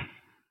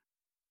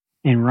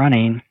 in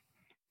running,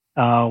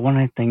 one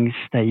of the things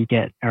that you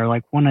get, or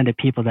like one of the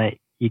people that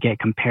you get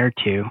compared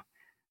to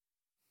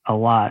a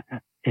lot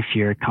if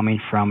you're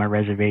coming from a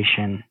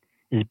reservation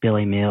is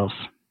Billy Mills.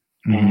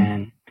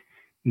 Mm-hmm.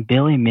 And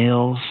Billy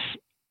Mills,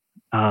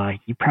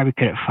 you probably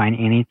couldn't find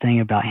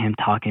anything about him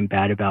talking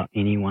bad about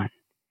anyone.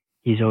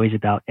 He's always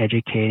about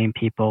educating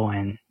people,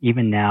 and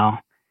even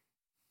now,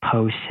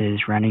 post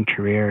his running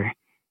career,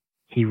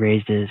 he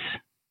raises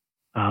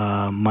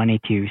money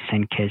to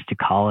send kids to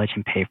college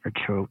and pay for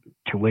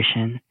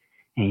tuition,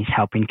 and he's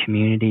helping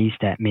communities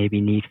that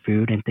maybe need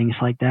food and things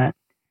like that.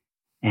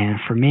 And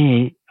for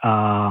me,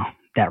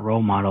 that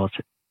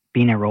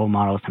being a role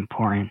model is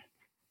important.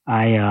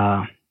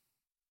 I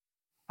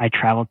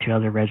traveled to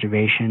other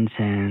reservations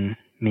in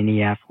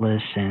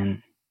Minneapolis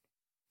and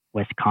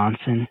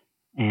Wisconsin,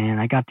 and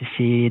I got to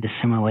see the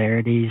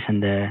similarities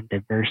and the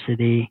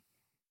diversity.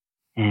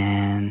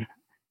 And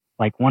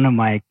like one of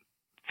my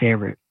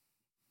favorite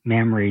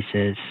memories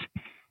is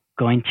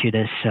going to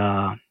this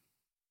to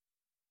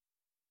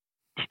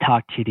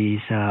talk to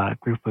these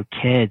group of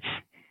kids,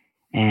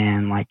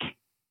 and like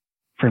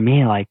for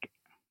me, like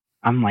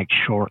I'm like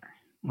short,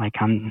 like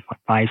I'm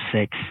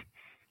 5'6",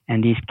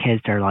 and these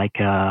kids are like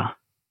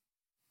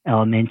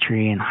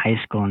elementary and high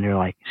school, and they're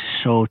like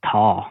so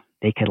tall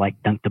they could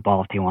like dunk the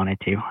ball if they wanted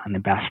to on the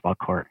basketball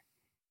court.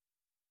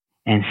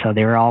 And so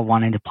they were all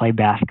wanting to play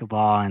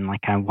basketball, and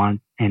like I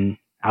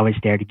was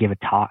there to give a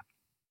talk.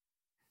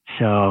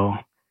 So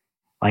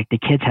like the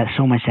kids had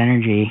so much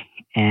energy,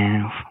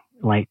 and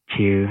like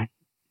to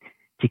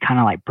kind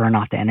of like burn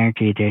off the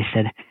energy, they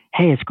said,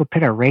 "Hey, let's go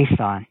put a race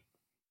on."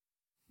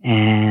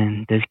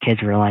 And those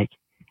kids were like,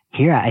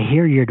 "Here, I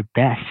hear you're the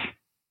best."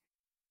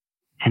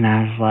 And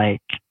I was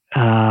like,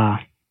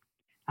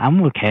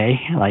 I'm okay.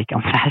 Like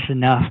I'm fast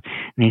enough.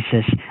 And he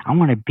says, "I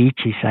want to beat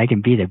you so I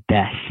can be the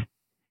best."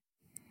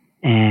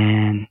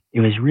 And it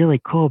was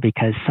really cool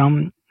because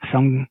some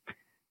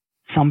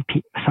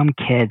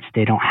kids,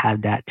 they don't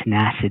have that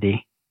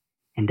tenacity,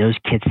 and those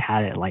kids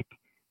had it. Like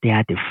they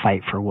had to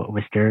fight for what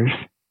was theirs.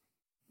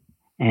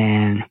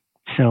 And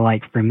so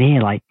like for me,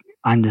 like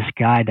I'm this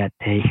guy that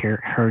they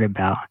heard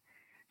about.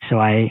 So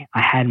I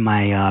had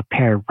my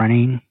pair of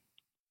running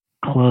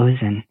clothes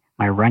and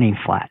my running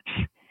flats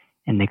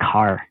in the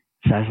car.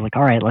 So I was like,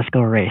 all right, let's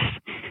go race.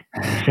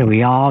 So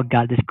we all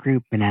got this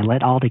group, and I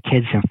let all the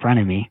kids in front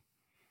of me.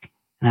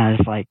 And I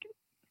was like,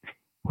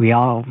 we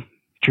all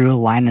drew a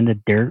line in the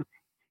dirt,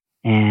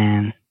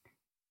 and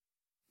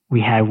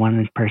we had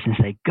one person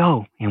say,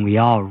 "Go," and we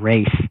all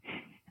raced.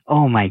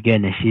 Oh my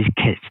goodness, these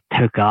kids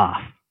took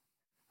off.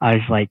 I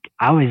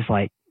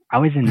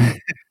was in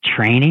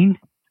training.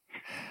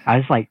 I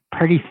was like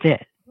pretty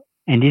fit,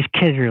 and these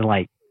kids were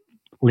like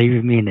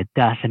leaving me in the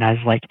dust. And I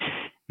was like,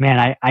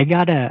 man, I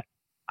gotta,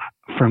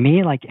 for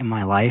me, like in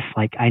my life,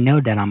 like I know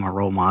that I'm a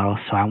role model,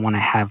 so I want to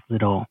have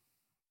little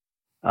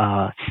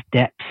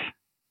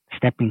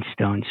stepping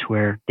stones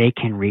where they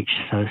can reach,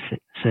 so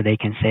they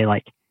can say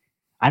like,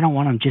 I don't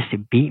want them just to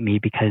beat me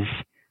because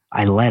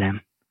I let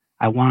them.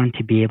 I want them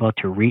to be able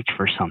to reach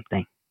for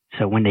something.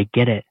 So when they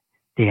get it,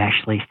 they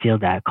actually feel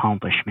that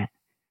accomplishment.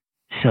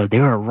 So they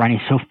were running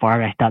so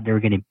far, I thought they were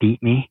going to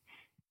beat me.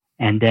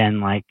 And then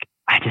like,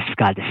 I just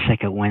got the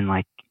second win.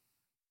 Like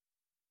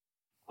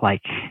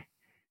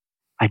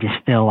I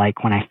just feel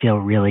like when I feel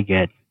really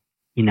good,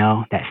 you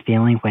know, that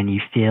feeling when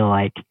you feel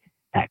like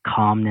that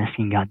calmness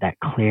and got that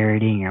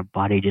clarity and your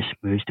body just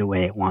moves the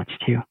way it wants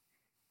to.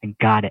 I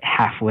got it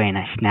halfway and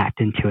I snapped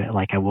into it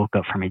like I woke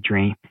up from a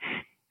dream.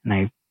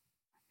 And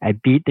I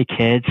beat the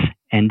kids,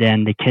 and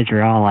then the kids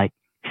were all like,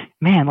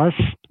 "Man,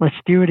 let's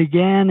do it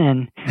again."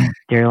 And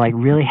they're like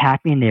really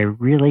happy, and they're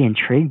really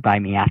intrigued by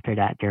me after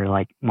that. They're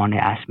like wanting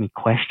to ask me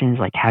questions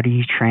like, "How do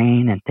you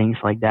train?" and things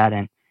like that.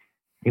 And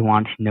they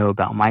wanted to know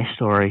about my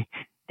story.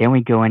 Then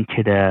we go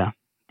into the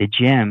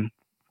gym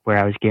where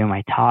I was giving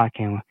my talk,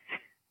 and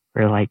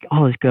we're like,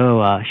 "Oh, let's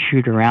go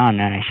shoot around."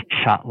 And I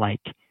shot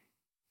like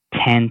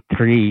 10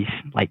 threes,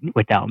 like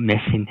without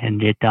missing. And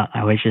they thought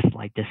I was just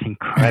like this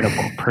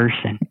incredible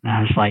person. And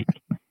I was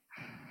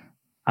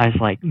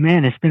like,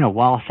 man, it's been a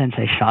while since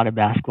I shot a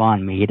basketball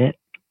and made it.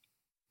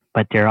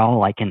 But they're all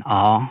like in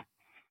awe.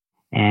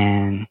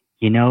 And,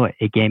 you know,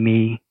 it gave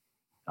me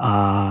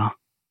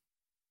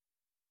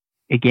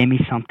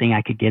something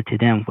I could give to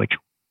them, which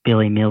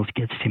Billy Mills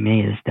gives to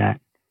me, is that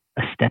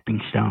a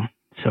stepping stone.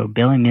 So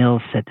Billy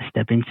Mills set the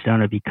stepping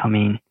stone of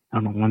becoming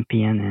an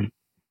Olympian and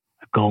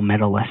a gold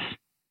medalist.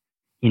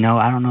 You know,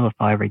 I don't know if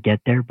I'll ever get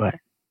there, but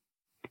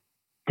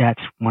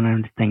that's one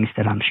of the things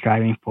that I'm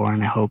striving for.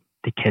 And I hope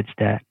the kids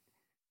that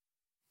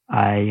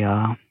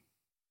I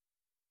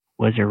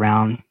was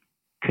around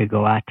could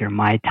go after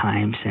my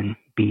times and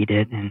beat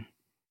it, and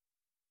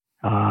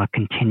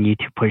continue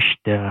to push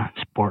the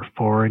sport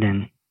forward,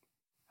 and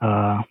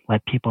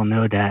let people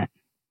know that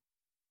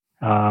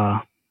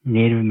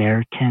Native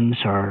Americans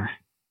are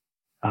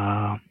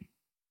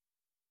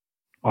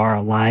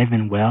alive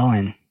and well,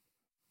 and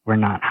we're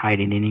not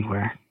hiding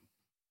anywhere.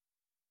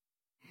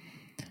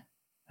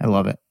 I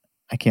love it.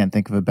 I can't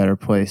think of a better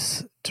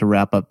place to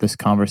wrap up this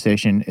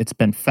conversation. It's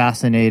been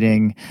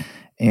fascinating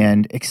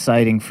and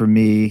exciting for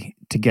me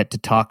to get to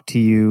talk to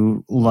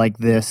you like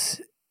this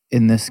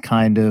in this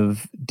kind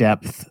of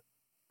depth.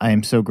 I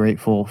am so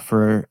grateful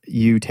for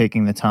you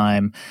taking the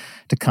time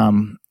to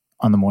come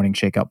on the Morning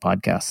Shakeout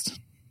podcast.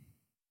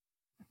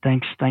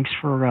 Thanks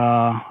for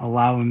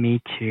allowing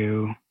me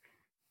to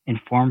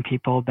inform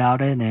people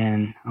about it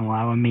and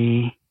allowing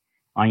me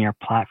on your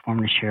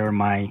platform to share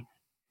my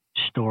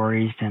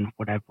stories and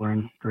what I've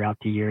learned throughout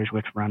the years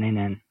with running.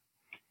 And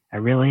I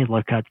really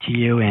look up to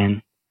you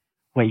and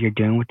what you're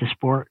doing with the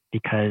sport,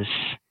 because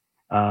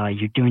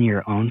you're doing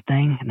your own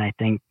thing, and I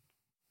think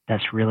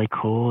that's really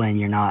cool. And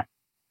you're not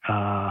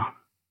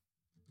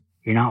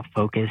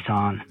focused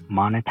on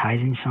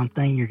monetizing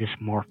something. You're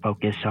just more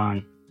focused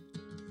on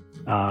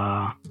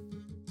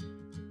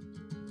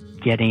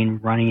getting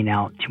running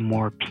out to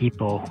more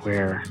people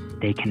where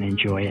they can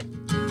enjoy it.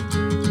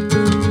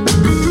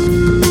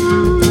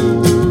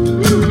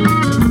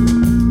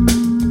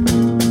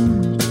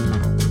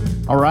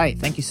 All right.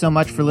 Thank you so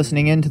much for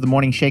listening in to the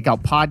Morning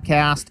Shakeout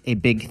podcast. A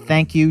big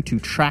thank you to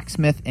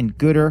Tracksmith and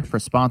Gooder for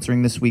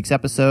sponsoring this week's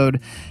episode.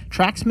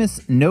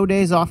 Tracksmith's No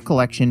Days Off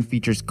collection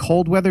features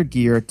cold weather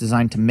gear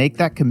designed to make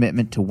that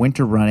commitment to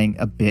winter running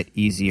a bit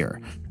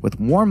easier, with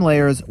warm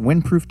layers,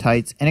 windproof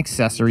tights, and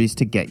accessories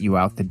to get you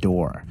out the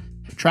door.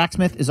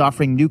 Tracksmith is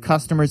offering new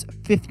customers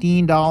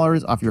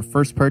 $15 off your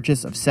first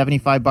purchase of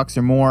 $75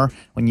 or more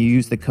when you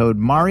use the code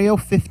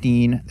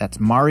Mario15, that's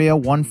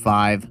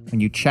Mario15, when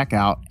you check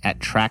out at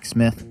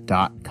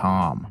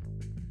tracksmith.com.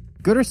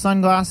 Gooder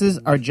sunglasses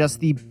are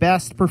just the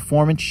best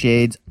performance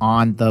shades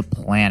on the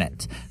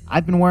planet.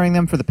 I've been wearing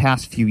them for the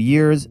past few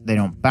years. They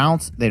don't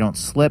bounce, they don't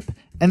slip,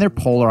 and they're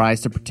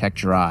polarized to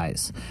protect your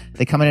eyes.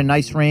 They come in a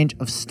nice range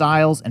of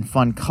styles and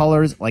fun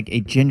colors like a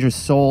Ginger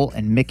Soul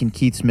and Mick and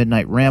Keith's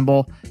Midnight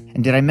Ramble.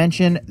 And did I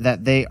mention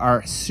that they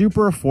are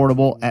super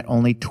affordable at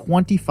only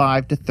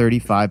 $25 to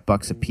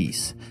 $35 a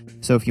piece?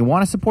 So if you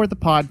want to support the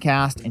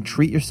podcast and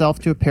treat yourself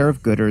to a pair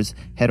of Gooders,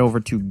 head over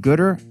to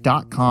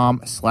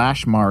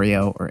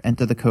gooder.com/Mario or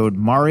enter the code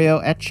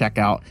Mario at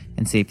checkout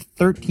and save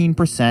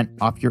 13%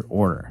 off your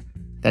order.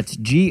 That's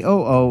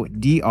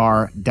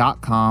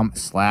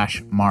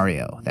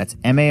GOODR.com/Mario. That's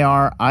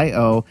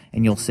MARIO,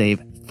 and you'll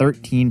save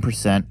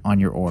 13% on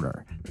your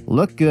order.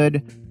 Look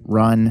good,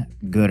 run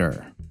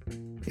gooder.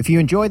 If you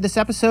enjoyed this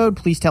episode,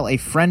 please tell a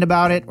friend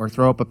about it or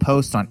throw up a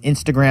post on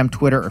Instagram,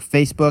 Twitter, or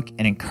Facebook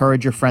and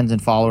encourage your friends and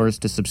followers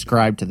to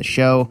subscribe to the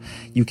show.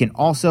 You can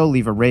also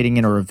leave a rating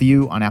and a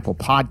review on Apple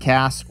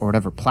Podcasts or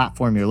whatever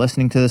platform you're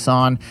listening to this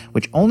on,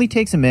 which only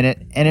takes a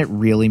minute and it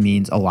really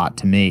means a lot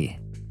to me.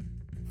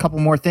 Couple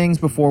more things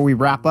before we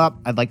wrap up.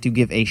 I'd like to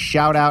give a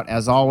shout out,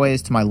 as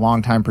always, to my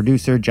longtime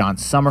producer, John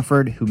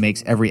Summerford, who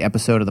makes every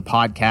episode of the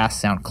podcast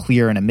sound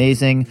clear and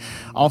amazing.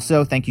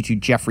 Also, thank you to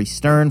Jeffrey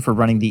Stern for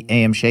running the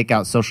AM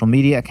Shakeout social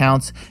media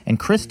accounts, and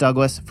Chris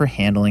Douglas for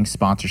handling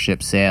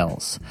sponsorship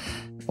sales.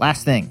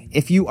 Last thing,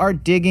 if you are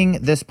digging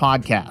this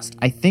podcast,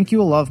 I think you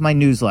will love my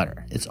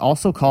newsletter. It's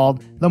also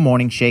called The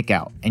Morning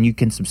Shakeout, and you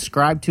can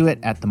subscribe to it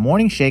at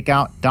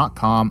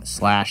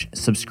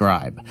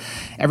themorningshakeout.com/subscribe.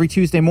 Every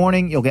Tuesday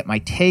morning, you'll get my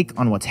take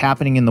on what's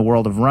happening in the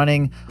world of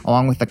running,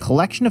 along with a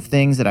collection of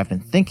things that I've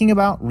been thinking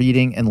about,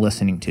 reading, and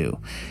listening to.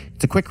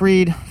 It's a quick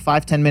read,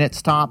 5-10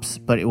 minutes tops,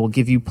 but it will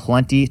give you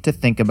plenty to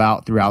think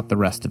about throughout the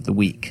rest of the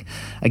week.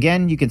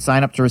 Again, you can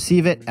sign up to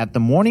receive it at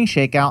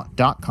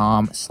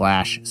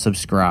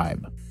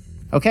themorningshakeout.com/subscribe.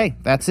 Okay,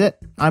 that's it.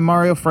 I'm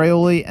Mario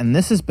Fraioli, and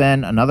this has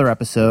been another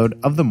episode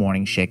of the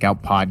Morning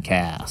Shakeout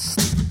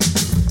Podcast.